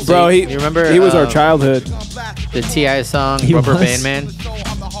 Yeah, so Bro, you remember he was our childhood. the T.I. song He Rubber was. Band Man?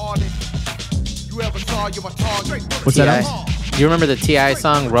 What's T.I.? that? Alex? Do you remember the T.I.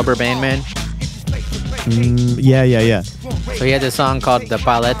 song Rubber Band Man? Yeah. So he had this song called The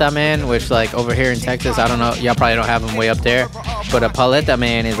Paleta Man, which like over here in Texas, I don't know, y'all probably don't have him way up there, but a Paleta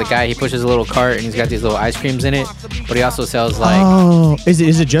Man is a guy, he pushes a little cart and he's got these little ice creams in it, but he also sells like, Oh, is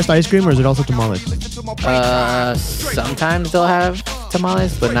it just ice cream or is it also tamales? sometimes they'll have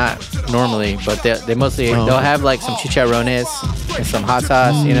tamales, but not normally, but they mostly, Oh, they'll okay. have like some chicharrones and some hot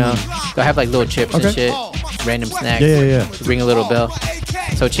sauce, you know, they'll have like little chips and Okay. shit, random snacks. Yeah. Ring a little bell.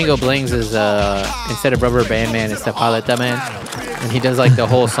 So Chingo Blings is instead of Rubber Band Man, it's the Paleta Man, and he does like the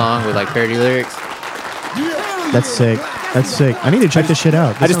whole song with like parody lyrics. That's sick. That's sick. I need to check this shit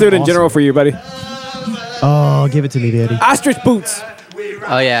out. I just threw it in general for you, buddy. Oh, give it to me, Daddy. Ostrich boots.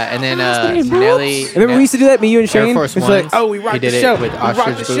 Oh yeah, and then Nelly. Remember we used to do that, me, you, and Shane? Air Force It's Ones. like, oh, we rocked He did the it show. with We rocked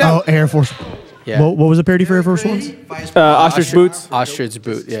ostrich the boots. show. Oh, Air Force. Yeah. What was the parody for Air Force Ones? Ostrich boots. Ostrich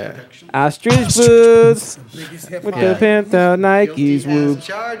boot. Yeah. Ostrich boots. With the pimped out Nikes. Whoop.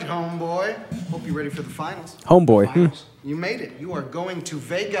 Charge, homeboy. Hope you're ready for the finals. Homeboy. You made it. You are going to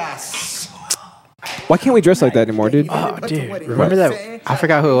Vegas. Why can't we dress like that anymore, dude? Oh, dude. Remember that? I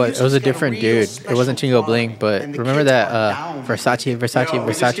forgot who it was. It was a different dude. It wasn't Chingo Bling, but remember that Versace.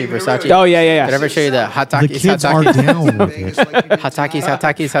 Oh, yeah. Did I ever show you the hot The takis? kids are down with it. Hot takis.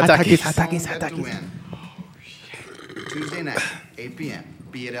 Tuesday night, 8 p.m.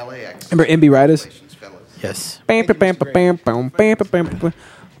 Be at LAX. Remember MB Riders? Yes. Bam, bam, bam, bam, bam, bam, bam, bam.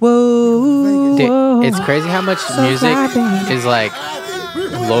 Whoa. Dude, it's crazy how much music is like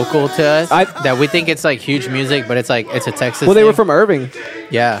local to us that we think it's like huge music, but it's like it's a Texas. Well, they were thing. from Irving.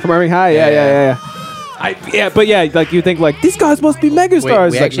 Yeah. From Irving High. Yeah. But like you think like these guys must be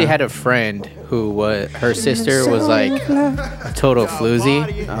megastars. We Like, actually no. had a friend who was her sister was like a total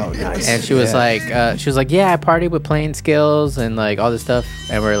floozy. Oh, nice. And she was like, yeah, I partied with Plain Skills and like all this stuff,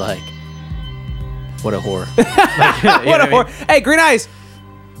 and we're like, what a whore. What a whore. Hey, Green Eyes.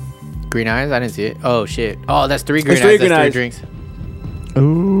 Green Eyes? I didn't see it. Oh shit. Oh, that's three There's Green Eyes. three That's Green three Eyes. drinks.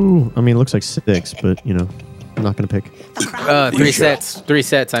 Ooh, I mean, it looks like 6, but I'm not gonna pick. Three sets. Three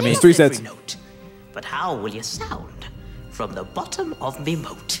sets. I mean, 3 sets. But how will you sound from the bottom of me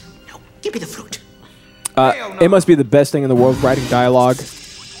moat? Now, give me the flute. It must be the best thing in the world writing dialogue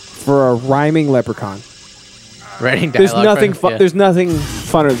for a rhyming leprechaun. Writing There's dialogue. nothing. for- yeah. There's nothing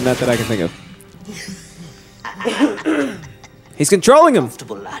funner than that I can think of. He's controlling him.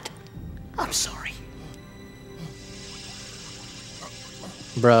 Comfortable lad. I'm sorry.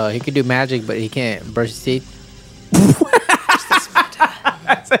 Bro, he could do magic, but he can't brush his teeth.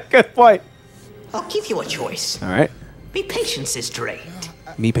 That's a good point. I'll give you a choice. All right. Me patience is drained.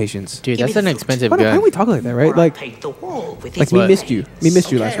 Me patience. Dude, that's an expensive Why gun. don't we talk like that, right? Like Paint the wall with me What? missed you. Me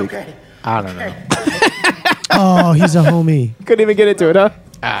missed you last week. I don't know. Oh, he's a homie. Couldn't even get into it, huh?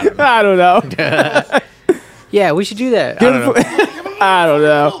 I don't know. Yeah, we should do that. I don't know. I don't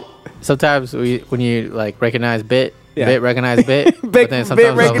know. Sometimes when you like recognize bit, Yeah. bit recognize bit, but then bit sometimes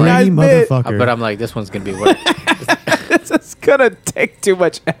I'm recognize like, bit. Motherfucker. but I'm like, this one's gonna be work. This is gonna take too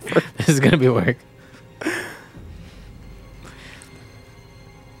much effort. This is gonna be work.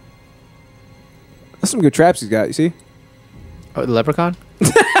 That's some good traps he's got. You see? Oh, the leprechaun?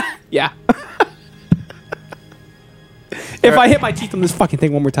 Yeah. If I hit my teeth on this fucking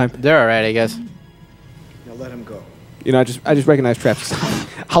thing one more time, They're all right, I guess. Now let him go. you know, I just recognize traps.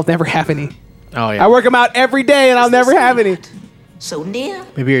 I'll never have any. Oh yeah. I work them out every day, and I'll never have any. So near,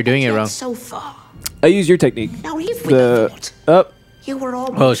 Maybe you're doing it wrong. so far. I use your technique. Now live with the thought. Up. You were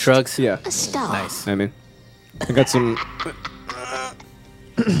almost Oh, shrugs. Yeah. a star. Nice. I mean, I got some.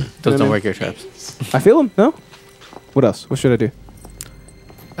 Those don't work your traps. I feel them. No. What else? What should I do?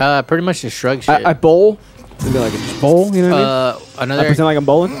 Pretty much just shrug shit. I bowl. Maybe like a just bowl. You know what I mean? I Another. pretend like I'm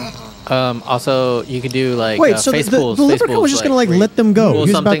bowling. Also, you could do like Wait, so face the pulls. leprechaun face was just gonna like where you let them go. pull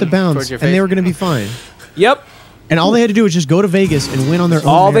He was about to something bounce, towards your and they face. were gonna be fine. Yep. And all they had to do was just go to Vegas and win on their own.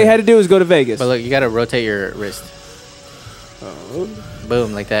 All they merit. had to do was go to Vegas. But look, you gotta rotate your wrist.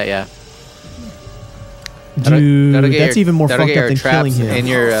 Boom, like that, yeah. Dude, That'll get that's your- even more that'll fucked get up your than killing traps him. And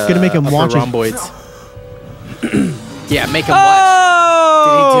your, It's gonna make him upper watch it. rhomboids. Yeah, make him watch.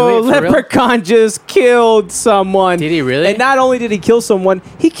 Did he do it for real? Leprechaun just killed someone. Did he really? And not only did he kill someone,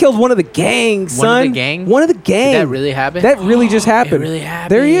 he killed one of the gang, son. One of the gang? One of the gang. Did that really happen? That really just happened. It really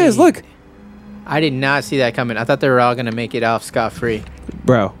happened. There he is. Look. I did not see that coming. I thought they were all gonna make it off scot-free.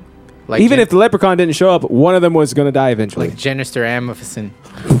 Bro. Like Even if the leprechaun didn't show up, one of them was going to die eventually. like Jennifer Amethyst.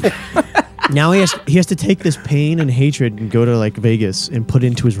 Now he has to take this pain and hatred and go to like Vegas and put it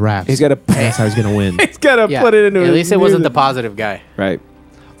into his raps. He's got to. That's how he's gonna win. He's got to put it into At his least it wasn't the music. positive guy. Right.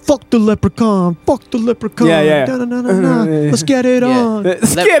 Fuck the leprechaun. Fuck the leprechaun. Yeah. Da-na-na-na-na. Let's get it on.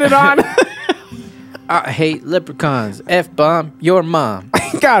 Let's get it on. I hate leprechauns. F-bomb your mom.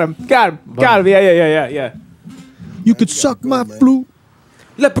 Got him. Yeah. You could suck my flute.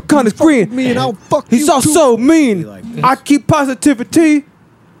 Leprechaun is green. Me and I'll fuck He's you also mean. I keep positivity,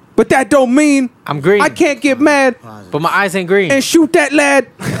 but that don't mean I'm green. I can't get mad But my eyes ain't green. and shoot that lad.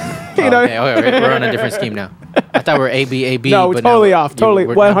 You know? Okay, we're on a different scheme now. I thought we were A-B. No, we're but totally now off. Totally,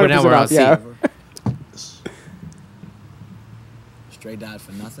 we're 100% now we're on off. C. Yeah. Stray died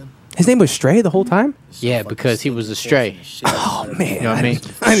for nothing. His name was Stray the whole time? Yeah, because he was a stray. Oh, man. You know what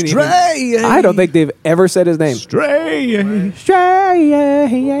I mean? I don't think they've ever said his name. Stray.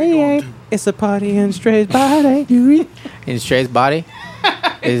 Stray. It's a party in Stray's body. In Stray's body?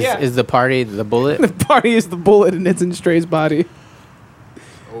 Is the party the bullet? The party is the bullet and it's in Stray's body.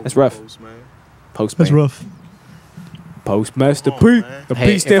 That's rough. Postman. That's rough. Postmaster P. The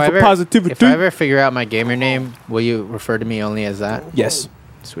P stand for positivity. If I ever figure out my gamer name, will you refer to me only as that? Yes.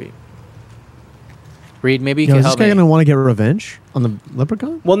 Sweet. Reed, maybe you Yo, can is this help guy me. gonna want to get revenge on the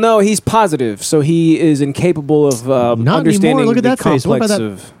leprechaun? Well, no, he's positive, so he is incapable of Not understanding anymore. Look at the that face. What complex about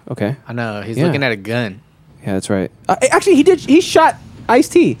that? of. Okay. I know. He's Yeah. looking at a gun. Yeah, that's right. Actually, he did. He shot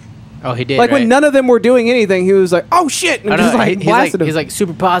Ice-T. Oh, he did. Like when right? none of them were doing anything, he was like, "Oh shit!" and I know, just like he's blasted him. he's like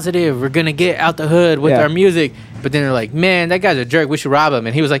super positive. We're gonna get out the hood with Yeah. our music. But then they're like, man, that guy's a jerk. We should rob him.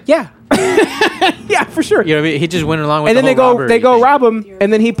 And he was like, yeah, yeah, for sure. you know what I mean? He just went along with. And then the whole they robbery go rob him,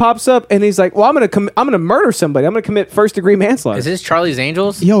 and then he pops up, and he's like, "Well, I'm gonna murder somebody. I'm gonna commit first-degree manslaughter." Is this Charlie's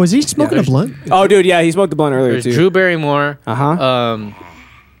Angels? Yo, is he smoking a blunt? Oh, dude, yeah, he smoked the blunt earlier There's too. Drew Barrymore. Uh-huh.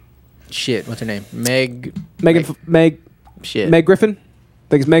 Shit, what's her name? Meg Meg Griffin. I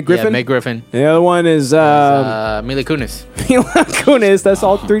think it's Meg Griffin. Yeah, Meg Griffin. The other one is Mila Kunis. Mila Kunis. That's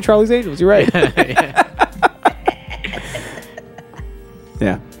all three Charlie's Angels. You're right.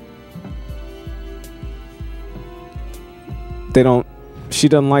 Yeah. They don't. She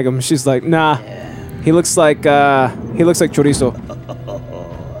doesn't like him. She's like, nah. He looks like chorizo.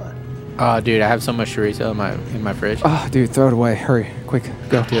 Oh, dude, I have so much chorizo in my fridge. Oh, dude, throw it away. Hurry, quick,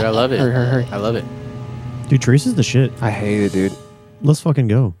 go. Dude, I love it. Hurry. I love it. Dude, Teresa's the shit. I hate it, dude. Let's fucking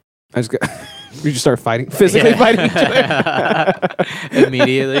go. I just got. We just start fighting, physically fighting each other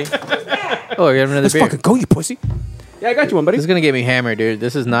Immediately. Oh, I got another Let's beer. fucking go, you pussy. Yeah, I got you one, buddy. This is gonna get me hammered, dude.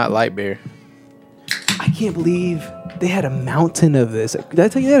 This is not light beer. I can't believe they had a mountain of this. Did I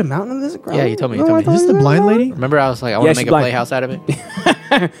tell you they had a mountain of this? Yeah, you told me. Is this the blind lady? Remember, I was like, I want to she's make a blind. playhouse out of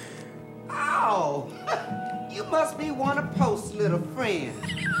it. Oh, you must be one of Post's little friends.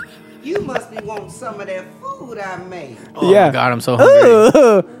 You must be wanting some of that food I made. Oh my God, I'm so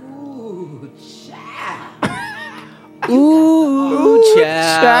hungry. Ooh,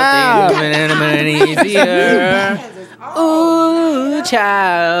 child. Things are easier. Ooh,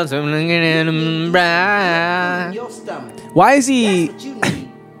 child. Something in them bright. Why is he?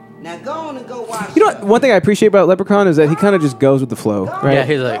 Now go on and go watch. You know what? One thing I appreciate about Leprechaun is that he kind of just goes with the flow, right? Yeah,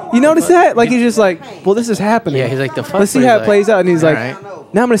 he's like, You notice that? Like he's just like, well, this is happening. Yeah, he's like, the fuck. Let's see But how he's it plays out, and he's all like,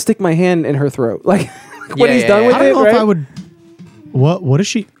 right. now I'm gonna stick my hand in her throat, like when Yeah, he's yeah, done yeah. with I don't it. know Right? if I would. What is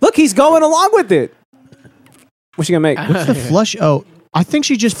she? Look, he's going along with it. What's she gonna make? What's the flush? Oh, I think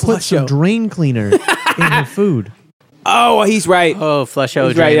she just put some drain cleaner in her food. Oh, he's right. Oh, flush out.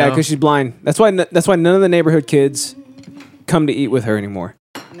 He's right. Yeah, because she's blind. That's why none of the neighborhood kids come to eat with her anymore.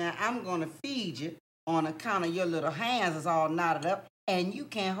 Now I'm gonna feed you on account of your little hands is all knotted up, and you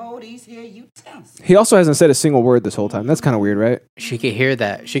can't hold these here utensils. He also hasn't said a single word this whole time. That's kind of weird, right? She could hear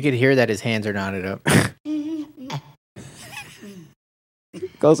that. She could hear that his hands are knotted up.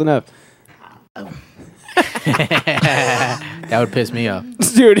 Close enough. That would piss me off.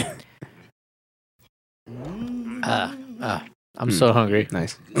 Dude. I'm so hungry.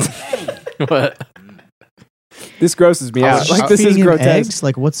 Nice. What? This grosses me I out. was Like this is Feeding him grotesque. eggs?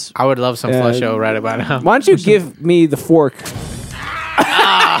 Like what's? I would love some Yeah. flush out right about now. Why don't you give me the fork?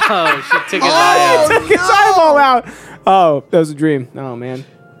 Oh, she took his eye out. Took his eyeball out. Oh, that was a dream. Oh man.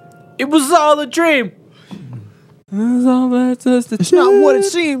 It was all a dream. It's not what it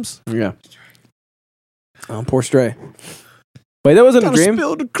seems. Yeah. Oh, poor Stray. Wait, that wasn't a dream?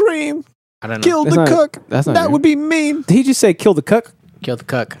 Spilled the cream. I don't know. Killed That's the not- cook. that's not a That dream. would be mean. Did he just say kill the cook? Kill the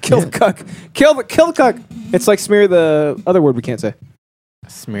cuck. Kill the cook. Kill the cook. It's like smear the other word we can't say.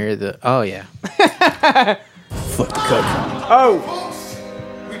 Smear the. Oh yeah. Fuck the cook. Oh.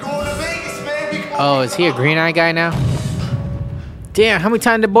 Oh, is he a green eye guy now? Damn, how many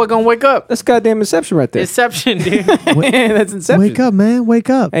times the boy gonna wake up? That's goddamn Inception right there. Inception, dude. That's Inception. Wake up, man. Wake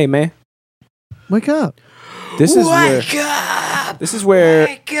up. Hey, man. Wake up. This is where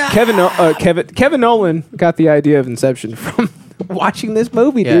Kevin Nolan got the idea of Inception from watching this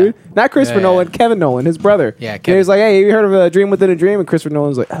movie, Yeah. dude. Not Christopher Yeah, yeah. Nolan, Kevin Nolan, his brother. Yeah, And he was like, "Hey, have you heard of a dream within a dream?" And Christopher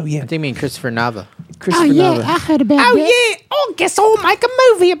Nolan's like, "Oh yeah, I think you mean Christopher Nava. Christopher Oh, yeah, Nolan." I heard about that. yeah. Oh, guess I'll make a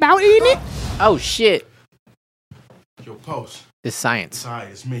movie about it. Oh shit. Yo, Post. It's science. Sorry,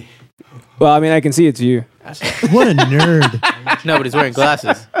 it's me. Well, I mean, I can see it's you. What a nerd. No, but he's wearing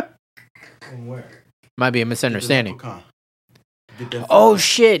glasses. And where? Might be a misunderstanding. Oh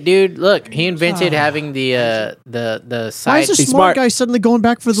shit, dude! Look, he invented having the side. Why is this smart guy suddenly going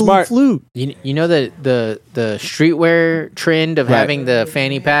back for the flute? You know the streetwear trend of Right. having the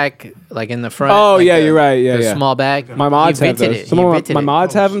fanny pack like in the front. Oh like yeah, the- you're right. Yeah, the yeah. small bag. My mods He have invented those. it. Some He of invented my it.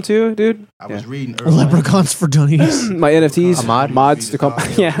 mods have them too, dude. I was reading Leprechauns for dummies. My NFTs. A mod? Mods. They're called.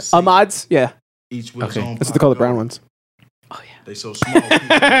 Yeah. mods. Yeah. Each with his Okay. own That's what they call the brown ones. They so small.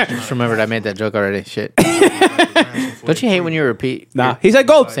 Just remembered I made that joke already. Shit. Don't you hate when you repeat? Nah, he said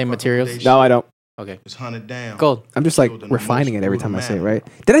gold. Same materials. No, I don't. Okay. It's hunted down. Gold. I'm just like refining it every time I say it, right?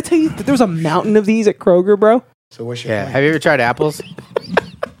 Did I tell you that there was a mountain of these at Kroger, bro? So what's your Yeah. Have you ever tried apples?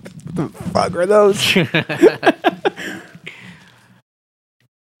 Fuck are those?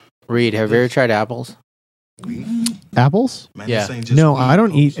 Reed, have you ever tried apples? Apples? Yeah. No, I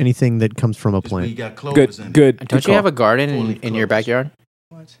don't eat anything that comes from a plant. Good. Don't you have a garden in your backyard?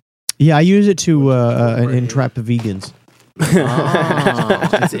 Yeah, I use it to entrap the vegans.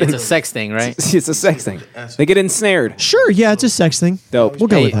 It's a sex thing, right? It's a sex thing. They get ensnared. Sure, yeah, it's a sex thing. Dope. We'll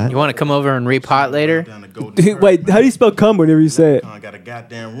go Hey, with that. you want to come over and repot later? Wait, how do you spell cum whenever you say it? I got a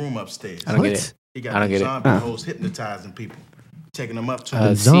goddamn room upstairs. I don't get it. He I got don't these get it. zombie Ah. hoes hypnotizing people, taking them up to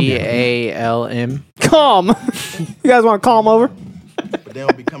CALM. Calm. You guys want to calm over? but they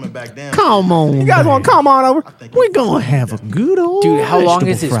don't be coming back down. Come on. You guys want to calm on over? We're going to have a good old Dude, how long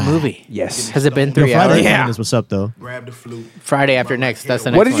is vegetable this fry. movie? Yes. Has it been Yo, 3 Friday hours? Night is what's up, though. Grab the flute. Friday after next. That's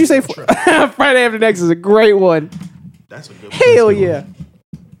the next What did one. you say? Friday After Next is a great one. That's a good Hell yeah.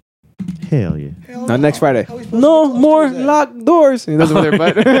 Hell yeah. Not next Friday. No more locked doors. He doesn't with their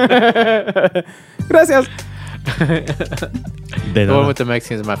butt. Gracias. The one with the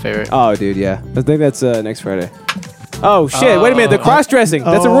Mexicans is my favorite. Oh, dude, yeah. I think that's next Friday. Oh, shit. Wait a minute. The cross-dressing.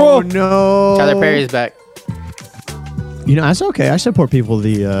 That's a rule. Oh, no. Tyler Perry's back. You know, that's okay. I support people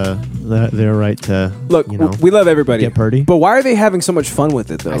their right to Look, you know, we love everybody. get purdy. But why are they having so much fun with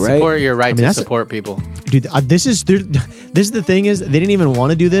it, though, I right? support your right I mean, to that's- support people. Dude, this is the thing is they didn't even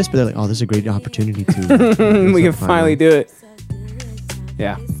want to do this, but they're like, oh, this is a great opportunity to. We can finally do it.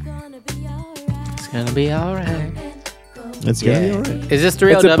 Yeah. It's gonna be all right. It's gonna be all right. Is this It's a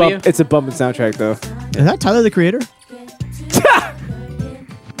 3LW? bump. It's a bumping soundtrack, though. Is that Tyler the Creator?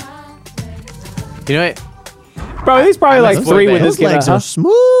 You know what? Bro, he's probably like miss 3 boy when bands. this came Legs out. are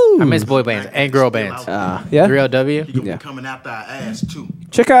smooth. I miss boy bands and girl bands. Yeah. 3LW. You'll Yeah. be coming after our ass too.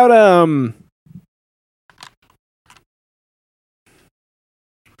 Check out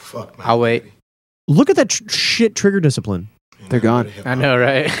Fuck man. I'll wait. Look at that shit trigger discipline. They're gone. I know,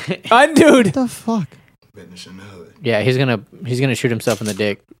 right? Dude. What the fuck? Business in the hood. Yeah, he's gonna shoot himself in the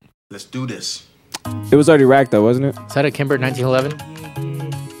dick. Let's do this. It was already racked, though, wasn't it? Is that a Kimber 1911?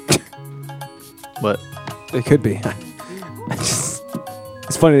 What? It could be.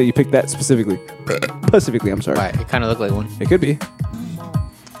 It's funny that you picked that specifically. Specifically, I'm sorry. Why? It kind of looked like one. It could be.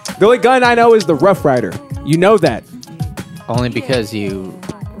 The only gun I know is the Rough Rider. You know that. Only because you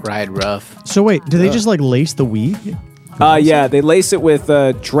ride rough. So wait, do they just like lace the weed? Yeah, they lace it with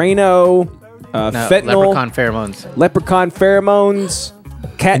Drano, No, fentanyl, leprechaun pheromones.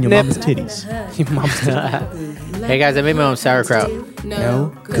 catnip. And your mama's titties. Your mom's titties. Hey guys, I made my own sauerkraut.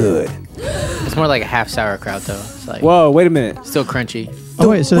 No good. It's more like a half sauerkraut though. It's like Whoa, wait a minute. still crunchy. Oh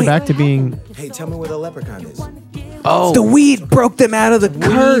wait, so they're back to being. Hey, tell me where the leprechaun is. Oh, The weed broke them out of the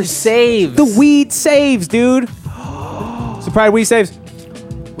curse. saves. The weed saves, dude. Surprise, weed saves.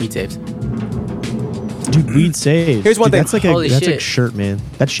 Weed saves. Dude, weed saves. Here's one Dude, thing. That's like Holy that's a shit. shirt, man.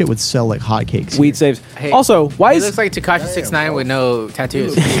 That shit would sell like hotcakes. Weed saves. Hey, Also, why he is looks like Tekashi 6ix9ine with no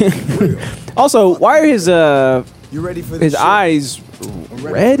tattoos? also why are his You ready for this his shit? eyes I'm ready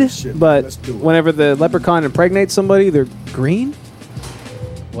for red? this shit, man. But Let's do it. whenever the leprechaun impregnates somebody, they're green,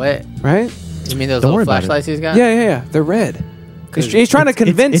 What? right? You mean those Don't little worry about it. flashlights he's got? Yeah. They're red. He's trying to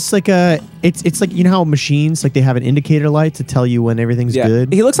convince. It's like it's like you know how machines like they have an indicator light to tell you when everything's Yeah.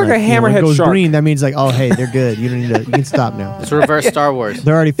 good. He looks like a you know, when hammerhead it goes shark. green. That means like, oh hey, they're good. You don't need to. You can stop now. It's reverse Star Wars.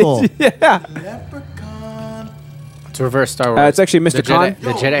 They're already full. yeah. It's reverse Star Wars. It's actually Mr. The Khan. Jedi,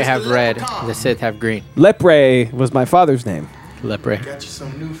 the Jedi have red. The Sith have green. Lepre was my father's name. Lepre. Got you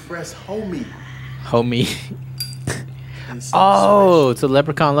some new fresh homie. Homie. Oh, so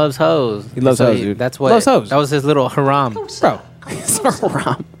Leprechaun loves hoes. He loves So hoes, dude. That's what. Loves hoes. That was his little haram. Bro. It's a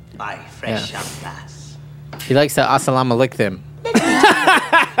ram. My fresh young lass. He likes to assalamu alaikum them.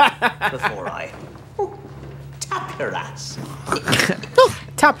 Before I tap your ass.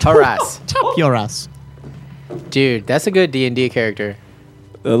 Top her ass. Top your ass. Dude, that's a good D&D character.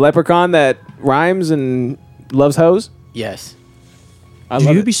 The leprechaun that rhymes and loves hoes. Yes, I Dude,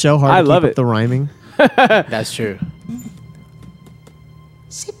 love it'd it. be so hard. I to love keep it. up the rhyming. that's true.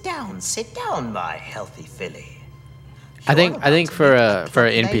 Sit down, my healthy filly. I think for an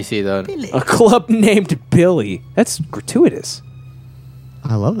NPC though. A club named Billy. That's gratuitous.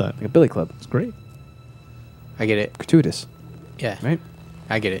 I love that. Like a Billy Club. It's great. I get it. Gratuitous. Yeah. Right?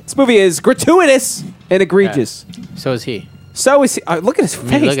 I get it. This movie is gratuitous and egregious. So is he. So is he. Look at his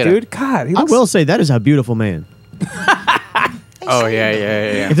face, look at dude. him. God, he I looks... will say that is a beautiful man. Oh yeah.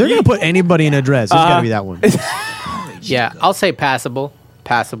 If they're gonna put anybody in a dress, it's gotta be that one. Yeah, I'll say passable.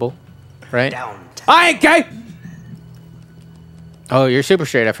 Passable. Right? I ain't gay. Oh, you're super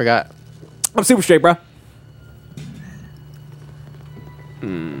straight. I forgot. I'm super straight, bro.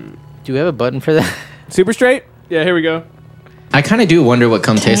 Do we have a button for that? Super straight? Yeah, here we go. I kind of do wonder what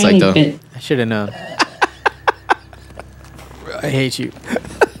cum tastes like, though. I should have known. I hate you.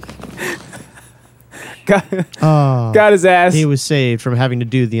 Got his ass. He was saved from having to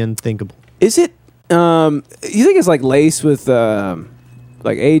do the unthinkable. Is it? You think it's like laced with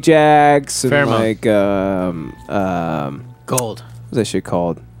like Ajax and Pheromone. like Gold. What's that shit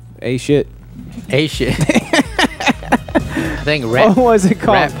called? A shit. A shit. I think rat. What was it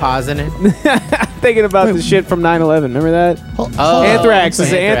called? Rat positive. Thinking about the shit from 9/11. Remember that? Oh, Anthrax.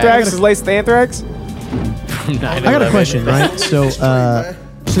 Is it anthrax? Is laced with anthrax? From 9/11. I got a question, right? So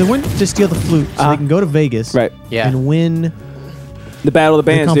they went to steal the flute so they can go to Vegas, right? Yeah. And win the battle of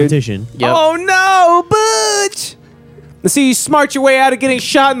the bands, competition. Dude. Yep. Oh no, Butch! Let's see you smart your way out of getting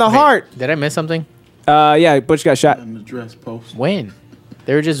shot in the heart. Did I miss something? Yeah, Butch got shot. When?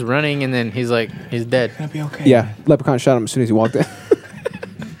 They were just running, and then he's dead. Gonna be okay. Yeah, Leprechaun shot him as soon as he walked in.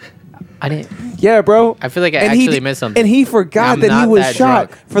 I didn't. Yeah, bro. I feel like I And actually missed something. And he forgot I'm that he not was that shot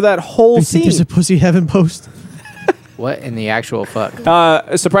drunk. for that whole You think scene. there's a pussy heaven post? What in the actual fuck?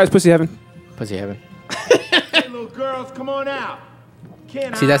 Surprise pussy heaven. Pussy heaven. Hey, little girls, come on out.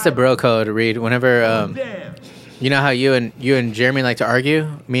 Can't See, that's the bro code, Reed. Whenever you know how you and Jeremy like to argue,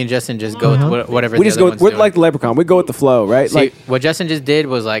 me and Justin just go with whatever. We the just other go. one's We're doing. like the Leprechaun. We go with the flow, right? See, like what Justin just did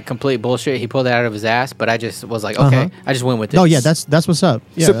was like complete bullshit. He pulled it out of his ass, but I just was like, okay, I just went with it. Oh yeah, that's what's up.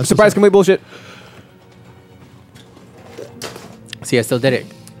 Yeah, that's surprise complete bullshit. See, I still did it.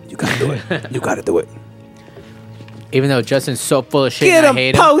 You gotta do it. You gotta do it. Even though Justin's so full of shit, Get and I him,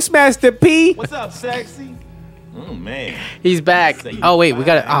 hate him. Postmaster P. What's up, sexy? Oh man. He's back. Oh wait, we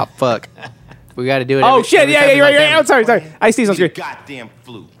gotta. Oh fuck, we gotta do it. Oh every- shit! every Yeah, time yeah, we you're like right. him. I'm sorry. Ice T's on screen. Goddamn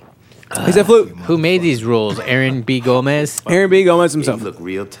flute. He's a flute. Who made these rules? Aaron B. Gomez. Aaron B. Gomez You himself. look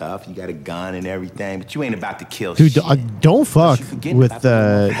real tough. You got a gun and everything, but you ain't about to kill Dude, shit. don't fuck with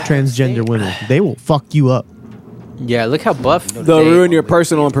transgender women. They will fuck you up. Yeah, look how buff. They'll ruin your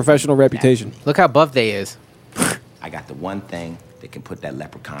personal and professional reputation. Look how buff they is. I got the one thing that can put that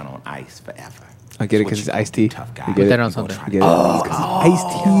leprechaun on ice forever. I get it because it's Ice T. You Put get that it. on something. You get it. Ice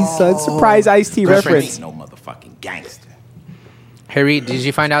T, son. Surprise Ice T reference. No motherfucking gangster. Harry, did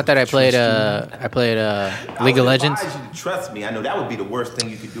you find out that I played League of Legends? I advise you to trust me. I know that would be the worst thing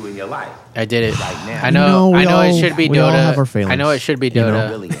you could do in your life. I did it. Right now. I know. we I know all- it should be we all have our Dota. failings, I know it should be you know?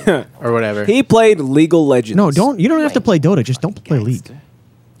 Dota or whatever. He played League of Legends. No, you don't have to play Dota. Just don't play League.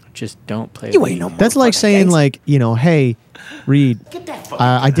 Just don't play. You ain't no. That's like saying hey, Reed,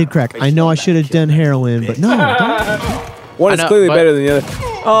 I did crack. I know I should have done heroin, but no, don't. One I is know, clearly but- better than the other.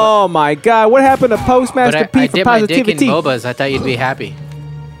 Oh my God! What happened to But Postmaster P I for did my dick in positivity? MOBAs. I thought you'd be happy.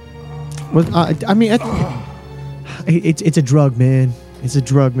 Well, I mean, it's a drug, man. It's a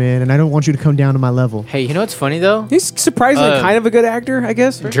drug, man, and I don't want you to come down to my level. Hey, you know what's funny though? He's surprisingly kind of a good actor, I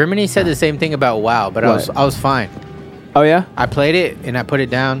guess. Germany said the same thing about WoW, but I was fine. Oh yeah. I played it and I put it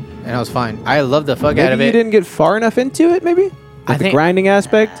down and I was fine. I love the fuck Maybe out of you it. didn't get far enough into it. Maybe. I Like the think- grinding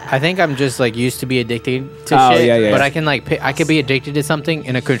aspect. I think I'm just like used to be addicted to Oh, shit. yeah. But I can I could be addicted to something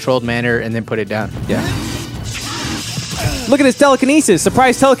in a controlled manner and then put it down. Yeah. Look at his telekinesis.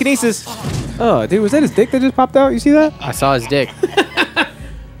 Surprise telekinesis. Oh, dude, was that his dick that just popped out? You see that? I saw his dick.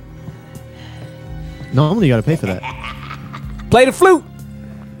 Normally, you got to pay for that. Play the flute.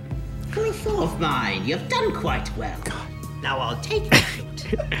 Growth of mine, you've done quite well. Now I'll take your flute.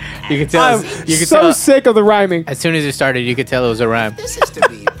 You could tell. I'm You could so tell. sick of the rhyming. As soon as it started, you could tell it was a rhyme. This is to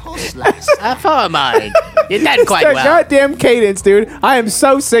be post-last. For mine, you done quite That well. goddamn cadence, dude. I am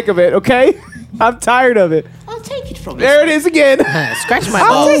so sick of it. Okay, I'm tired of it. I'll take it from you. There it is again. Scratch my I'll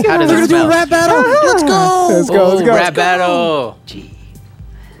balls. take it. How does We're it gonna do a smell? rap battle. Let's go. Let's go. Let's go. Rap battle.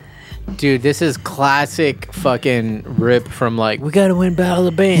 Dude, this is classic fucking rip from like we gotta win Battle of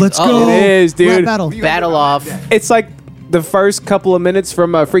the Bands. Let's Uh-oh. go. It is, dude. Rap battle. Battle off. It's like the first couple of minutes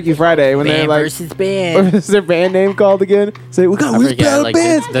from Freaky Friday when they're Band like, versus band. what is their band name called again? Say, we got I win forget, battle like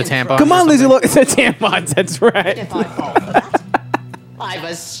bands. the tampons. Come or on, Lizzie. something. Look, it's the tampons. That's right. If I fall for that, I'm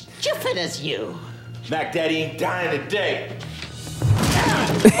as stupid as you. Mac Daddy ain't dying today.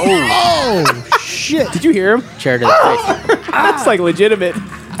 Oh shit! Did you hear him? Chair to the face. That's like legitimate.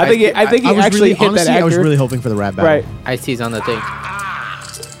 I think he I was actually really, hit honestly, that actor. I was really hoping for the rap battle. Right. Ice-T's on the thing.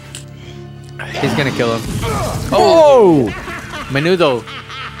 He's gonna kill him. Oh! Menudo.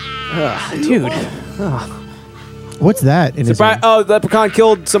 Dude. What's that? In his Surprise! hand? Oh, the leprechaun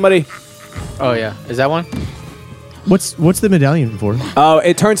killed somebody. Oh yeah, is that one? What's the medallion for? Oh,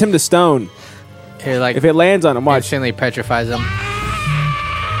 it turns him to stone. Here, like If it lands on him, watch. instantly petrifies him.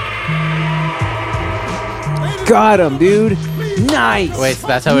 Got him, dude. Nice. Wait, so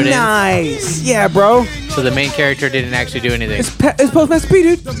that's how it ends? Nice. Yeah, bro. So the main character didn't actually do anything. It's Postmaster P,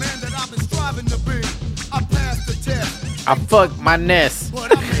 dude. I fucked my nest.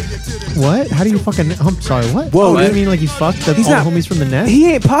 What? How do you fucking? I'm sorry. What? Whoa, Oh, you dude. mean like he fucked all He's the not- homies from the nest?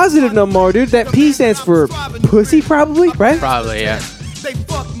 He ain't positive no more, dude. That P stands for pussy, probably, right? Probably, yeah.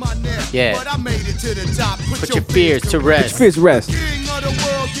 Yeah. Put your fears to rest. Put your fears to rest.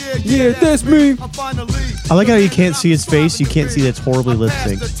 Yeah, that's me. I like how you can't see his face. You can't see that it's horribly lip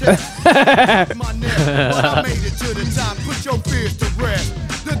synced.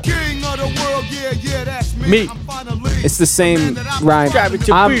 Me. It's the same rhyme. Grab it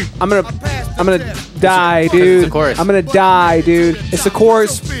to I'm me. gonna die, dude. the chorus. I'm gonna die, dude. It's the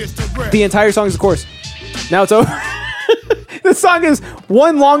chorus. The entire song is the chorus. Now it's over. The song is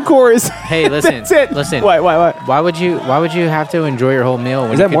one long chorus. Hey, listen. That's it. Listen. What? Why would you have to enjoy your whole meal?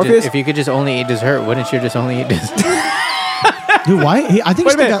 When Is you that could Morpheus? if you could just only eat dessert, wouldn't you just only eat dessert? Dude, why? I think Wait he's a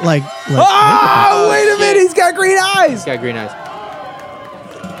still minute. got like Oh, wait a minute. He's got green eyes. He's got green eyes.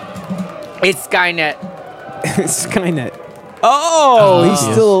 It's Skynet. Skynet. Oh, he's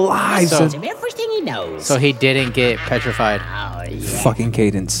yes. still alive. So- So, Everything he knows. So he didn't get petrified. fucking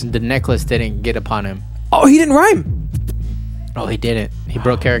cadence. The necklace didn't get upon him. Oh, he didn't rhyme. Oh, he didn't. He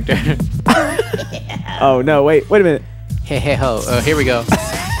broke character. Oh no! Wait a minute. Hey, hey, ho. Oh, here we go.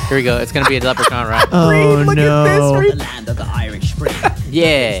 Here we go. It's gonna be a leprechaun, right? Oh Look no! at this. The land of the Irish Spring.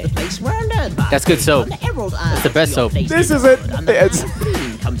 Yeah. Place where I learned about That's good soap. the Emerald It's the best soap. This isn't.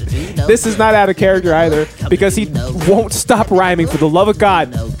 This is not out of character either, because he won't stop rhyming for the love of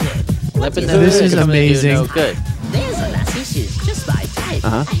God. Lip in the This hood is coming to do amazing. No good. There's a lassie, she's just my type.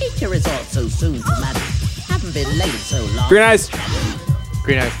 I hate to resort so soon to marry. Haven't been late so long. Green eyes.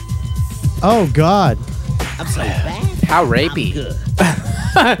 Green eyes. Oh god! I'm so bad. How rapey. Good.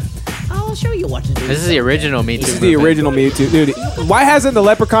 I'll show you what to do. This is the original Me Too. This is the original Me Too, dude. Why hasn't the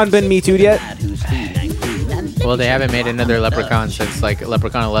leprechaun been Me Too'd yet? Well, they haven't made another Leprechaun since like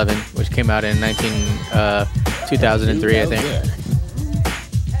Leprechaun 11, which came out in 2003, I think.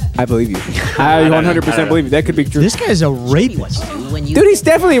 I believe you. I 100% believe you. That could be true. This guy's a rapist. Dude, he's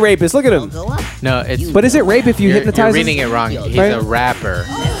definitely a rapist. Look at him. No, it's. But is it rape if you You're hypnotize him? reading it wrong. He's Right? a rapper.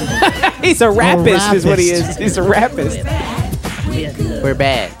 He's a rapist, is what he rapist. is. He's a rapist. We're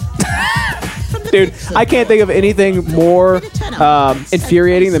bad. Dude, I can't think of anything more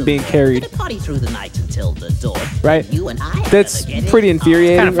infuriating than being carried. Party through the night until the dawn. Right? You and I. That's pretty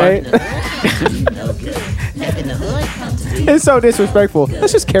infuriating, right? No good. Step in the hood. Come to do. It's so disrespectful.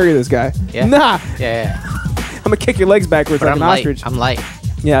 Let's just carry this guy. Yeah. Nah. Yeah. I'm gonna kick your legs backwards But like I'm an light. ostrich. I'm light.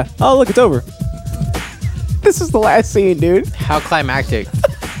 Yeah. Oh, look, it's over. This is the last scene, dude. How climactic.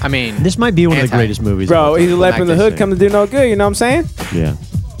 I mean, This might be one of the Anti- greatest movies. Bro, he's a lep in the hood, Climactic come to do no good. You know what I'm saying? Yeah.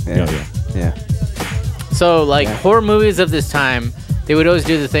 Yeah. so like horror movies of this time, they would always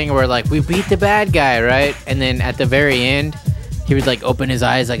do the thing where like we beat the bad guy, right? And then at the very end, he would like open his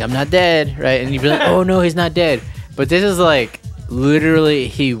eyes like I'm not dead, right? And you'd be like, oh no, he's not dead. But this is like literally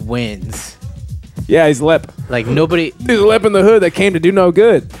he wins. Yeah, he's a lep. Like nobody. He's a lep in the hood that came to do no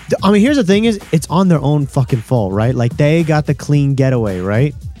good. I mean, here's the thing: is it's on their own fucking fault, right? Like they got the clean getaway,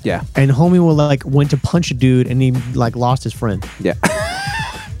 right? Yeah. And homie will like went to punch a dude and he like lost his friend. Yeah.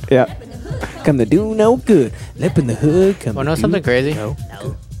 Yeah. Come to do no good. Lip in the hood. Come Well, to know do something crazy? no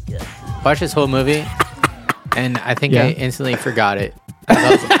Watch this whole movie, and I think Yeah. I instantly forgot it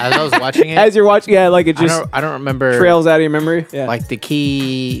as I was watching it. As you're watching, yeah, like it just I don't remember trails out of your memory. Yeah. like the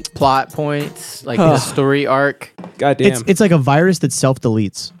key plot points, like Ugh. the story arc. Goddamn. It's like a virus that self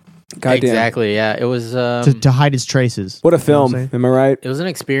deletes Goddamn. Exactly. Yeah, it was. to hide its traces. What a You know what I'm film. saying? Am I right? It was an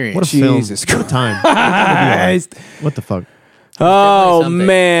experience. What a Jesus film! What a time! Christ. What the fuck? Oh, something.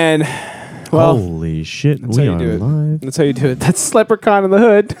 man. Well, Holy shit! that's We how are you do it. live. That's how you do it. That's Leprechaun in the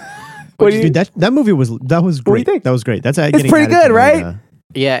Hood. What do you Dude, that movie was What do you great. think? That was great. That's It's pretty good, right?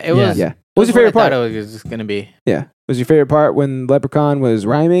 Yeah, it Yeah. was. Yeah. it What was your favorite what I part? thought it was gonna be. Yeah. Was your favorite part when Leprechaun was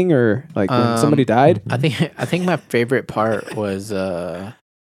rhyming or like when somebody died? I think my favorite part was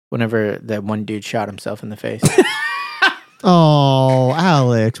whenever that one dude shot himself in the face. Oh,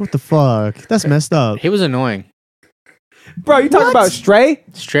 Alex, what the fuck? That's messed up. He was annoying. Bro, you talking about Stray?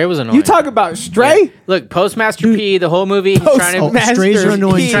 Stray was annoying. You talking about Stray? Look, Postmaster P, the whole movie, he's trying to Strays are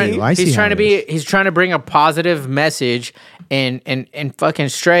annoying too. I see he's how trying to it is. be he's trying to bring a positive message and fucking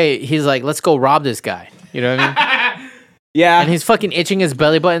Stray, he's like, let's go rob this guy. You know what I mean? Yeah. And he's fucking itching his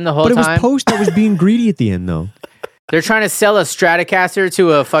belly button the whole But it was time. Post that was being greedy at the end, though. They're trying to sell a Stratocaster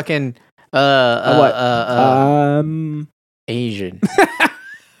to a fucking Asian.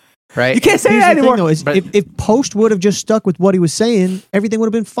 Right? You can't say Here's that the thing, anymore. though, is if Post would have just stuck with what he was saying, everything would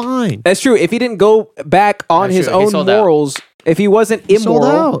have been fine. That's true. If he didn't go back on That's his true. He own sold out. morals, if he wasn't He sold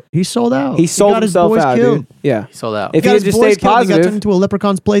immoral, out. He sold out. he sold got his himself boys out, killed. dude. Yeah. He sold out. If he He got had his just boys stayed killed. He got positive, turned into a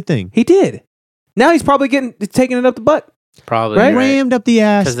leprechaun's plaything. he did. Now he's probably taking it up the butt Probably. Right? Rammed up the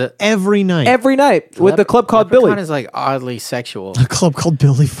ass 'Cause every night. every night with the club called Leprechaun Billy. is like oddly sexual. A club called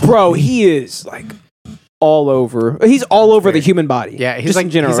Billy. Bro, he is like all over. He's all over the human body. Yeah, he's just like in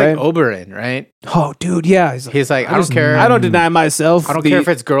general, he's right? like Oberyn, right? Oh, dude, yeah. He's like, I don't care. I don't deny myself. I don't care if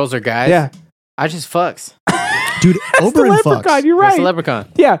it's girls or guys. Yeah. I just fucks. Dude, That's the Oberyn leprechaun. fucks. You're That's right. the leprechaun.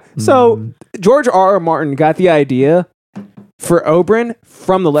 Yeah. So George R. R. Martin got the idea for Oberyn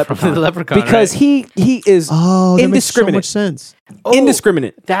from the leprechaun. the leprechaun, because right? he is Oh, that makes so indiscriminate. much sense.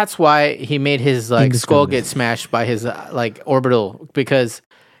 Indiscriminate. That's why he made his like skull get smashed by his like orbital, because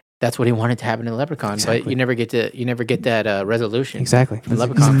that's what he wanted to happen in Leprechaun. But you never get that resolution. Exactly. In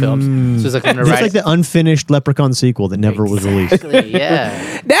Leprechaun films. So it's like I'm gonna It's write like the unfinished Leprechaun sequel that never was released. Exactly,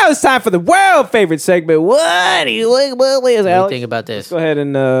 yeah. Now it's time for the world favorite segment. What do you think about this, What do you Alex? think about this? Go ahead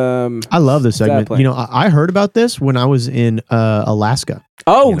and I love this segment. play. You know, I heard about this when I was in Alaska.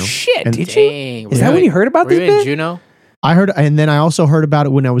 Oh you know? shit! And- Did you? Dang. Is that when you heard about Were you this in bit? Juneau? I heard, and then I also heard about it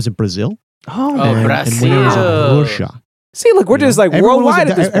when I was in Brazil. Oh, Oh, man. and when I was in Brazil. Russia. See, look, we're just like Everyone was worldwide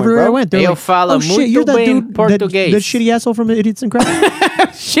at this point, everywhere bro. I went. They're Eu like, falo oh shit, you're muito that bem dude, that português. shitty asshole from Idiots and Crowds.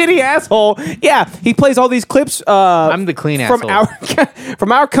 Shitty asshole. Yeah, he plays all these clips. I'm the clean from asshole.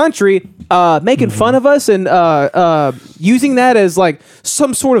 from our country, making fun of us and using that as like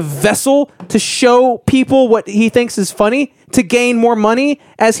some sort of vessel to show people what he thinks is funny to gain more money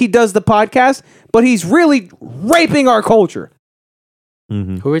as he does the podcast. But he's really raping our culture.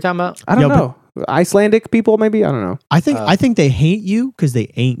 Mm-hmm. Who are we talking about? I don't Yeah, know. Icelandic people, maybe. I don't know. I think they hate you because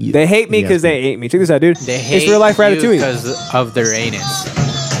they ain't you. They hate me Yes, because they hate me. Check this out, dude. They hate It's real life Ratatouille. because of their anus.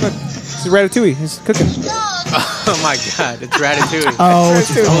 This is Ratatouille. He's cooking. Oh my god, it's Ratatouille. Oh,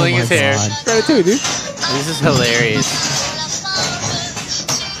 it's Ratatouille. Pulling my his hair. God. Ratatouille, dude. This is hilarious.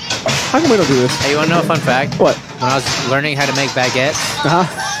 How come we don't do this? Hey, you want to know a fun fact? What? When I was learning how to make baguettes,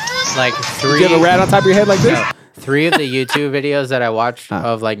 like Do you have a rat on top of your head like this? No, 3 of the YouTube videos that I watched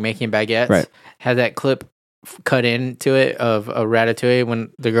of like making baguettes Right. had that clip cut into it of a Ratatouille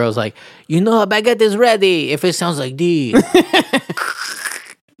when the girl's like, you know, a baguette is ready if it sounds like this.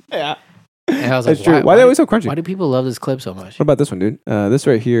 Yeah. And I was That's like, true. Why are they always so crunchy? Why do people love this clip so much? What about this one, dude? This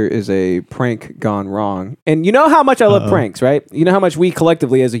right here is a prank gone wrong. And you know how much I love pranks, right? You know how much we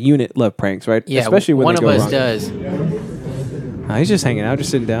collectively as a unit love pranks, right? Yeah, Especially when one they of go us wrong. does. He's just hanging out, just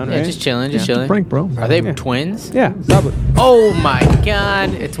sitting down, Yeah, right? just chilling, just Yeah, chilling. prank, bro. Are they twins? Yeah, probably. Oh my god,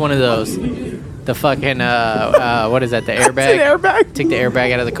 it's one of those. The fucking what is that? The airbag. It's an airbag. Take the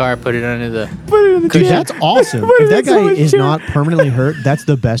airbag out of the car, put it under the. Dude, that's awesome. If that guy is not permanently hurt, that's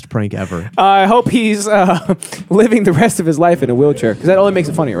the best prank ever. I hope he's living the rest of his life in a wheelchair because that only makes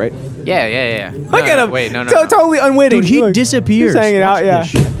it funnier, right? Yeah. Look at him. Wait, no. Totally unwitting. Dude, he Look, disappears. He's hanging out, yeah.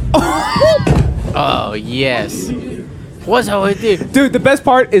 Watch this shit. Oh yes. What's up with you? Dude, the best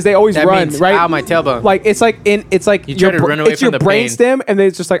part is they always That run, means, right? ow, my tailbone. Like it's like You try to run away it's your from the brain pain. stem, and then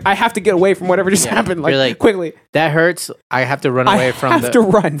it's just like I have to get away from whatever just happened, You're like, quickly. That hurts. I have to run I away from have the to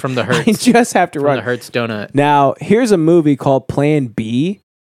run from the hurts. I just have to from run. the hurts donut. Now here's a movie called Plan B,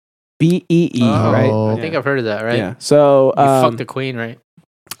 B-E-E, right? I think I've heard of that, right? Yeah. So You fuck the queen, right?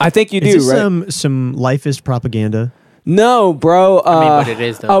 I think you Is do, this right? some lifeist propaganda? No, bro. I mean, but it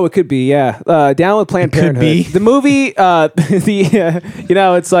is, though. Oh, it could be. Yeah. Down with Planned It could Parenthood. be. The movie. You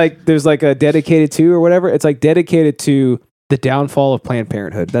know, it's like there's like a dedicated to or whatever. It's like dedicated to the downfall of Planned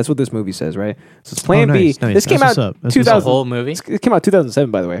Parenthood. That's what this movie says, right? So it's Plan B. nice, nice. This came That's out what's up. That's 2000. The whole movie. It came out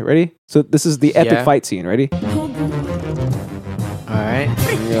 2007, by the way. Ready? So this is the epic Yeah. fight scene. Ready? All right.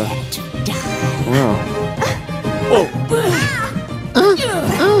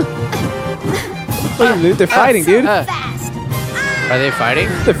 Look at them, dude. They're fighting, dude. Are they fighting?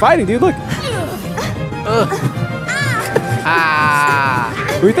 They're fighting, dude. Look. Ah!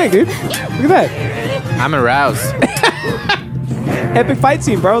 What do you think, dude? Look at that. I'm aroused. Epic fight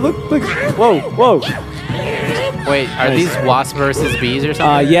scene, bro. Look. Whoa. Wait, are these wasp versus bees or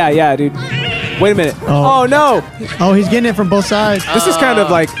something? Yeah, dude. Wait a minute. Oh no. Oh, he's getting it from both sides. This is kind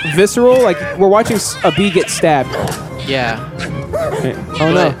of like visceral. Like we're watching a bee get stabbed. Yeah.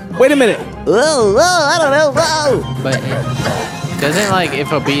 Oh no! Wait a minute. Whoa, I don't know. Whoa. But doesn't like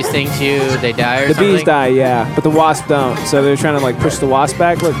if a bee stings you, they die or The something? bees die, yeah, but the wasp don't. So they're trying to like push the wasp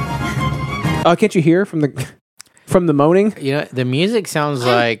back. Look. Oh, can't you hear from the moaning? You know, the music sounds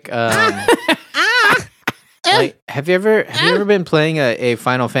like. Like, have you ever been playing a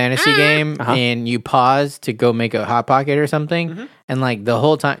Final Fantasy game and you pause to go make a hot pocket or something, and like the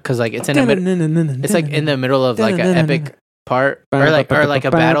whole time, because like it's in it's like in the middle of like an epic part or like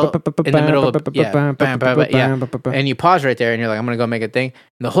a battle in the middle of and you pause right there and you're like, I'm gonna go make a thing.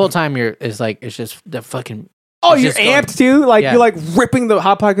 And the whole time it's just the fucking. Oh, it's you're just going- amped too. Like Yeah. you're like ripping the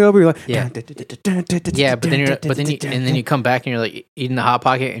hot pocket open. You're like, Yeah, but then you come back and you're like eating the hot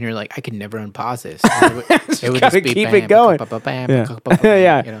pocket and you're like, I could never unpause this. It would gotta just be keep bam, it going. bam,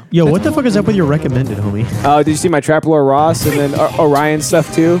 Yeah. you know? Yo, what the fuck is up with your recommended, homie? Oh, did you see my Trapalore Ross and then Orion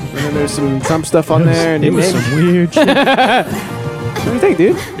stuff too? And then there's some Trump stuff on there. And It was some weird shit. What do you think,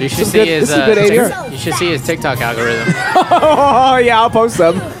 dude? You should This is see good- his. this is good ADR. You should see his TikTok algorithm. Oh yeah, I'll post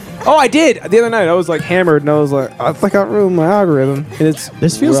them. Oh, I did the other night. I was like hammered, and I was like, I think I ruined my algorithm. And it's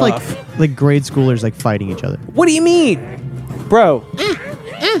This feels rough. like grade schoolers like fighting each other. What do you mean, bro?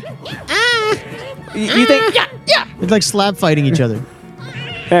 You think? Yeah. It's like slap fighting each other.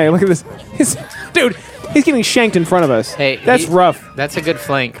 Hey, look at this, dude. He's getting shanked in front of us. Hey, that's rough. That's a good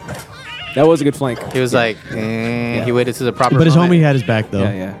flank. That was a good flank. He was like, he waited to the proper. But his moment. homie had his back though.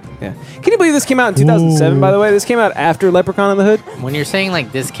 Yeah. Can you believe this came out in 2007? By the way, this came out after Leprechaun in the Hood. When you're saying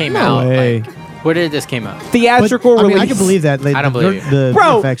like this came No out, way. like, where did this came out? Theatrical I mean, release. I can believe that. Like, I don't believe you. the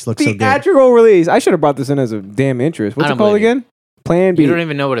Bro, effects look so good. theatrical release. I should have brought this in as a damn interest. What's I it don't called believe you. again? Plan B. You don't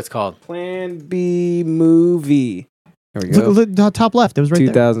even know what it's called. Plan B movie. There we go. Look, the top left. It was right there.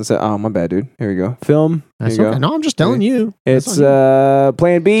 2007. Oh, my bad, dude. Here we go. Film. That's Here you okay. go. No, I'm just telling you. That's It's on you.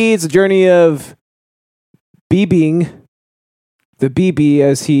 Plan B. It's a journey of BBing the BB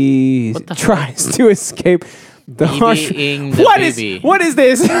as he tries to escape the harsh. BBing the What BB. is? What is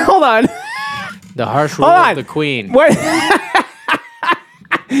this? Hold on. The harsh rule Hold of on. the queen. What?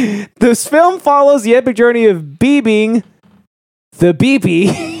 This film follows the epic journey of BBing the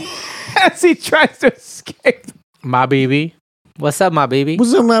BB as he tries to escape. My BB. What's up, my BB?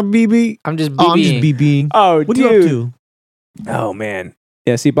 What's up, my BB? I'm just BBing. Oh, I'm just BBing. Oh, What dude. are you up to? Oh man.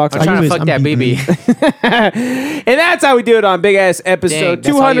 Yeah, see, box. I'm trying to fuck that BB. And that's how we do it on Big Ass episode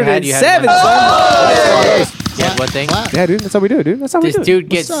Dang, that's all you had? You had 207. Yeah, what thing? Yeah, dude, that's how we do it, dude. That's how This we do it. dude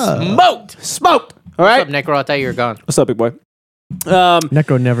gets up? smoked. All right. What's up, Necro? I thought you were gone. What's up, big boy?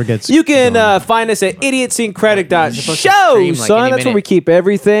 Necro never gets. You can find us at idiotsyncratic.show, stream, like, son. any That's where minute. we keep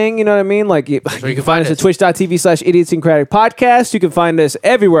everything. You know what I mean? Like, you where you can find us at twitch.tv/idiotsyncratic podcast. You can find us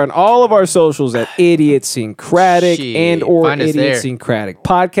everywhere on all of our socials at idiotsyncratic Shit, and or find us there. idiotsyncratic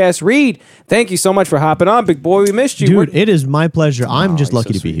podcast. Reed, thank you so much for hopping on, big boy. We missed you. Dude, it is my pleasure. I'm just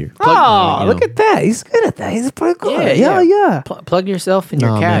lucky to be here. Oh, You look know. at that. He's good at that. He's pretty good. Yeah, Yeah. Plug yourself in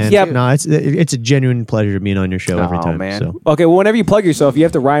your Nah, cast. man. Yeah. No, it's a genuine pleasure being on your show every Oh, time. man. So. Okay, well, whenever you plug yourself, you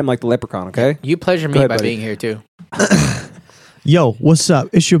have to rhyme like the leprechaun, okay? You pleasure me Go ahead, by buddy. being here too. Yo, what's up?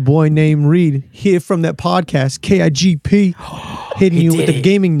 It's your boy named Reed here from that podcast, KIGP, hitting you with the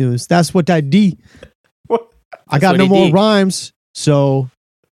gaming news. That's what I do. I got what no he more did. rhymes, so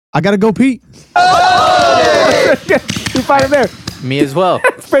I gotta go pee. You find him there. Me as well.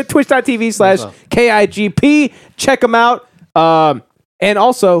 Twitch.tv/KIGP. Check him out. And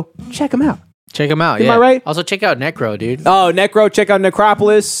also, check him out. Check him out. Am yeah. I right? Also, check out Necro, dude. Oh, Necro. Check out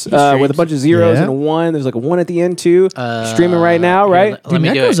Necropolis with a bunch of zeros Yeah. and a 1. There's like a 1 at the end, too. Streaming right now, here, right? Let Dude,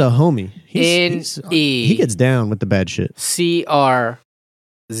 me do Necro's it. a homie. He N-E. gets down with the bad shit. CR0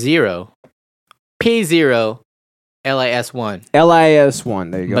 P0 LIS1.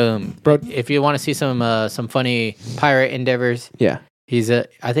 LIS1. There you go. Boom, Bro. If you want to see some funny pirate endeavors, Yeah.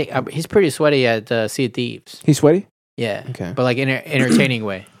 I think he's pretty sweaty at Sea of Thieves. He's sweaty? Yeah. Okay. But like in an entertaining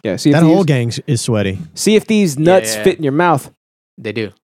way. Yeah. See if That these, whole gang is sweaty. see if these nuts Yeah. fit in your mouth. They do.